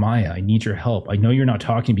is for Maya. I need your help. I know you're not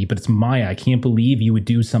talking to me, but it's Maya. I can't believe you would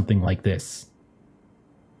do something like this.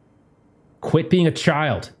 Quit being a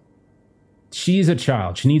child. She's a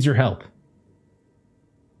child. She needs your help.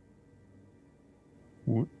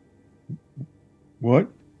 What?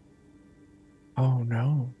 Oh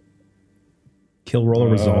no. Kill, roll a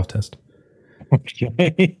resolve test.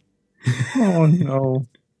 Okay. Oh no.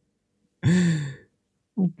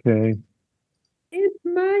 Okay. It's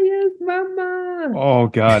Maya's mama. Oh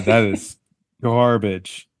god, that is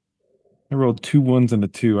garbage. I rolled 2 1s and a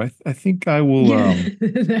 2. I think I will That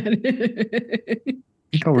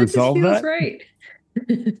think I'll just resolve feels that. right.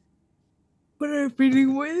 But I'm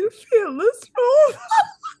feeling way to feel this roll.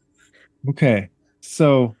 Okay.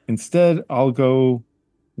 So instead I'll go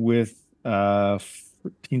with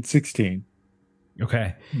 14 16.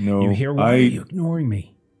 Okay. No. You hear, why are you ignoring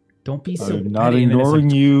me? Don't be so I'm not petty. And then it's ignoring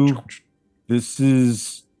like, you. This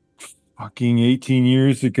is fucking 18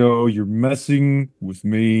 years ago. You're messing with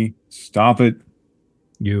me. Stop it.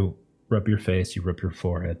 You rub your face, you rub your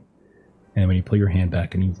forehead. And when you pull your hand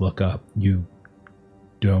back and you look up, you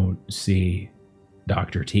don't see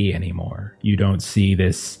Dr. T anymore. You don't see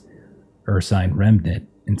this Ursine remnant.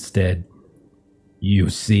 Instead, you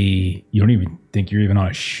don't even think you're even on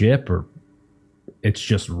a ship, or it's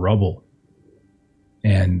just rubble.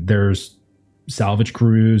 And there's salvage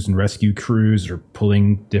crews and rescue crews that are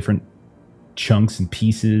pulling different chunks and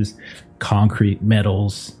pieces, concrete,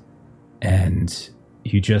 metals, and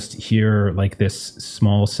you just hear like this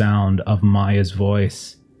small sound of Maya's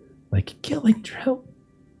voice, like, Kill, I need your help.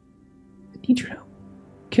 I need your help.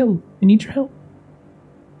 Kill, I need your help.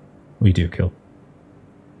 What do you do, Kill?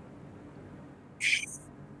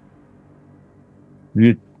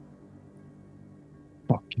 You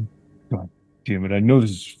fucking god damn it! I know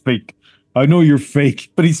this is fake. I know you're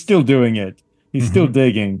fake, but he's still doing it. He's still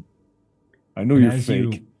digging. I know And you're as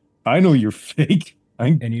fake. I know you're fake.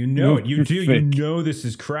 And you know it. You you're do. You fake. know this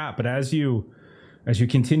is crap. But as you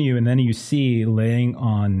continue, and then you see laying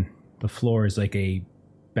on the floor is like a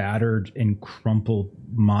battered and crumpled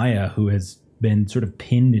Maya who has been sort of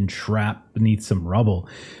pinned and trapped beneath some rubble.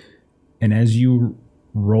 And as you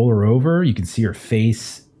roll her over, you can see her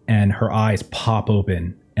face and her eyes pop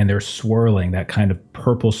open and they're swirling, that kind of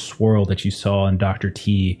purple swirl that you saw in Dr.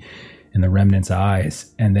 T in the Remnant's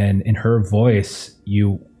eyes. And then in her voice,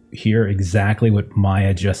 you hear exactly what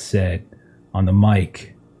Maya just said on the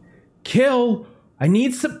mic. Kill! I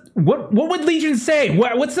need some. What would Legion say?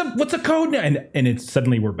 What's a code now? And it's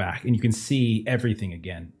suddenly we're back, and you can see everything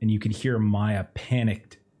again, and you can hear Maya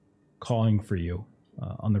panicked, calling for you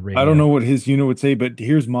on the radio. I don't know what his unit would say, but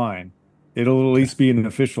here's mine. It'll at least be an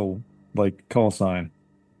official call sign.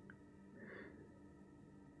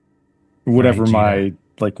 Whatever Right,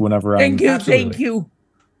 whenever Thank I'm. you, Absolutely. thank you.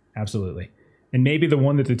 Absolutely, and maybe the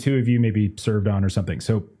one that the two of you maybe served on or something.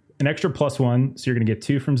 So an extra +1, so you're going to get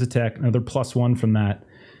 2 from Zatek, another +1 from that,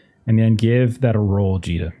 and then give that a roll,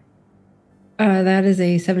 Jita. That is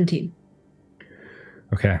a 17.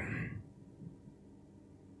 Okay.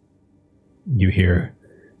 You hear.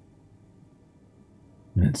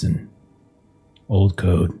 It's an old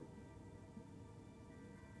code.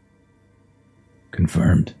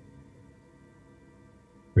 Confirmed.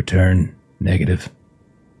 Return negative.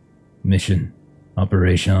 Mission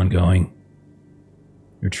operation ongoing.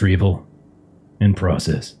 Retrieval in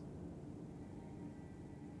process.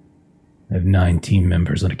 I have 9 team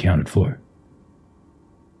members unaccounted for.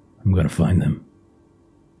 I'm going to find them.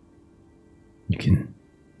 You can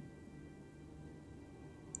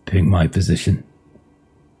ping my position.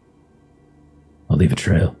 I'll leave a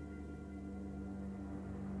trail.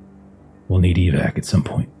 We'll need evac at some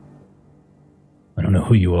point. I don't know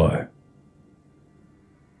who you are.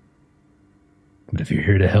 But if you're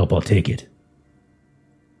here to help, I'll take it.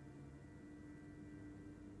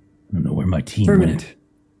 I don't know where my team went.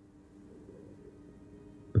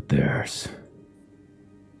 But there's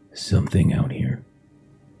something out here.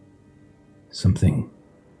 Something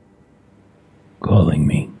calling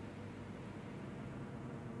me.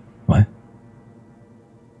 What?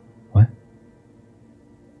 What?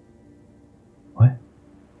 What? And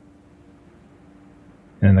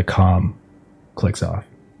then the comm clicks off.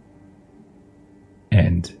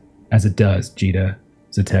 And as it does, Jita,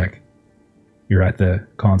 Zatek, you're at the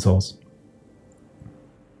consoles.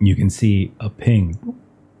 You can see a ping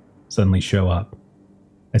suddenly show up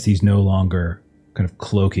as he's no longer kind of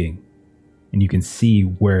cloaking. And you can see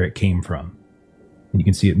where it came from. And you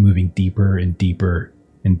can see it moving deeper and deeper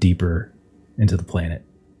and deeper into the planet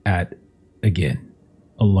at, again,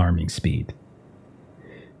 alarming speed.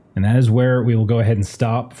 And that is where we will go ahead and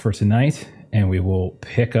stop for tonight. And we will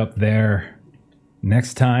pick up there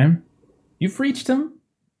next time. You've reached him.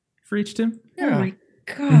 You've reached him. Oh my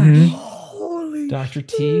gosh. Holy Dr.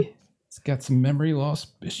 T has got some memory loss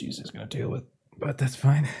issues he's going to deal with, but that's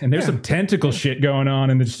fine. And there's some tentacle shit going on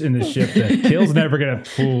in the ship that Kill's never going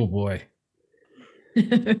to. Oh boy.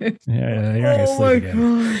 Yeah, you're not going to sleep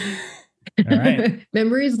again. All right.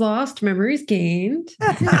 Memories lost, memories gained.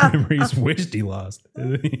 Memories wished he lost.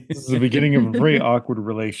 This is the beginning of a very awkward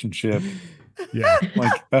relationship. Yeah.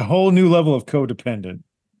 Like a whole new level of codependent.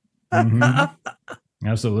 Mhm.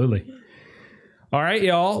 Absolutely. All right,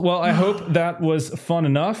 y'all. Well, I hope that was fun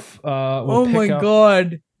enough. We'll Oh pick my up-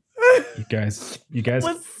 god. You guys Was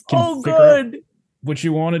can so figure out good. what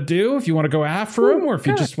you want to do, if you want to go after him or if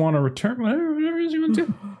you just want to return, whatever it is you want to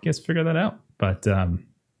do. You guys figure that out. But all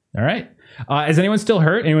right. Is anyone still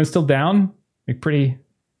hurt? Anyone still down? Like pretty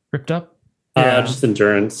ripped up? Just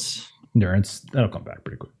endurance. Endurance. That'll come back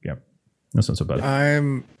pretty quick. Yeah. That's not so bad.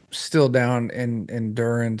 I'm still down in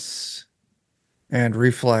endurance and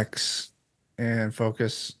reflex and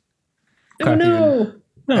focus. Oh no.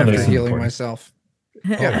 No, after those are healing important. myself.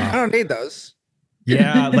 Yeah, I don't need those.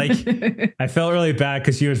 Yeah, like I felt really bad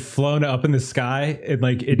because you had flown up in the sky and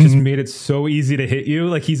like it just made it so easy to hit you.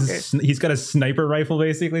 Like he's got a sniper rifle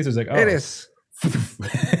basically, so it's like, oh, It is.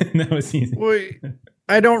 that was easy.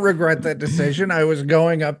 I don't regret that decision. I was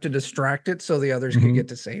going up to distract it so the others Mhm. could get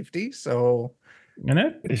to safety. So And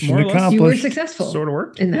it Mission more or less accomplished. You were successful sort of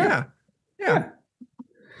worked. in that. yeah.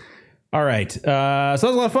 All right, so that was a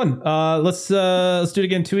lot of fun. Let's do it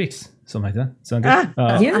again in 2 weeks, something like that. Sound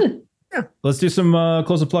good? Yeah. Let's do some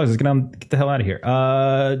close plugs. Let's get the hell out of here.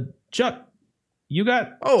 Chuck, you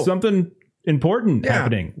got something important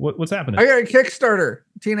happening. What's happening? I got a Kickstarter,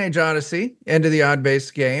 Teenage Odyssey, End of the Odd Base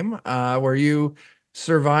game, where you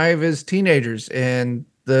survive as teenagers in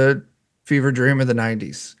the fever dream of the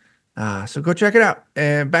 90s. So go check it out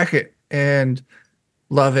and back it and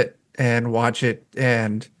love it and watch it.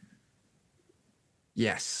 And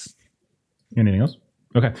yes. Anything else?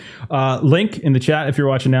 Okay. Link in the chat if you're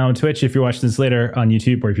watching now on Twitch. If you're watching this later on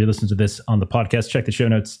YouTube, or if you're listening to this on the podcast, check the show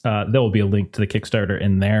notes. There will be a link to the Kickstarter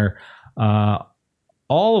in there. All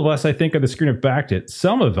of us, I think, on the screen have backed it.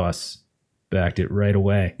 Some of us backed it right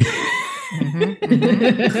away.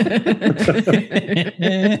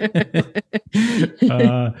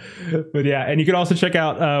 But yeah, and you can also check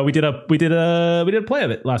out we did a play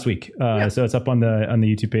of it last week, so it's up on the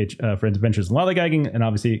YouTube page, Friends Adventures and Lollygagging, and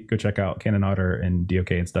obviously go check out Cannon Otter and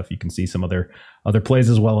DOK and stuff. You can see some other plays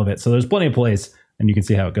as well of it, so there's plenty of plays and you can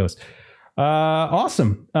see how it goes.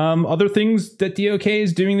 Awesome. Other things that DOK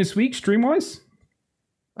is doing this week stream wise?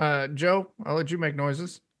 Joe, I'll let you make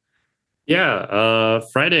noises. Yeah,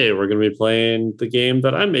 Friday we're going to be playing the game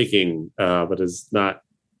that I'm making, but is not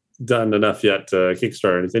done enough yet to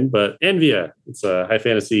kickstart or anything. But Anvia, it's a high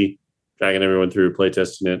fantasy, dragging everyone through,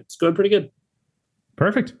 playtesting it. It's going pretty good.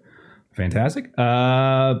 Perfect, fantastic.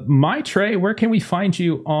 My Trey, where can we find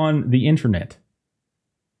you on the internet?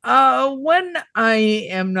 When I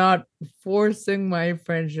am not forcing my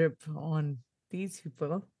friendship on these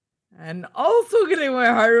people, and also getting my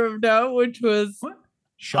heart ripped out, which was. What?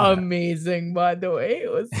 Amazing, by the way.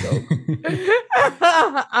 It was so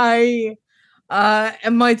I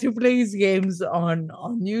and my two plays games on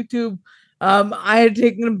YouTube. I had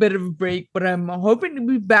taken a bit of a break, but I'm hoping to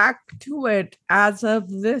be back to it as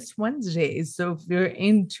of this Wednesday. So if you're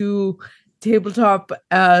into tabletop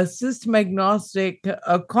system agnostic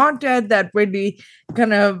content that really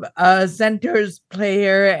kind of centers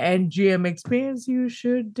player and GM experience, you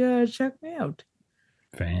should check me out.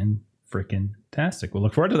 Fantastic. We'll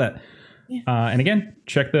look forward to that. Yeah. And again,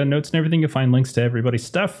 check the notes and everything. You'll find links to everybody's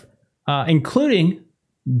stuff, including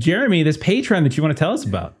Jeremy, this Patreon that you want to tell us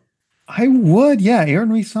about. I would. Yeah. Aaron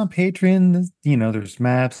Reese on Patreon. There's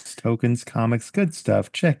maps, tokens, comics, good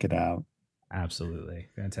stuff. Check it out. Absolutely.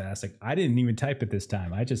 Fantastic. I didn't even type it this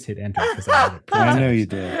time. I just hit enter because I had it. I know you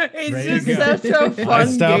did. It's just such a fun I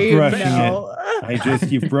stopped game rushing now.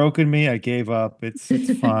 it. You've broken me. I gave up. It's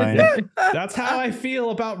fine. That's how I feel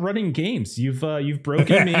about running games. You've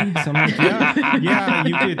broken me. So I'm like, yeah,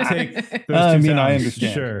 you could take those two sounds. I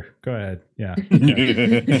understand. Sure. Go ahead. Yeah.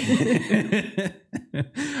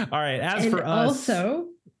 All right. As for us. Also,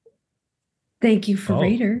 thank you for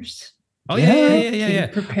Raiders. Oh yeah.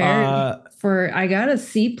 Prepared for I got a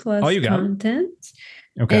C+ content.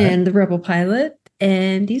 Okay. And the Rebel Pilot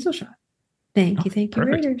and Diesel Shot. Thank you,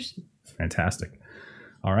 perfect. Raiders. Fantastic.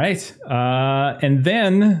 All right. And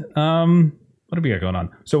then what do we got going on?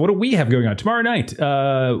 So what do we have going on tomorrow night?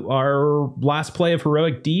 Our last play of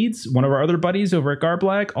Heroic Deeds. One of our other buddies over at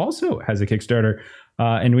Garblag also has a Kickstarter.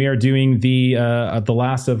 And we are doing the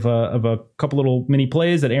last of a couple little mini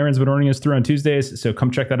plays that Aaron's been running us through on Tuesdays. So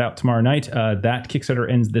come check that out tomorrow night. That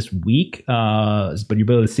Kickstarter ends this week, but you'll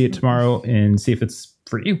be able to see it tomorrow and see if it's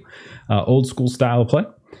for you. Old school style of play.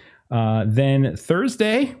 Then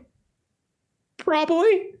Thursday,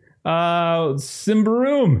 probably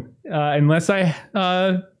Symbaroum, unless I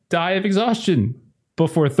die of exhaustion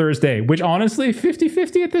before Thursday, which honestly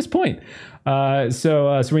 50-50 at this point.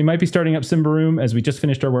 So we might be starting up Symbaroum as we just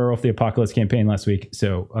finished our Werewolf the Apocalypse campaign last week.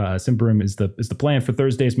 So Symbaroum is the plan for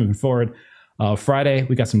Thursdays moving forward. Friday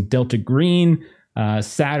we got some Delta Green.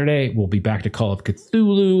 Saturday we'll be back to Call of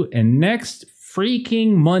Cthulhu, and next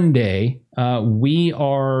freaking Monday we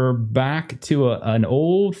are back to an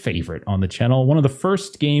old favorite on the channel. One of the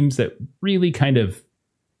first games that really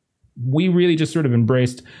we really just sort of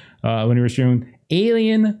embraced when we were streaming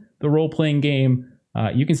Alien, the role-playing game.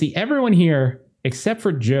 You can see everyone here except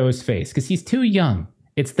for Joe's face because he's too young.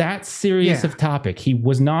 It's that serious of topic. He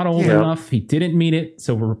was not old enough. He didn't meet it.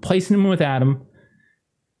 So we're replacing him with Adam.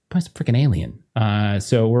 But it's freaking Alien.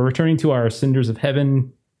 So we're returning to our Cinders of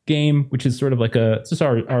Heaven game, which is sort of like it's just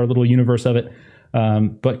our little universe of it.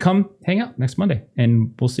 But come hang out next Monday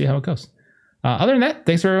and we'll see how it goes. Other than that,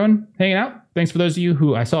 thanks for everyone hanging out. Thanks for those of you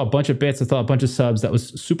who I saw a bunch of bits. I saw a bunch of subs. That was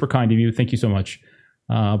super kind of you. Thank you so much.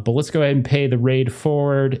 But let's go ahead and pay the raid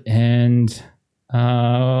forward. And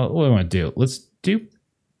what do we want to do?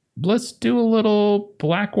 Let's do a little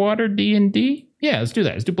Blackwater D&D. Yeah, let's do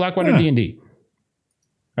that. Let's do Blackwater D&D.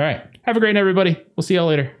 All right. Have a great night, everybody. We'll see y'all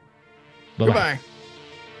later. Bye-bye. Goodbye.